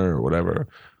dinner or whatever.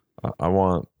 I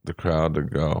want the crowd to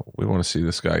go, we want to see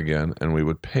this guy again, and we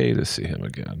would pay to see him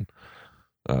again.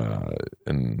 But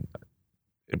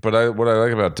what I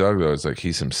like about Doug, though, is like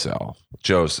he's himself.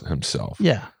 Joe's himself.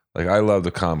 Yeah. Like I love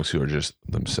the comics who are just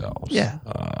themselves. Yeah.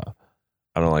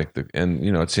 I don't like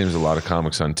it seems a lot of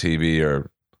comics on TV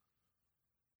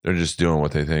they're just doing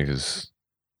what they think is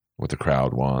what the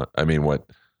crowd want. I mean,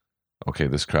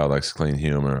 this crowd likes clean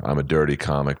humor. I'm a dirty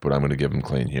comic, but I'm going to give them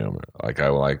clean humor. Like I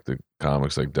like the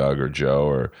comics like Doug or Joe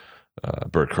or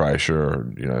Bert Kreischer,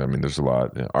 or, there's a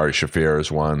lot. Ari Shaffir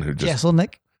is one who just...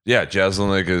 Jeselnik. Yeah,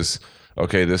 Jeselnik is,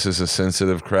 okay, this is a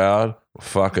sensitive crowd. Well,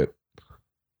 fuck it.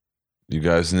 You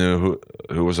guys knew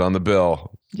who was on the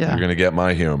bill. Yeah. You're going to get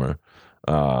my humor.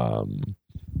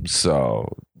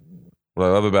 So what I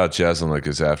love about Jeselnik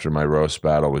is after my roast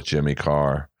battle with Jimmy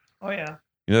Carr. Oh, yeah.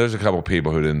 There's a couple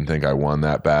people who didn't think I won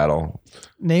that battle.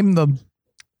 Name them.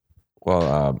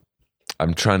 Well,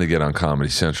 I'm trying to get on Comedy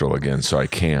Central again, so I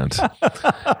can't.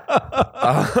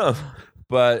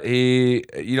 But he,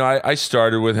 I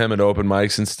started with him at open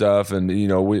mics and stuff, and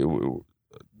we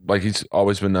like he's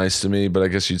always been nice to me, but I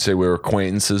guess you'd say we were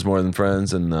acquaintances more than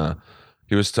friends. And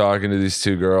he was talking to these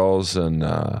 2 girls, and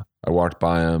I walked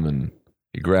by him, and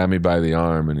he grabbed me by the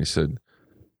arm, and he said,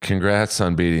 "Congrats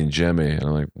on beating Jimmy." And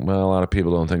I'm like, well, a lot of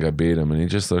people don't think I beat him. And he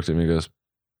just looked at me and goes,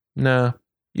 "Nah,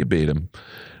 you beat him."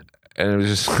 And it was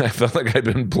just, I felt like I'd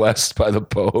been blessed by the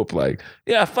Pope. Like,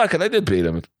 yeah, fuck it, I did beat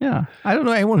him. Yeah, I don't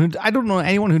know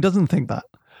anyone who doesn't think that.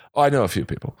 Oh, I know a few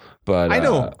people, but I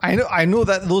know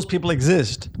that those people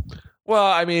exist. Well,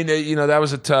 I mean, that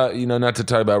was a tough, not to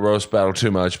talk about roast battle too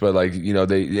much, but like,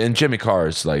 and Jimmy Carr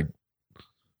is like,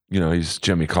 he's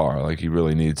Jimmy Carr. Like he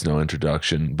really needs no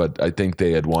introduction, but I think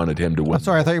they had wanted him to win. I'm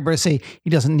sorry, I thought you were going to say he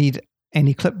doesn't need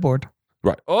any clipboard.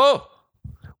 Right. Oh,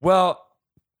 well,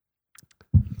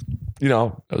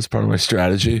 that was part of my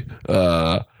strategy.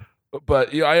 But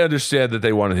I understand that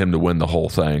they wanted him to win the whole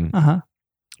thing. Uh-huh.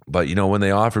 But when they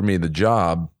offered me the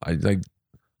job, I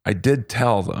did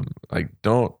tell them, like,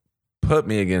 don't put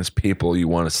me against people you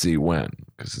want to see win,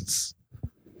 because it's,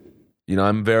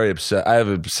 I'm very upset. I have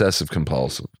obsessive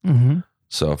compulsive. Mm-hmm.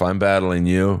 So if I'm battling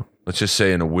you, let's just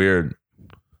say in a weird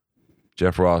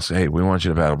Jeff Ross, hey, we want you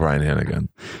to battle Brian Hennigan.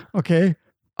 Okay.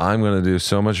 I'm going to do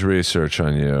so much research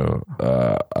on you.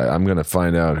 I'm going to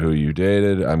find out who you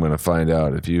dated. I'm going to find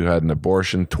out if you had an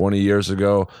abortion 20 years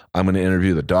ago. I'm going to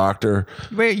interview the doctor.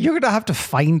 Wait, you're going to have to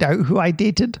find out who I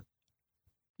dated?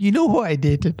 You know who I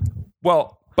dated.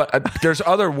 Well, but there's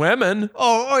other women.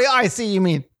 Oh, yeah, I see you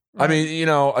mean. Right. I mean, you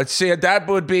know, I'd see that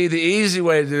would be the easy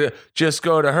way to just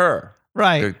go to her.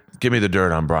 Right. Give me the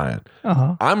dirt on Brian.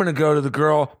 Uh-huh. I'm going to go to the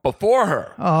girl before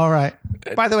her. All right.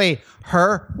 By the way,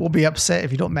 her will be upset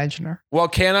if you don't mention her. Well,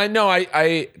 can I? No,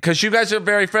 because you guys are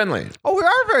very friendly. Oh, we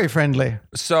are very friendly.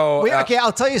 So, okay,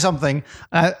 I'll tell you something.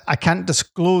 I can't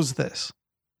disclose this,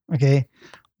 okay?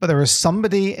 But there was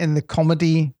somebody in the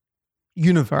comedy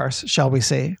universe, shall we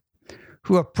say,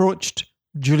 who approached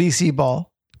Julie Seaball.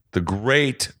 The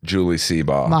great Julie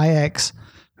Seaball. My ex.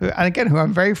 And again, who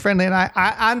I'm very friendly and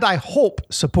I hope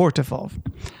supportive of.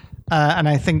 And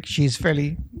I think she's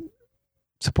fairly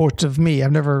supportive of me.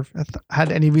 I've never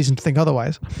had any reason to think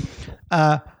otherwise.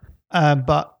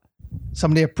 But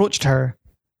somebody approached her,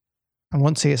 I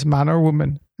won't say it's man or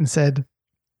woman, and said,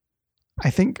 I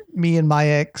think me and my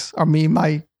ex, or me and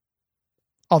my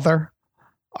other,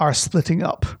 are splitting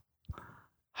up.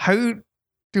 How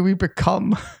do we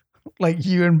become like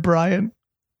you and Brian?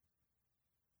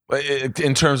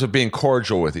 In terms of being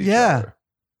cordial with each other.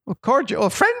 Well, cordial or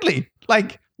friendly.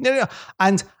 Like, no.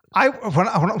 And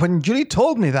when Julie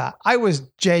told me that, I was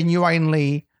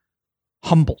genuinely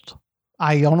humbled.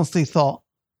 I honestly thought,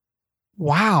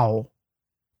 wow.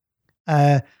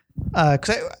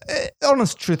 Because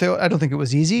honest truth, I don't think it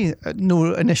was easy.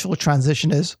 No initial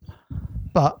transition is.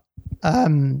 But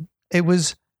it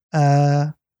was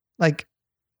like,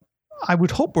 I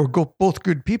would hope we're both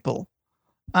good people.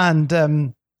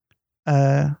 And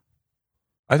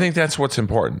I think that's what's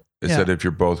important is that if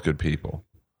you're both good people,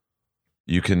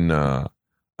 you can.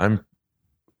 I'm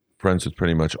friends with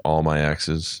pretty much all my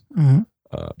exes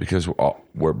because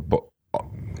we're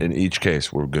in each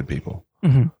case we're good people,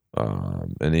 and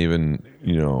even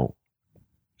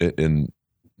in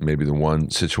maybe the one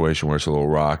situation where it's a little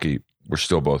rocky, we're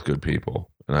still both good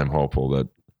people, and I'm hopeful that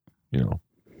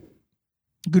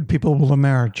good people will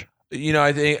emerge.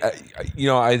 I think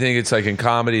it's like in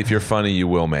comedy, if you're funny, you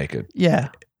will make it. Yeah.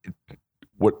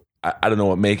 I don't know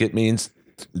what make it means.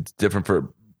 It's different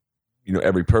for,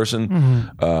 every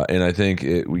person. And I think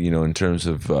in terms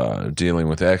of dealing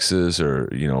with exes or,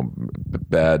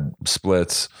 bad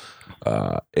splits,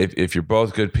 if you're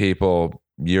both good people,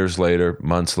 years later,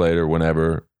 months later,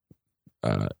 whenever,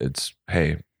 it's,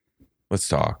 hey, let's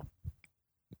talk,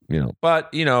 but,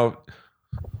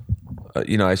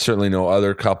 I certainly know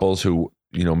other couples who,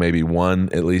 maybe one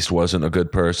at least wasn't a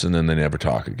good person and they never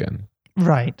talk again.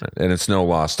 Right. And it's no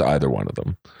loss to either one of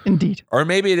them. Indeed. Or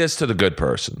maybe it is to the good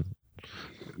person.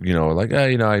 Well,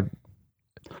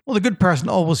 the good person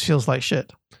always feels like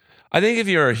shit. I think if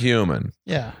you're a human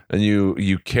and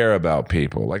you care about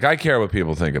people, like I care what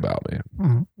people think about me.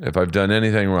 If I've done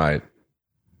anything right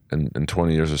in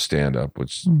 20 years of stand-up,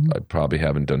 which I probably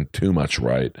haven't done too much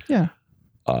right. Yeah.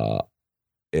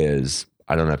 Is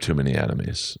I don't have too many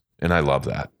enemies. And I love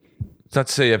that. It's not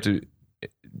to say you have to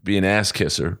be an ass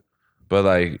kisser, but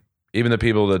like even the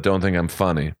people that don't think I'm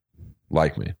funny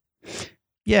like me.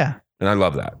 Yeah. And I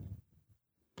love that.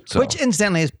 So. Which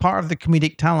incidentally is part of the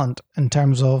comedic talent in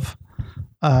terms of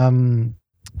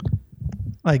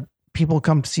like people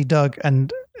come to see Doug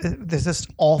and there's this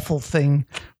awful thing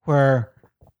where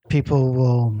people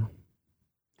will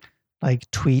like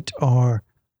tweet or,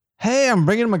 hey, I'm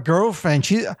bringing my girlfriend.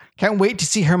 She can't wait to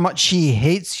see how much she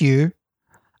hates you.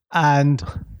 And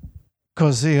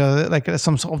because, like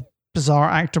some sort of bizarre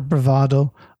act of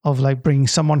bravado of like bringing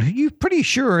someone who you're pretty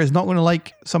sure is not going to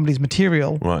like somebody's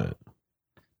material right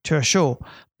to a show.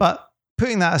 But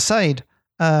putting that aside,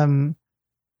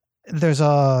 there's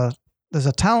a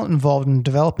talent involved in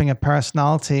developing a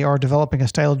personality or developing a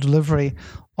style of delivery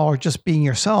or just being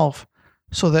yourself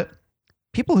so that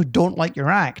people who don't like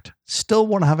your act still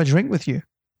want to have a drink with you.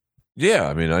 Yeah,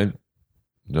 I mean, I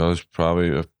know there's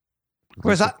probably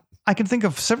whereas I can think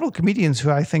of several comedians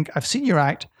who I think I've seen your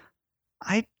act.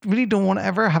 I really don't want to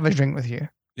ever have a drink with you.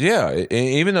 Yeah,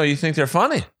 even though you think they're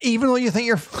funny. Even though you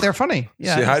think they're funny.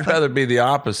 Yeah. See, I'd rather be the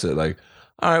opposite. Like,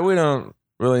 all right, we don't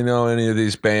really know any of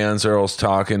these bands Earl's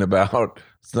talking about.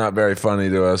 It's not very funny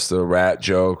to us. The Rat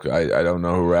joke. I don't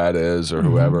know who Rat is or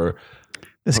whoever.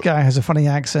 This guy has a funny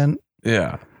accent.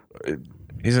 Yeah.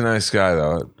 He's a nice guy,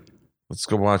 though. Let's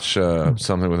go watch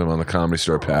something with him on the Comedy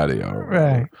Store patio.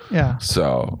 Right. Yeah.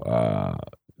 So,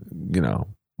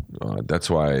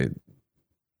 that's why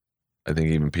I think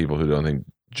even people who don't think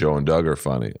Joe and Doug are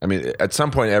funny. I mean, at some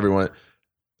point, everyone,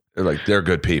 they're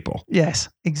good people. Yes,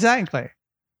 exactly.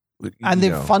 and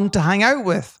they're fun to hang out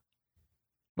with,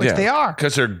 which they are.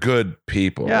 Because they're good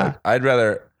people. Yeah. Like, I'd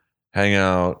rather hang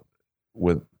out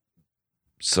with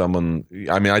someone.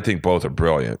 I mean, I think both are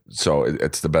brilliant. So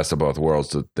it's the best of both worlds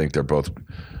to think they're both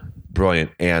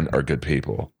brilliant and are good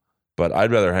people. But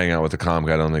I'd rather hang out with a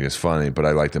comic I don't think is funny, but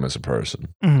I like them as a person.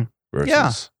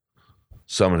 Versus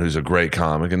someone who's a great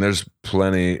comic. And there's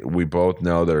plenty we both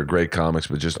know that are great comics,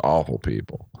 but just awful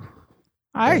people.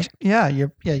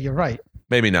 You're right.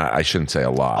 Maybe not. I shouldn't say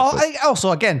a lot.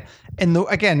 Also, again,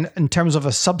 in terms of a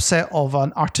subset of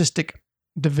an artistic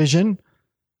division,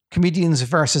 comedians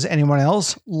versus anyone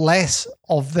else, less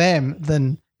of them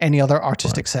than any other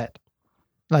artistic set.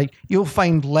 Like, you'll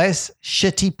find less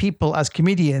shitty people as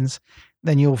comedians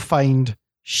than you'll find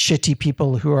shitty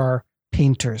people who are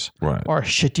painters or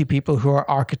shitty people who are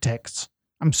architects.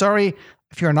 I'm sorry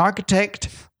if you're an architect,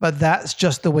 but that's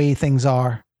just the way things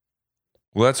are.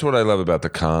 Well, that's what I love about the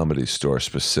Comedy Store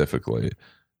specifically,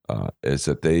 is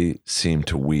that they seem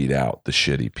to weed out the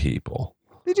shitty people.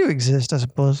 They do exist, I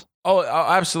suppose. Oh,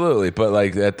 absolutely. But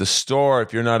like at the store,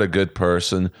 if you're not a good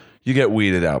person, you get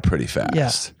weeded out pretty fast.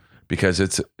 Yeah. Because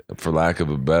it's, for lack of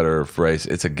a better phrase,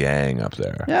 it's a gang up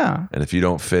there. Yeah. And if you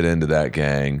don't fit into that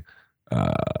gang,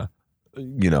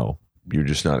 you're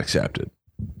just not accepted.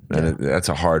 And that's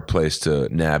a hard place to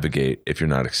navigate if you're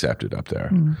not accepted up there.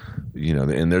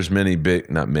 And there's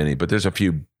not many, but there's a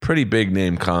few pretty big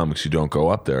name comics who don't go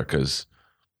up there because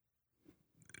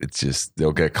it's just,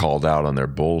 they'll get called out on their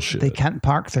bullshit. They can't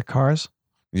park their cars.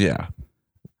 Yeah.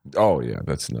 Oh yeah,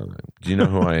 that's another. Do you know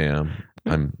who I am?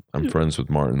 I'm friends with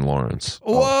Martin Lawrence.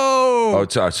 Whoa! Oh,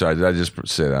 sorry. Did I just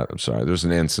say that? I'm sorry. There's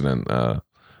an incident a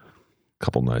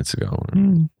couple nights ago.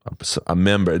 A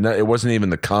member. It wasn't even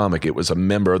the comic. It was a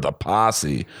member of the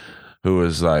posse who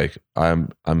was like, "I'm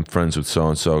friends with so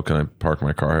and so. Can I park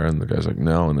my car here?" And the guy's like,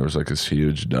 "No." And there was like this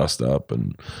huge dust up,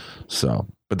 and so.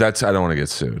 But I don't want to get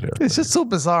sued here. It's just so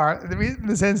bizarre in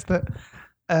the sense that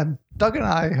Doug and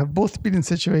I have both been in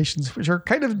situations which are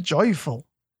kind of joyful,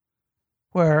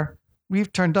 where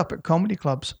we've turned up at comedy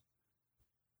clubs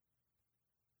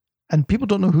and people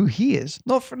don't know who he is.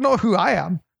 Not who I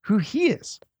am, who he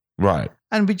is. Right.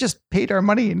 And we just paid our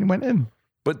money and went in.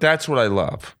 But that's what I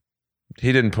love.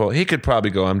 He could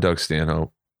probably go, "I'm Doug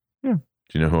Stanhope." Yeah. Do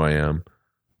you know who I am?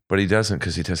 But he doesn't,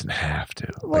 because he doesn't have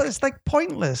to. Well, it's like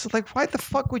pointless. It's like, why the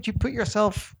fuck would you put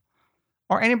yourself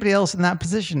or anybody else in that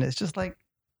position? It's just like,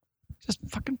 just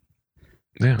fucking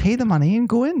pay the money and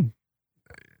go in.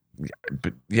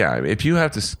 But yeah, if you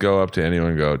have to go up to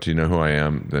anyone and go, "Do you know who I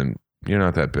am?" then you're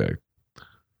not that big.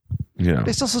 But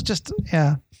it's also just,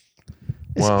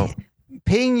 Well,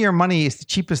 paying your money is the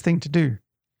cheapest thing to do.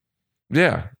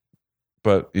 Yeah.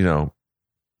 But, in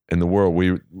the world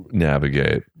we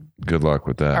navigate, good luck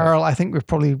with that. Earl, I think we've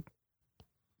probably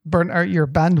burnt out your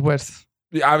bandwidth.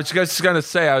 Yeah, I was just going to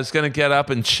say, I was going to get up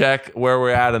and check where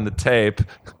we're at in the tape.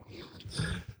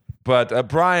 But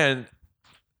Brian,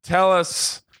 tell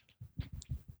us,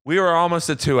 we were almost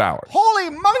at 2 hours.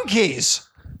 Holy monkeys!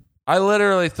 I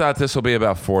literally thought this will be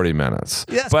about 40 minutes.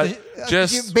 Yes, but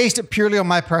just you based it purely on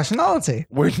my personality.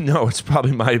 No, it's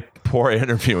probably my poor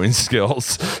interviewing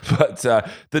skills. But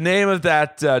the name of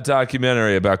that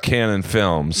documentary about Cannon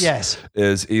Films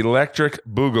is Electric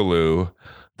Boogaloo,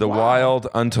 the wild,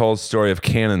 untold story of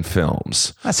Cannon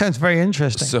Films. That sounds very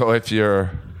interesting. So if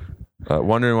you're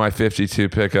wondering why 52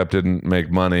 Pickup didn't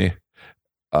make money,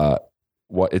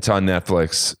 it's on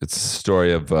Netflix. It's the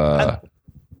story of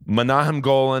Menahem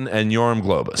Golan and Yoram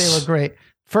Globus. They were great.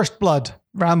 First Blood,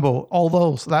 Rambo, all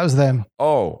those. That was them.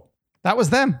 Oh. That was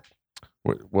them.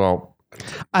 Well.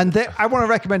 And I want to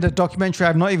recommend a documentary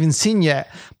I've not even seen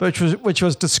yet, but which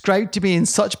was described to me in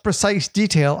such precise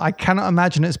detail, I cannot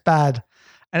imagine it's bad.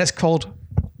 And it's called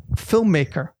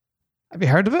Filmmaker. Have you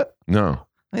heard of it? No. I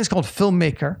think it's called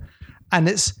Filmmaker. And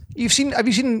have you seen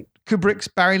Kubrick's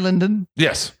Barry Lyndon?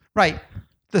 Yes. Right.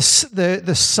 The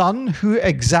son who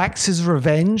exacts his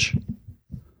revenge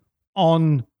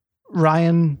on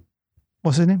Ryan,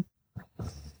 what's his name?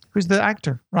 Who's the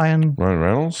actor? Ryan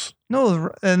Reynolds?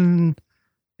 No, in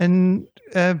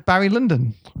Barry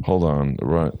Lyndon. Hold on.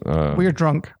 Right. We're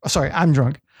drunk. Oh, sorry, I'm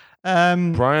drunk.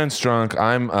 Brian's drunk.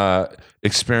 I'm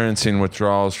experiencing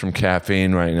withdrawals from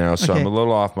caffeine right now, so I'm a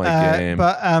little off my game.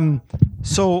 But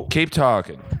so keep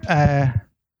talking. I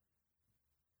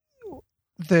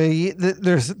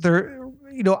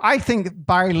think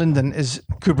Barry Lyndon is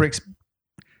Kubrick's.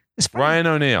 Ryan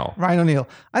O'Neal.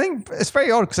 I think it's very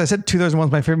odd because I said 2001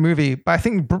 is my favorite movie, but I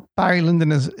think Barry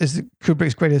Lyndon is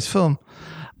Kubrick's greatest film.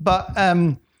 But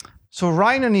so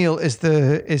Ryan O'Neal is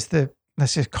the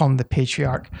let's just call him the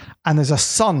patriarch, and there's a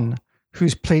son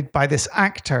who's played by this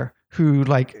actor who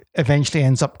like eventually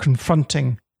ends up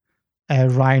confronting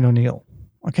Ryan O'Neal.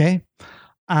 Okay.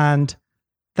 And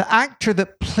the actor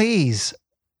that plays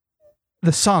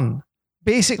the son,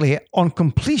 basically on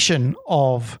completion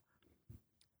of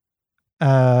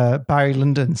Barry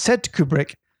Lyndon, said to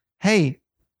Kubrick, hey,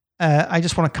 I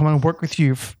just want to come and work with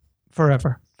you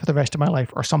forever, for the rest of my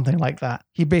life, or something like that.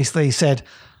 He basically said,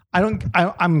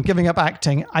 I'm giving up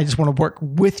acting. I just want to work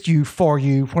with you, for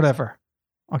you, whatever.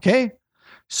 Okay?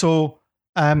 So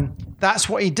that's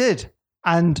what he did.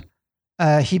 And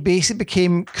he basically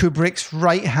became Kubrick's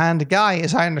right-hand guy,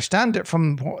 as I understand it,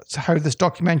 from how this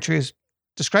documentary is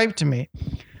described to me.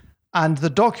 And the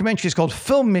documentary is called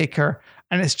Filmmaker,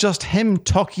 and it's just him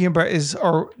talking about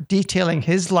detailing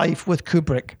his life with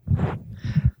Kubrick.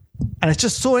 And it's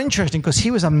just so interesting because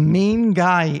he was a main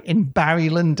guy in Barry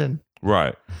Lyndon.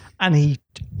 Right. And he,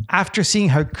 after seeing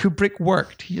how Kubrick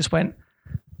worked, he just went,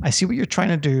 I see what you're trying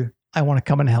to do. I want to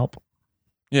come and help.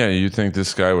 Yeah, you think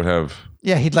this guy would have...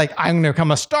 Yeah, he'd like, I'm going to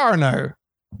become a star now.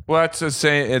 Well, that's just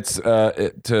saying it's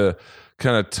to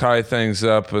kind of tie things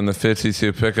up in the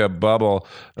 52 pickup bubble.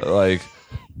 Like,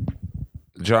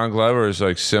 John Glover is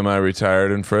like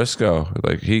semi-retired in Frisco.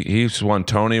 Like he's won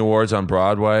Tony Awards on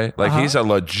Broadway. Like he's a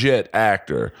legit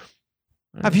actor.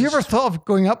 Have you ever thought of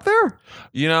going up there?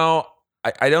 You know,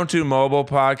 I don't do mobile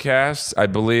podcasts. I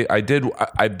believe I did.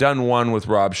 I've done one with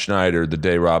Rob Schneider the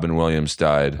day Robin Williams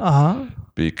died.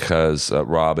 Because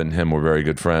Rob and him were very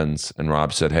good friends, and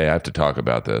Rob said, "Hey, I have to talk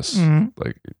about this."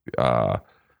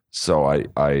 So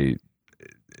I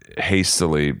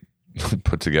hastily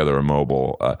put together a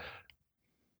mobile.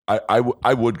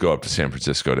 I would go up to San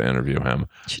Francisco to interview him,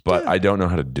 but I don't know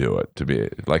how to do it. To be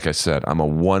like I said, I'm a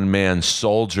one-man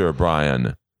soldier,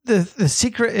 Brian. The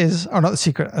secret is, or not the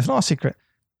secret. It's not a secret.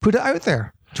 Put it out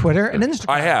there. Twitter and Instagram.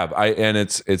 I have. And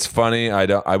it's funny.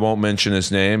 I won't mention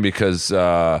his name because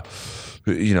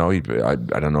you know, I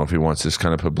don't know if he wants this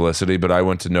kind of publicity, but I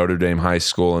went to Notre Dame High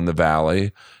School in the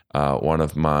Valley. One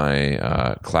of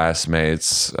my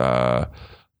classmates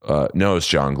knows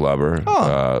John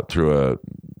Glover through a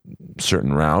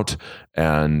certain route,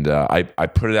 and I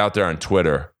put it out there on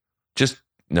Twitter. Just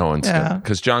no one's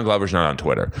because John Glover's not on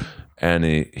Twitter, and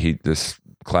he this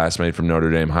classmate from Notre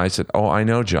Dame High said, "Oh, I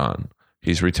know John.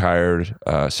 He's retired,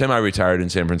 semi-retired in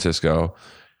San Francisco."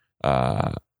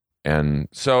 And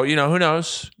so, you know, who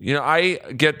knows? You know, I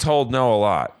get told no a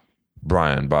lot,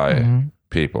 Brian, by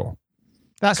people.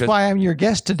 That's why I'm your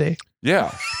guest today.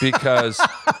 Yeah, because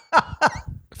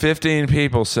 15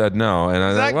 people said no. And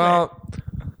I think, well,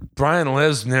 Brian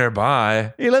lives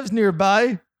nearby. He lives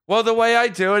nearby. Well, the way I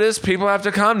do it is people have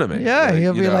to come to me. Yeah,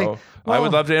 he'll be like, I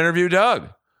would love to interview Doug,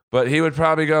 but he would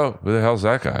probably go, who the hell's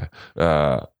that guy?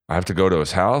 I have to go to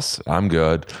his house. I'm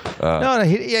good. No.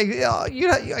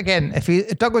 Again,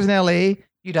 if Doug was in LA,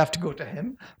 you'd have to go to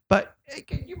him. But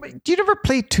do you ever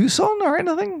play Tucson or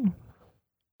anything?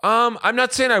 I'm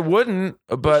not saying I wouldn't,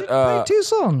 but play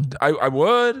Tucson. I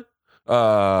would.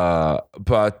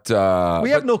 But we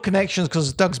have no connections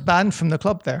because Doug's banned from the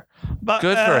club there. But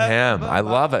good for him. I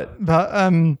love it.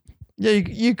 But yeah,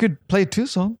 you could play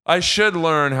Tucson. I should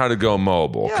learn how to go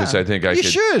mobile because I think I could.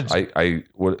 You should.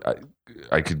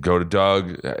 I could go to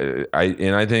Doug.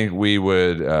 I think we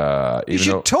would. You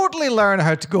should totally learn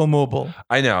how to go mobile.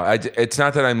 I know. It's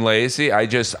not that I'm lazy.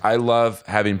 I love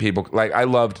having people. Like I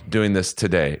loved doing this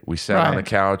today. We sat on the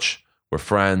couch. We're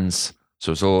friends,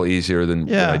 so it's a little easier than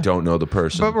when I don't know the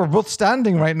person. But we're both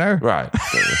standing right now. Right.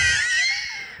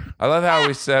 I love how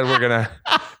we said we're gonna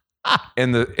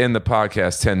in the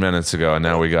podcast 10 minutes ago, and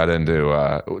now we got into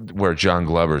where John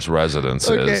Glover's residence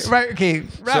is. Right. Okay.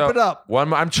 Wrap it up.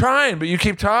 I'm trying, but you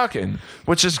keep talking,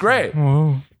 which is great.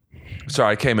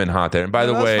 Sorry, I came in hot there. And by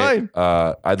the way,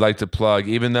 I'd like to plug,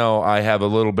 even though I have a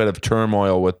little bit of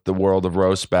turmoil with the world of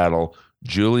Roast Battle,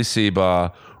 Julie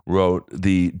Sebaugh wrote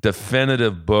the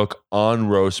definitive book on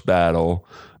Roast Battle.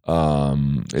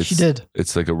 She did.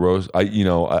 It's like a roast. I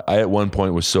at one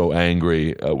point was so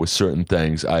angry with certain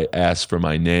things. I asked for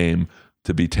my name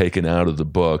to be taken out of the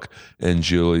book, and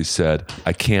Julie said,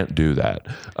 "I can't do that."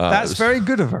 That's very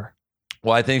good of her.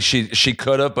 Well, I think she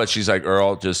could have, but she's like,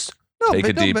 "Earl, just take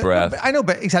a deep breath." I know,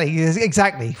 but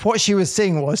exactly what she was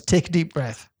saying was take a deep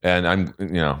breath. And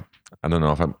I don't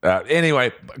know if I'm...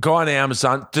 anyway, go on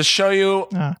Amazon to show you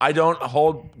I don't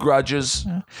hold grudges.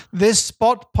 This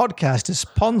podcast is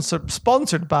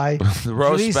sponsored by the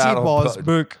Roast Julie Battle Sebaugh's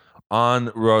book.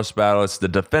 On Roast Battle. It's the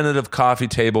definitive coffee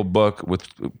table book with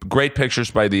great pictures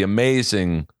by the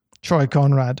amazing... Troy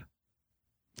Conrad,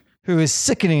 who is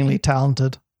sickeningly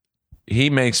talented. He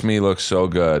makes me look so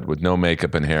good with no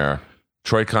makeup and hair.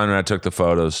 Troy Conrad took the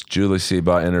photos. Julie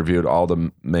Seabaugh interviewed all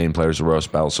the main players of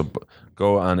Roast Battle. So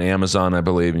go on Amazon, I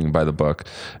believe. You can buy the book.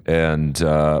 And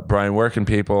Brian, where can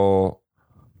people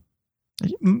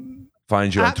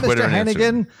find you on At Twitter Mr. and Instagram?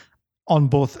 Hennigan on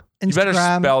both Instagram. You better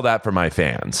spell that for my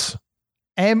fans.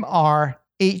 MRHENNIGAN.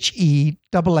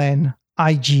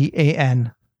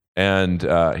 And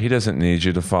he doesn't need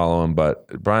you to follow him, but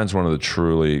Brian's one of the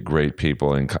truly great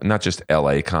people in not just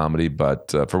LA comedy,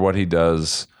 but for what he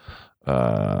does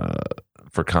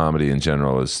for comedy in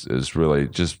general is really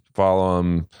just follow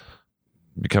him,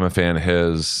 become a fan of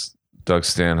his. Doug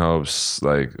Stanhope's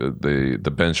like the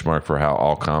benchmark for how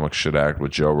all comics should act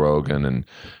with Joe Rogan and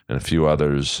a few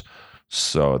others.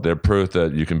 So they're proof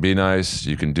that you can be nice,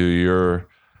 you can do your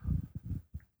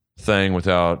thing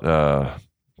without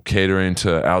catering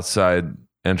to outside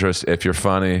interest. If you're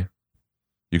funny,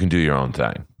 you can do your own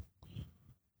thing.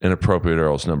 Inappropriate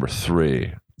Earl's number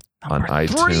 3 on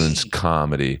iTunes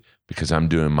comedy because I'm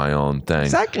doing my own thing.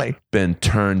 Exactly. Been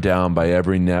turned down by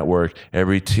every network,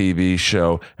 every TV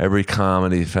show, every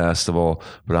comedy festival,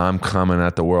 but I'm coming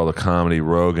at the world of comedy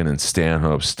Rogan and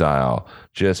Stanhope style.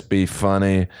 Just be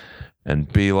funny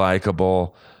and be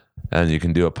likable, and you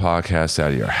can do a podcast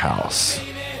out of your house.